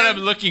even in. know what I'm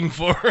looking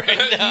for right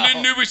now.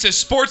 Nubu says,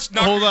 sports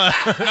knocker. Hold on.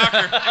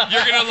 Knocker,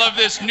 you're going to love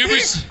this.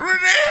 Nubu Renee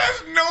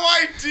has no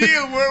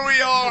idea where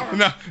we are.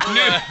 No,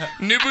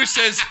 Nubu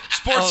says,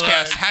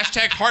 sportscast,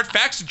 hashtag hard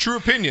facts and true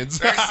opinions.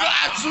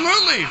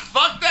 Absolutely.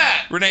 Fuck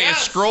that. Renee has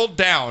scrolled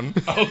down.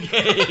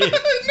 Okay.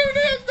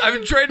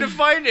 I'm trying to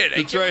find it.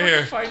 It's right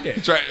here. Find it.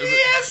 It's right. He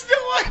has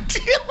no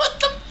idea what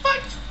the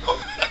fuck's going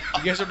on.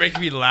 You guys are making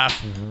me laugh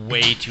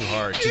way too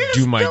hard to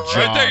do my job.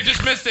 Right there, you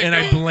just missed it. And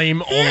I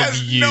blame all of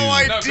you. No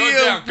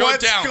idea go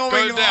what's down,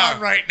 going on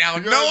right now.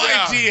 No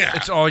idea.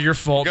 It's all your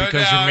fault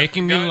because you're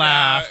making me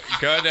laugh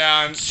Go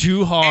down.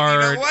 too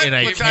hard, what? and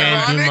I What's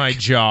can't do ironic? my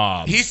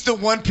job. He's the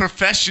one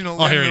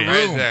professional here in he the is.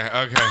 room. Right there.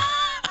 Okay.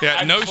 Yeah,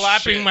 I'm no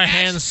clapping shit. my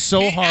hands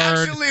so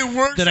hard actually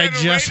works that I at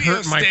a just radio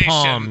hurt my station.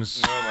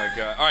 palms. Oh my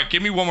god. All right,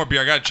 give me one more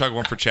beer. I gotta chug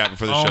one for chat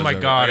before the show's Oh my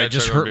over. god, I gotta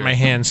just chug one hurt beer. my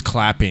hands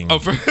clapping. Oh,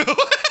 for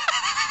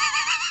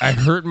I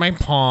hurt my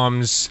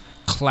palms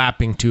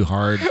clapping too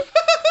hard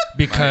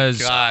because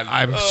God.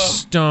 I'm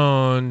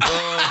stoned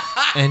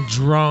and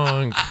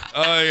drunk.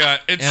 Oh yeah.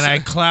 It's, And I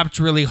clapped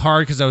really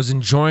hard because I was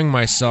enjoying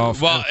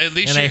myself. Well, at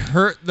least and I you-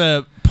 hurt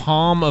the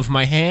palm of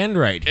my hand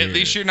right here. at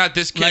least you're not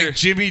this kid. Like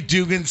Jimmy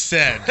Dugan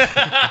said,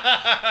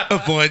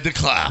 avoid the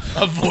clap.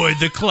 Avoid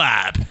the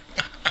clap.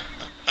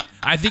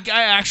 I think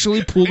I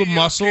actually pulled a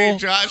muscle. okay,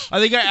 Josh? I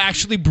think I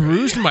actually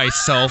bruised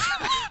myself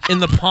in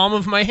the palm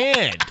of my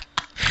hand.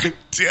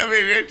 Do you have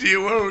any idea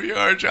where we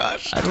are,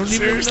 Josh? I don't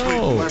Seriously. even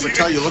know. Ever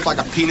tell you look like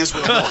a penis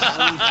with a hole?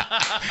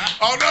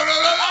 Oh, no.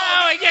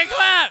 Oh, I can't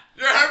clap.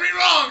 You heard me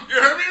wrong.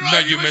 You heard me wrong. No,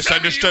 you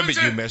misunderstood me.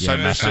 You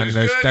misunderstood.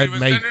 misunderstood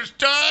me.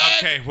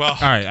 Okay, well.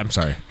 All right, I'm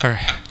sorry. All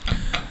right.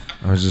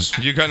 I was just.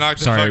 You got knocked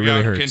the Sorry, fuck it really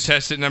out. hurts.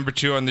 Contestant number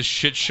 2 on this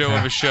shit show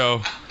of a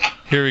show.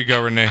 Here we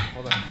go, Renee.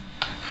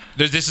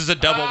 This is a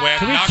double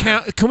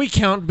whammy. Can we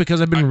count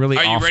because I've been really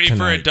Are you off ready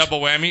tonight. for a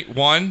double whammy?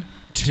 1,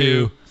 2,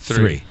 2,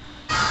 3.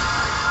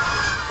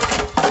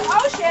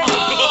 Oh, shit.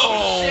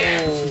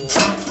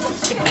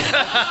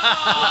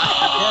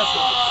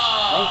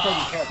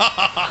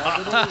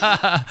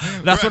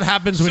 That's what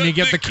happens when you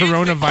get the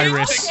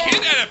coronavirus. The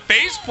kid had a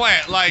face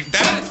plant like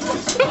that.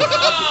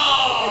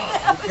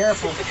 Be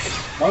careful.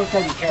 Don't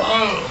say be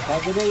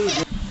careful. Take it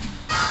easy.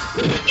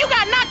 You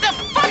got knocked the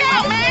fuck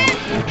out, man!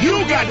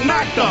 You got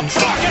knocked the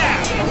fuck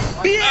out.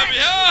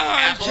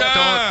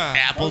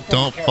 Apple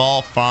don't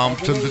fall far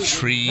from the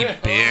tree,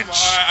 bitch.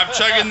 All right, I'm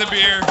chugging the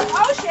beer.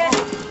 Oh shit.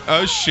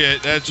 Oh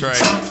shit, that's right.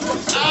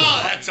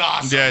 Oh, that's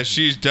awesome. Yeah,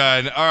 she's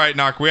done. All right,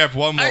 Knock, we have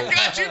one more. I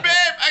got you, babe.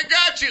 I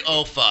got you.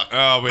 Oh, fuck.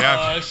 Oh, we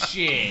have. Oh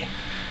shit.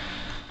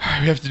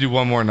 We have to do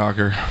one more,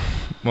 Knocker.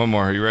 One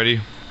more. Are you ready?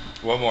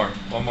 One more.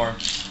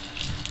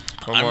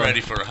 I'm ready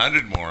for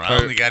 100 more. I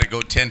only got to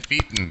go 10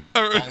 feet and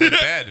fall in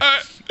bed.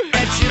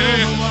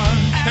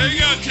 Here you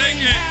go, take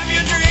it. Have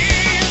your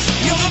dreams,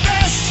 you're the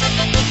best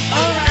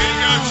around. Here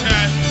you go,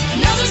 Chad.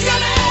 Nothing's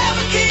gonna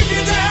ever keep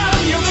you down.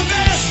 You're the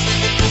best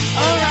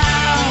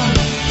around.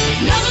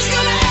 Nothing's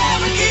gonna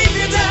ever keep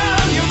you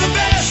down. You're the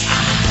best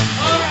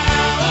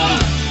around.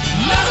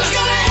 Nothing's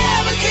gonna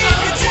ever keep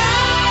you down.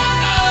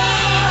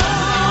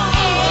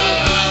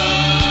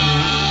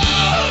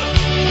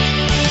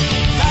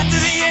 Fight to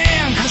the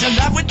end, 'cause you're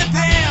love with the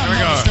pen. Here we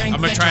go.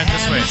 I'm gonna try it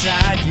this way.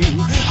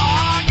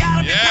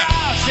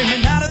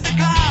 Singing out of the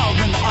cloud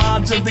when the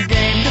odds of the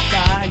game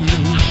defy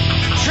you.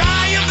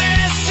 Try your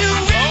best to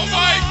win. Oh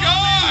my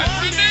God,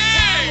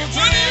 Renee!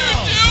 What are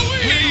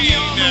you doing?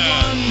 You're the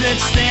one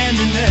that's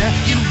standing there.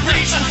 You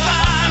reach the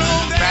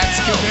final. That's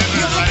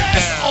commitment right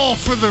there. All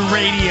for the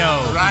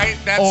radio. Right?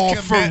 That's all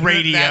commitment. for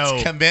radio.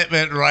 That's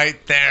commitment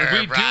right there.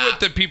 We do what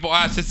the people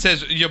ask. It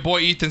says, your boy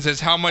Ethan says,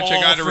 how much I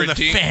All got to for the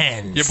redeem.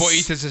 fans. Your boy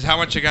Ethan says, how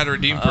much I got to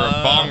redeem for a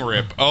bong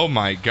rip. Oh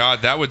my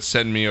God, that would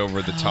send me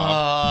over the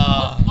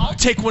top. I'll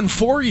take one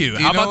for you.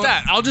 How about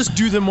that? I'll just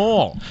do them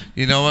all.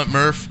 You know what,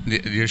 Murph?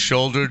 Your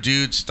shoulder,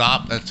 dude.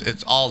 Stop.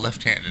 It's all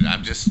left-handed.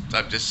 I'm just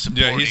supporting.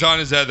 Yeah, he's on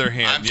his other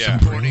hand. I'm yeah.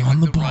 supporting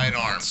with the right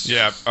arm.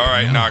 Yeah. All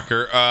right,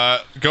 Knocker.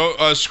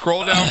 Go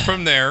scroll down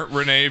from there,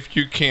 Renee, if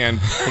you can,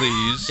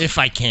 please. If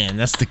I can.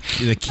 That's the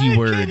key I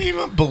word. can't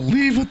even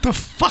believe what the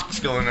fuck's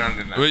going on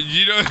tonight. But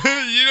you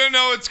don't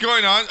know what's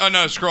going on. Oh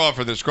no, scroll up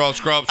for this. Scroll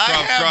up. I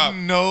have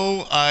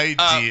no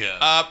idea.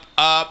 Up.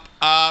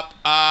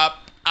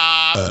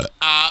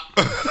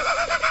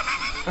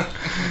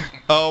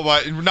 Oh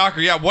my, Knocker.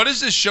 Yeah, what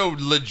has this show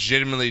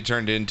legitimately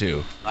turned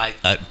into?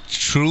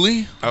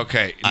 Truly?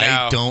 Okay, I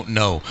now, don't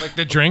know. Like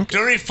the drink?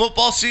 During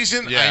football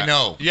season, Yeah. I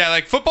know. Yeah,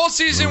 like football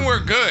season, we're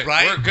good.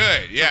 Right? We're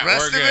good. Yeah, The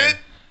rest we're of good. it,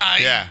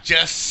 I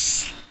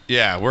just...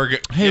 Yeah, we're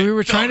good. Hey, we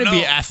were trying to don't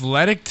be know.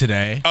 athletic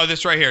today. Oh,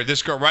 this right here.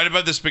 This girl, right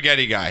above the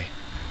spaghetti guy.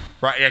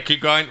 Right, yeah, keep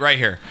going. Right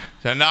here.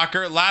 So,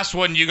 Knocker, last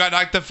one. You got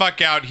knocked the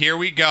fuck out. Here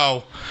we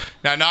go.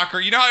 Now,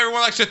 Knocker, you know how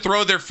everyone likes to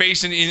throw their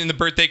face in the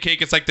birthday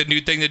cake? It's like the new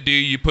thing to do.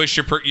 You push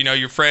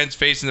your friend's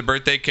face in the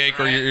birthday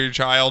cake or your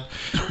child.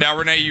 Now,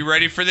 Renee, you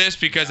ready for this?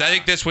 Because I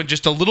think this went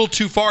just a little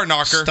too far,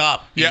 Knocker.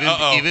 Stop.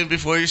 Yeah, Even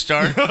before you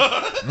start.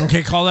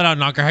 Okay, call it out,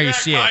 Knocker, how you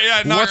see it.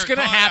 yeah, Knocker, What's going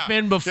to call it out.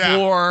 happen Yeah,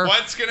 before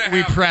what's gonna we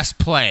happen? press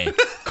play?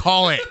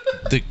 Call it.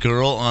 The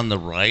girl on the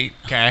right,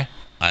 Okay.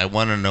 I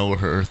want to know where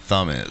her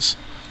thumb is.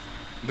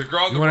 The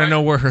girl on You the want right. to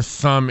know where her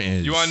thumb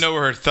is. You want to know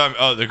where her thumb?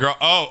 Oh, the girl.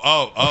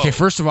 Oh. Okay,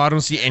 first of all, I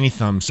don't see any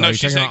thumbs. So No, are you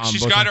she's talking like, about on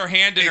she's both got of- her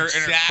hand in her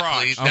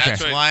Exactly. crotch.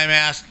 That's what- why I'm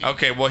asking.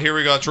 Okay, well, here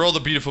we go. Let's roll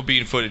the beautiful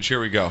bean footage. Here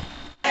we go.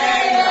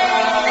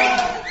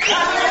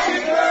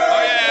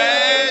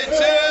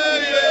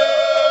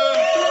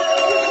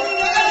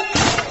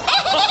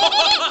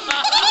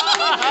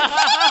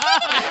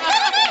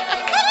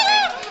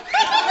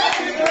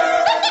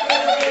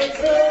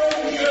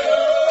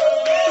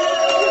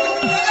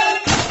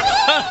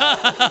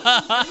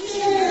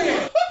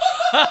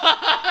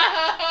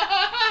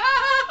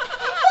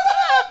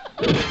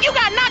 You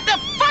got knocked the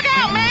fuck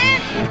out,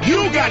 man.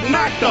 You got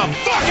knocked the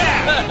fuck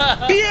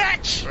out,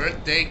 bitch.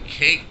 Birthday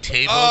cake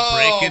table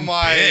Oh breaking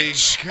my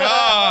bitch.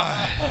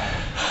 God!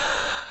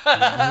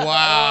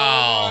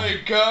 Wow. Oh my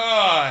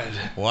God!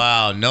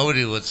 Wow,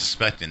 nobody was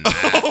expecting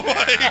that. Oh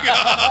my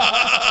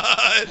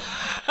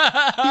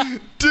God!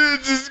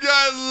 Dude, this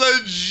guy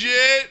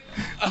legit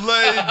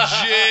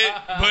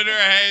put her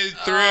head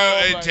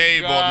through a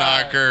table,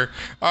 Knocker.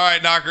 All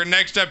right, Knocker.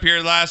 Next up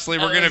here, lastly,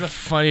 we're That was gonna the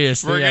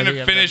funniest we're thing I gonna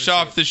think I've finish ever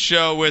off the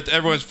show with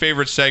everyone's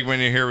favorite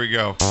segment, and here we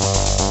go.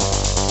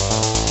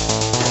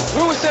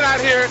 We were sent out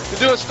here to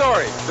do a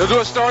story. To do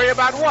a story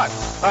about what?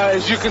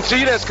 As you can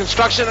see, there's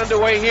construction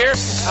underway here.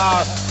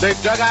 They've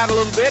dug out a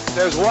little bit.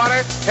 There's water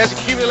has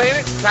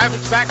accumulated.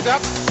 Traffic's backed up.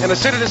 In a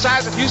city the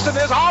size of Houston,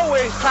 there's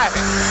always traffic.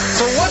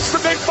 So what's the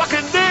big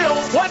fucking deal?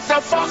 What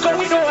the fuck are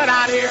we doing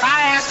out here?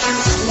 I ask you,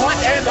 what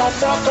in the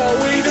fuck are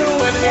we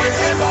doing here?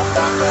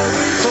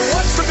 So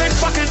what's the big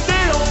fucking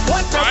deal?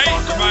 What the Right?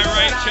 fuck are Am I we doing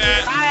right, out Chad?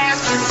 here? I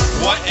ask you,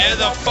 What in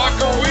the fuck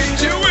are we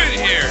doing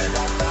here?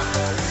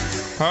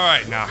 All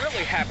right, now.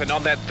 Really happened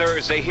on that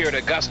Thursday here at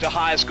Augusta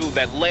High School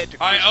that led to.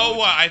 I owe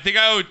what? I think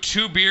I owe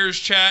 2 beers,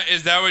 chat.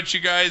 Is that what you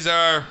guys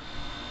are?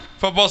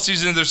 Football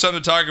season, there's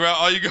something to talk about.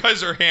 All you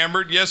guys are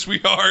hammered. Yes,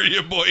 we are,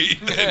 you boy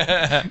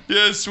Ethan.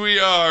 Yes, we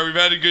are. We've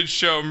had a good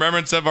show.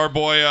 Remembrance of our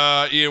boy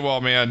Ian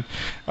Wall, man.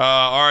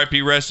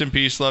 R.I.P. Rest in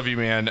peace. Love you,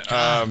 man.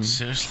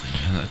 Seriously,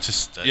 man.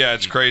 Yeah,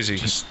 it's crazy.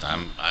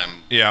 I'm.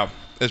 Yeah.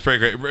 That's pretty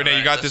great. Renee,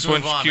 you got let's this one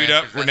move on, queued man,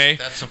 up. 'cause Renee,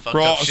 that's some fucked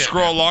up shit,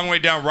 scroll man. a long way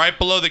down, right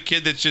below the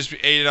kid that's just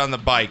ate it on the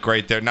bike,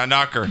 right there. Now,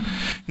 Knocker.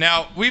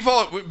 Now we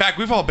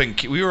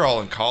were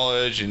all in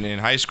college and in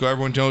high school.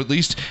 Everyone knows at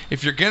least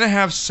if you're gonna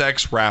have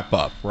sex, wrap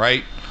up,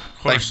 right?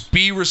 Like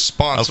be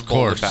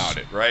responsible about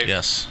it, right?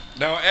 Yes.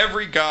 Now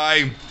every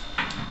guy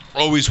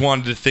always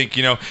wanted to think,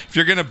 if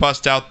you're gonna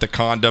bust out the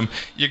condom,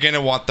 you're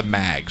gonna want the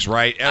mags,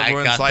 right?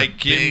 Everyone's got like,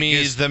 the give me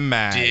biggest the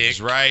mags,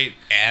 dick right?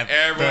 ever.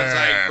 Everyone's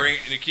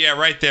like, yeah,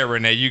 right there,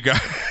 Renee. You got,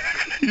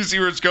 you see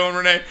where it's going,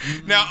 Renee?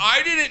 Now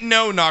I didn't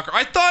know, Knocker.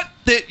 I thought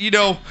that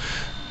the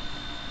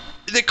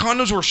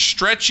condoms were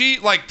stretchy,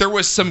 like there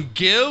was some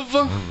give.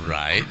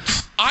 Right.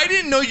 I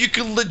didn't know you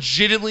could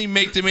legitimately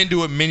make them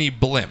into a mini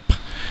blimp.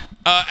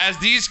 As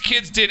these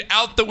kids did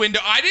out the window.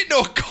 I didn't know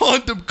a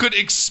condom could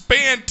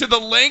expand to the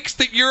lengths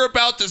that you're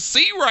about to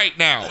see right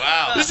now.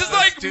 Wow. This is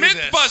Let's like do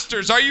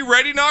Mythbusters. Are you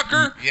ready,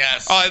 Knocker?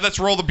 Yes. All right, let's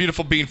roll the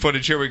beautiful bean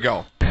footage. Here we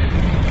go. Look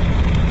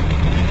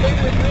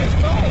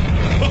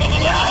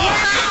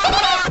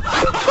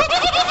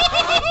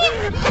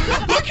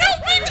how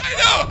big I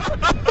know.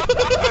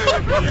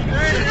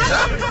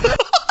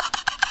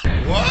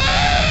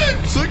 What?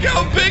 Look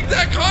how big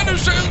that condom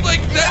is.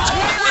 Like, that's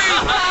crazy.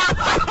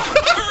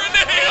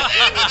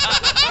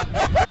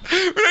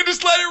 Renee,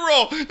 just let it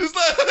roll.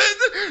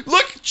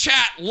 Look,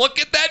 chat. Look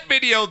at that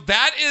video.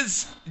 That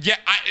is, yeah.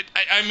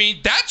 I mean,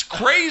 that's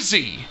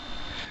crazy.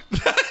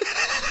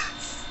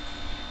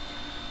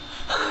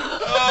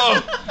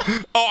 Oh,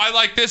 I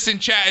like this in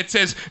chat. It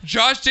says,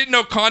 Josh didn't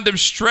know condoms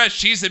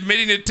stretched. He's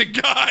admitting it to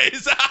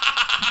guys.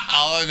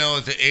 All I know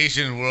is the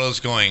Asian world's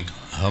going,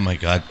 oh my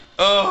God.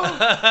 Oh.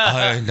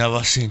 I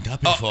never seen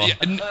that before. Yeah.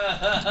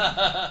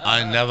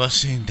 I never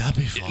seen that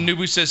before.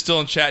 Nubu says still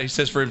in chat. He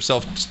says for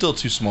himself, still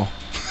too small.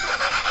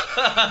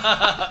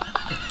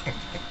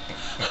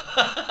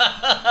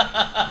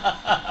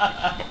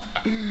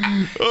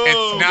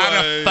 It's not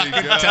a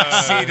fucking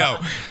tuxedo.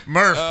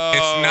 Murph,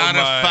 it's not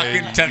a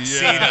fucking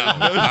tuxedo.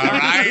 All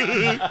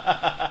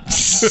right?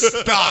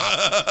 Stop.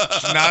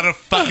 It's not a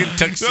fucking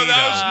tuxedo. No,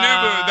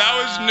 that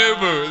was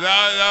Nubu.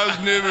 That was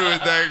Nubu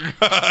with that.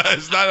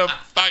 It's not a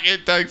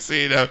fucking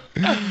tuxedo.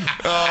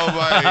 Oh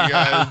my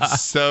God.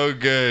 It's so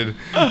good.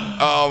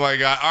 Oh my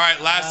God. All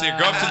right, lastly,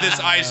 go up to this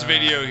ice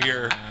video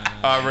here,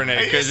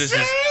 Renee, because this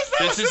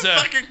is a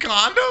fucking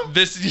condom.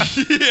 This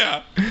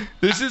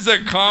is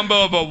a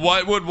combo of a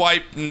what would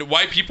white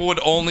people would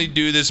only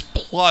do this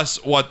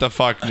plus what the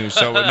fuck news.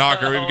 So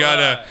Knocker,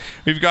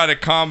 we've got a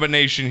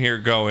combination here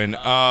going.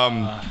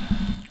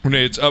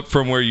 Renee, it's up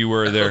from where you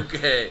were there.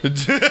 Okay.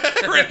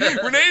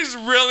 Renee's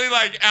really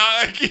like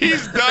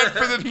he's done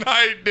for the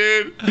night,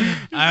 dude.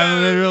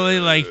 I'm literally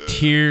like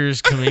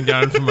tears coming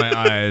down from my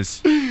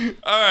eyes.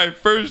 All right,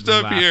 first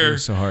up Laughing here.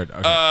 so hard.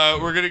 Okay.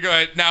 We're gonna go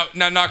ahead now.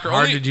 Knocker,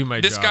 Hard to do my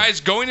this job. guy's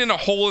going in a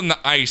hole in the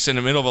ice in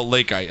the middle of a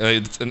lake.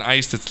 It's an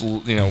ice that's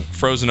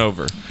frozen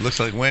over. Looks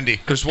like Wendy.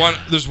 There's one.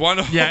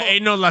 Yeah,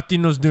 ain't no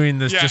Latinos doing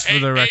this, just for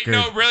the record.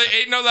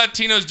 Ain't no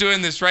Latinos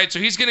doing this, right? So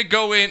he's gonna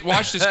go in.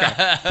 Watch this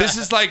guy. This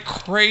is like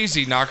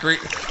crazy, Knocker.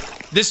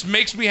 This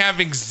makes me have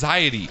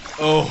anxiety.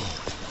 Oh.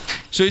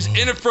 So he's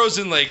in a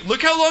frozen lake.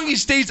 Look how long he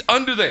stays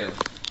under there.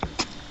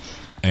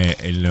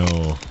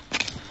 No.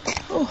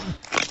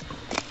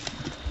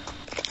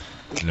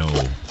 No.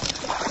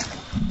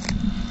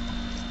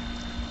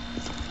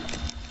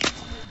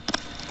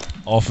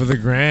 All for the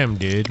gram,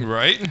 dude.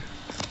 Right?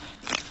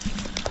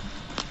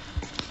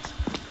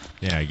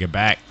 Yeah, get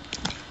back.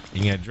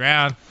 You gonna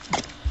drown.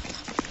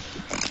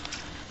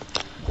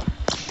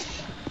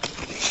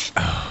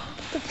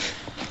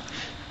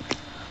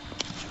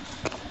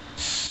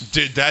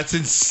 Dude, that's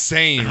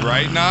insane,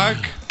 right, Knock?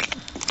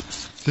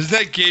 Does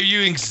that give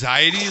you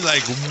anxiety?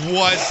 Like,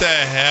 what the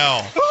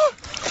hell?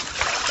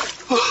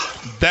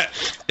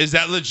 Is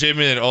that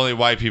legitimate? That only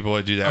white people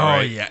would do that, right?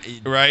 Oh, yeah.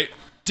 Right?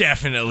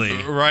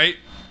 Definitely. Right?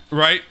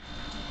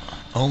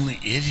 Only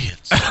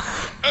idiots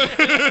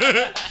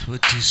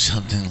would do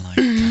something like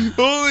that.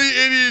 Only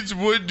idiots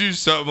would do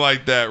something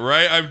like that,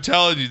 right? I'm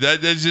telling you,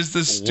 that's just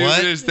the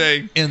stupidest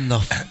thing. In the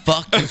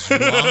fuck is wrong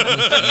with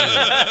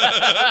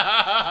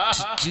you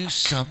to do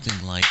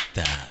something like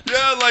that?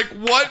 Yeah, like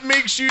what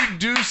makes you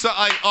do something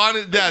like on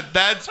it?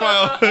 That's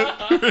why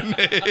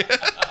Renee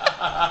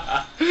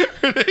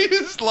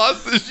just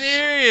lost his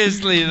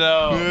Seriously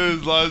though. He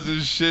just lost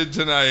his shit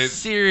tonight.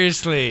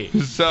 Seriously.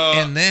 So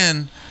and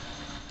then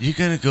you're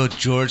gonna go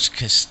George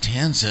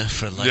Costanza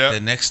for like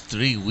the next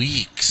 3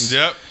 weeks.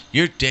 Yep.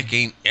 Your dick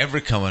ain't ever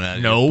coming out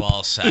of Nope. your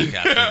ball sack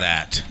after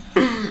that.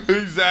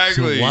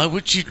 Exactly. So why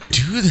would you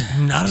do that?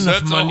 Not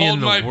enough That's money a hold in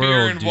the my world,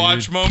 beer and dude.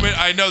 watch moment.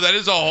 I know that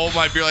is a hold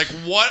my beer. Like,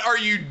 what are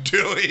you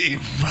doing?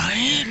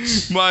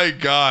 Right? My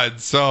God.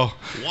 So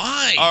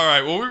Why? all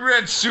right. Well, we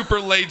ran super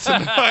late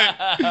tonight.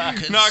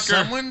 Can Knocker.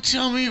 someone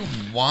tell me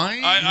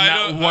why? I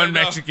Not know.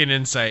 Mexican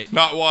insight.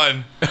 Not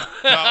one.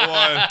 Not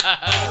one.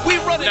 We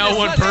run Not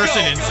one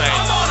person insight.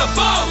 I'm on a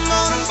boat.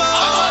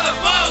 I'm on a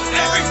boat.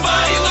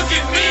 Everybody look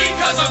at me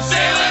because I'm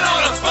sailing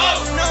on a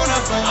boat.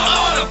 I'm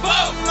on a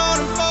boat.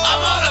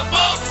 I'm on a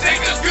boat.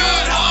 Take a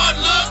good hard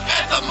look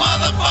at the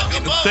motherfucker.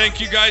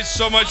 Thank you guys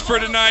so much for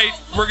tonight.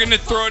 We're going to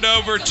throw it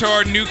over to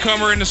our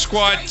newcomer in the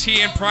squad,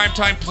 TN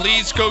Primetime.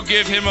 Please go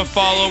give him a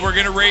follow. We're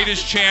going to raid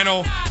his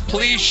channel.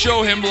 Please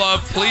show him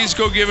love. Please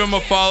go give him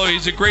a follow.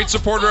 He's a great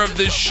supporter of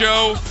this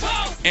show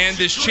and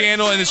this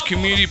channel and this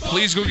community.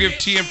 Please go give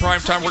TN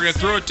Primetime. We're going to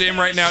throw it to him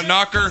right now.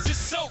 Knocker,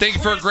 thank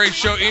you for a great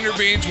show.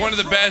 Intervenes, one of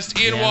the best.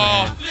 Ian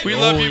Wall, we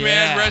love you,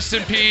 man. Rest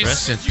in peace.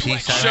 Rest in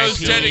peace. Show's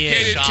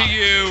dedicated to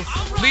you.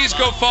 Please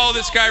go follow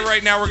this guy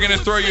right now. We're going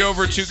to throw you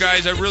over to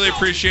guys. I really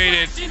appreciate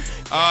it.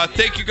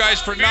 Thank you guys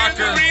for Knocker.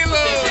 Fear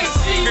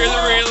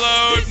the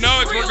reload.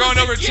 No, we're going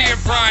over to TN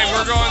Prime.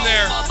 We're going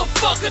there.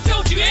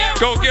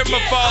 Go give him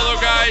a follow,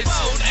 guys.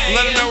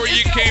 Let them know where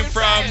you came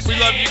from. We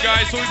love you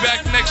guys. We'll be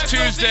back next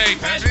Tuesday.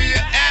 Here we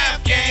go.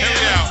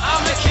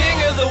 I'm the king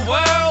of the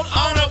world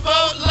on a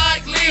boat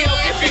like Leo.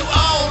 If you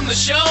own the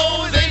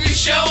show, then you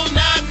show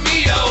not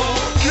me,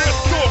 Get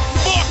the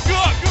fuck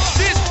up.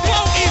 This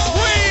quote is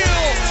real.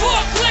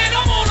 Fuck land,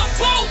 I'm on a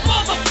boat,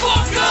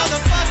 motherfucker.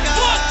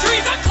 Fuck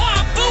trees, I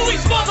climb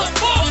buoys,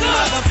 motherfucker.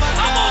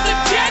 I'm on the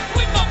deck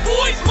with my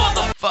boys,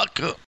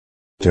 motherfucker.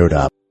 Dude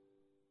up.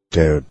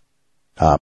 Dude up.